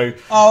lyrics, so.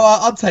 Oh,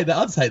 I'll take that.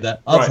 I'll take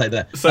that.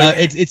 So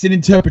it's an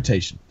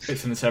interpretation.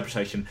 It's an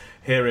interpretation.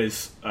 Here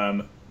is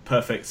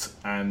Perfect,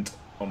 and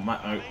on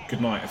that note,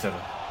 good night as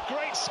ever.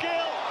 Great skill.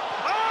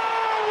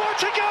 Oh,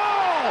 what a goal!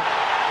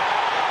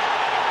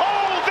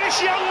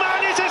 This young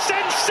man is a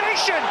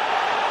sensation.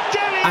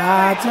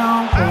 I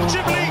don't out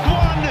of League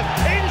One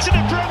into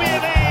the Premier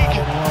League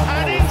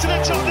and into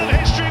the Tottenham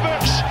history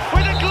books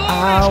with a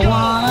glorious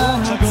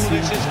goal.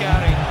 This is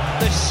Gary.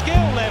 The skill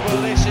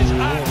level. This is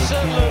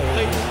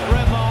absolutely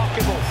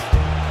remarkable.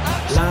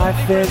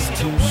 Life is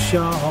too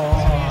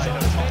short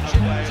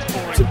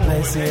to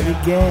play silly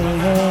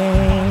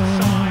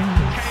games.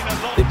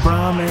 They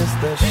promise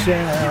the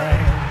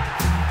share.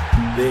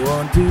 They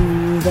won't do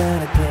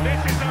that again.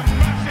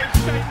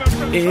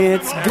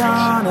 It's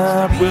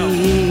gonna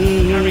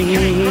be a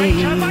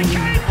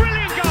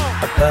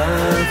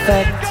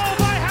perfect.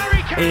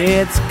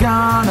 It's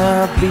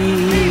gonna be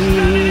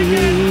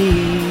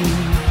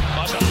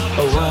a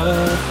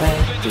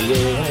perfect,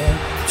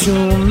 yeah.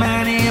 Too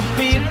many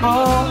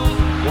people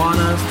want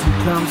us to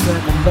come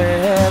second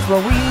best,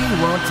 but we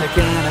won't take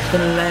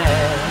anything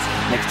less.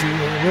 Next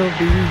year will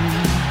be,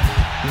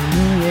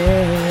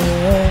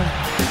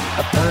 a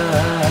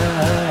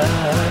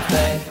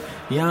perfect.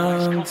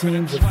 Young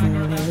teams are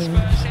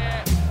foolish,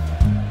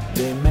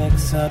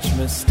 such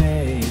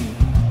mistakes.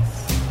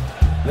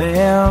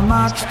 They're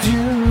much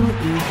too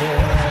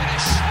eager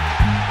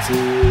to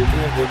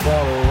give the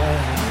ball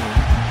away.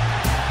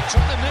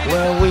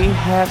 Well, we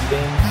have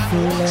been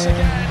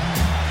fooling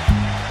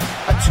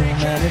too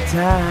many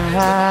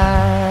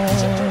times.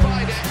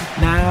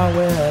 Now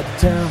we're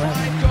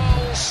determined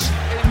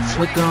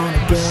we're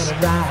gonna get it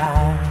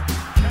right.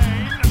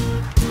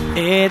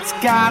 It's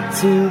got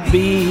to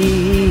be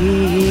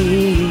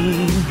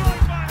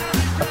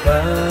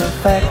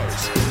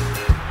perfect.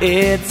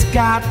 It's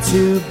got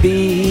to be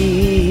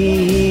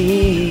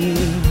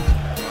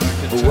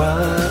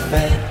worth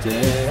it.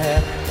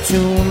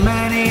 Too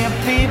many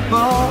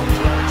people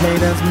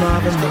hate us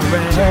more than the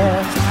rest.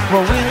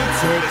 Well, we'll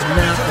take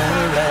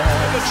nothing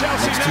less.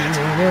 Next to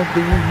will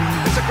be,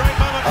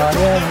 oh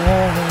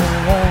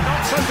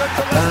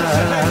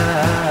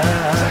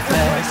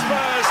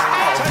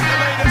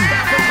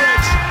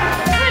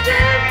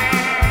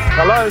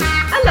Hello.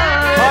 Hello.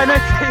 Hi,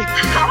 Nicky.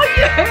 How are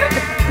you?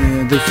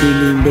 They're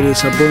feeling very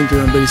disappointed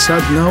and very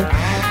sad now,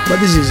 but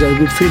this is a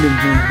good feeling.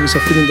 It's a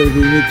feeling that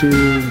we need to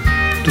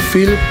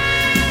feel.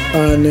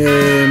 And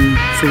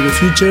for the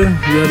future,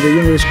 we are the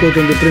youngest squad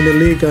in the Premier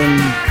League, and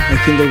I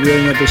think that we are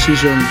in a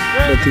position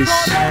that is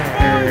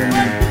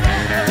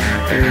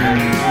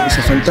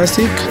a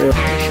fantastic.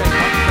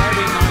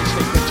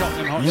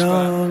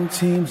 Young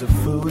teams are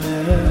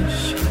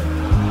foolish.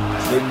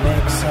 They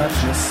make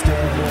such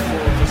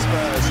mistakes.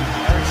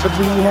 But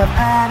we have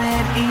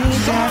added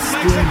each to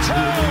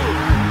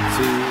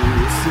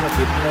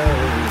silky play.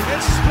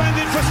 It's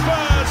splendid for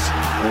Spurs.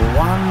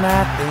 One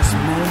that this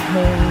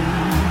may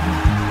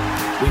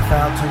we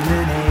found too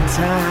many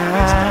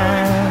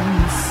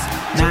times.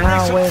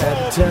 Now we're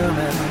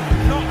determined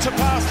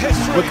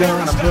we're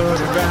gonna put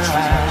it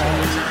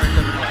right.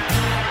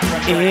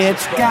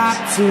 It's got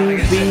to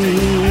be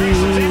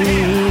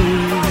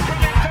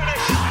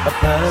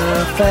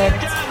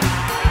perfect.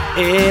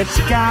 It's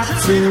got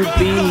to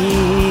be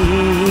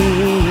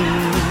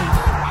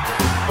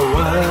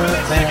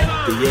worth it,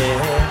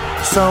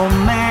 yeah. So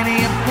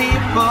many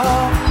people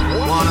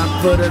wanna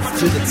put us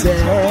to the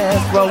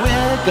test. Well,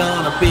 we're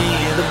gonna be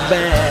the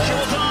best.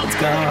 It's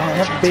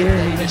gonna be,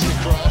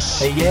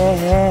 yeah,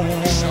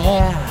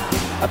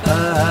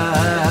 perfect.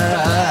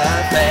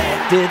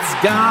 It's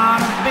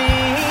gonna be,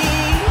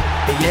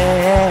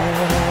 yeah,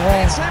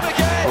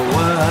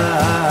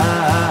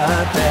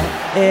 worth it.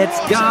 It's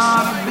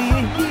gonna be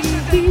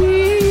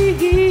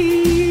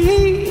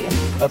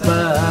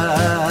perfect.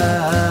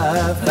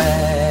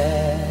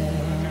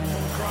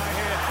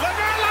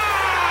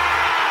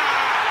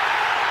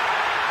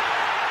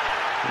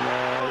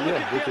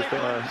 We just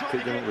got to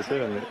keep doing what we're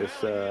doing.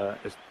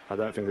 I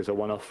don't think it's a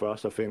one-off for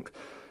us. I think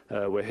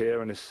we're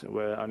here, and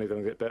we're only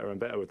going to get better and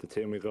better with the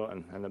team we got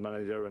and the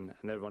manager and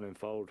everyone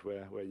involved.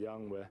 We're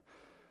young. We're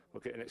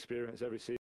getting experience every season.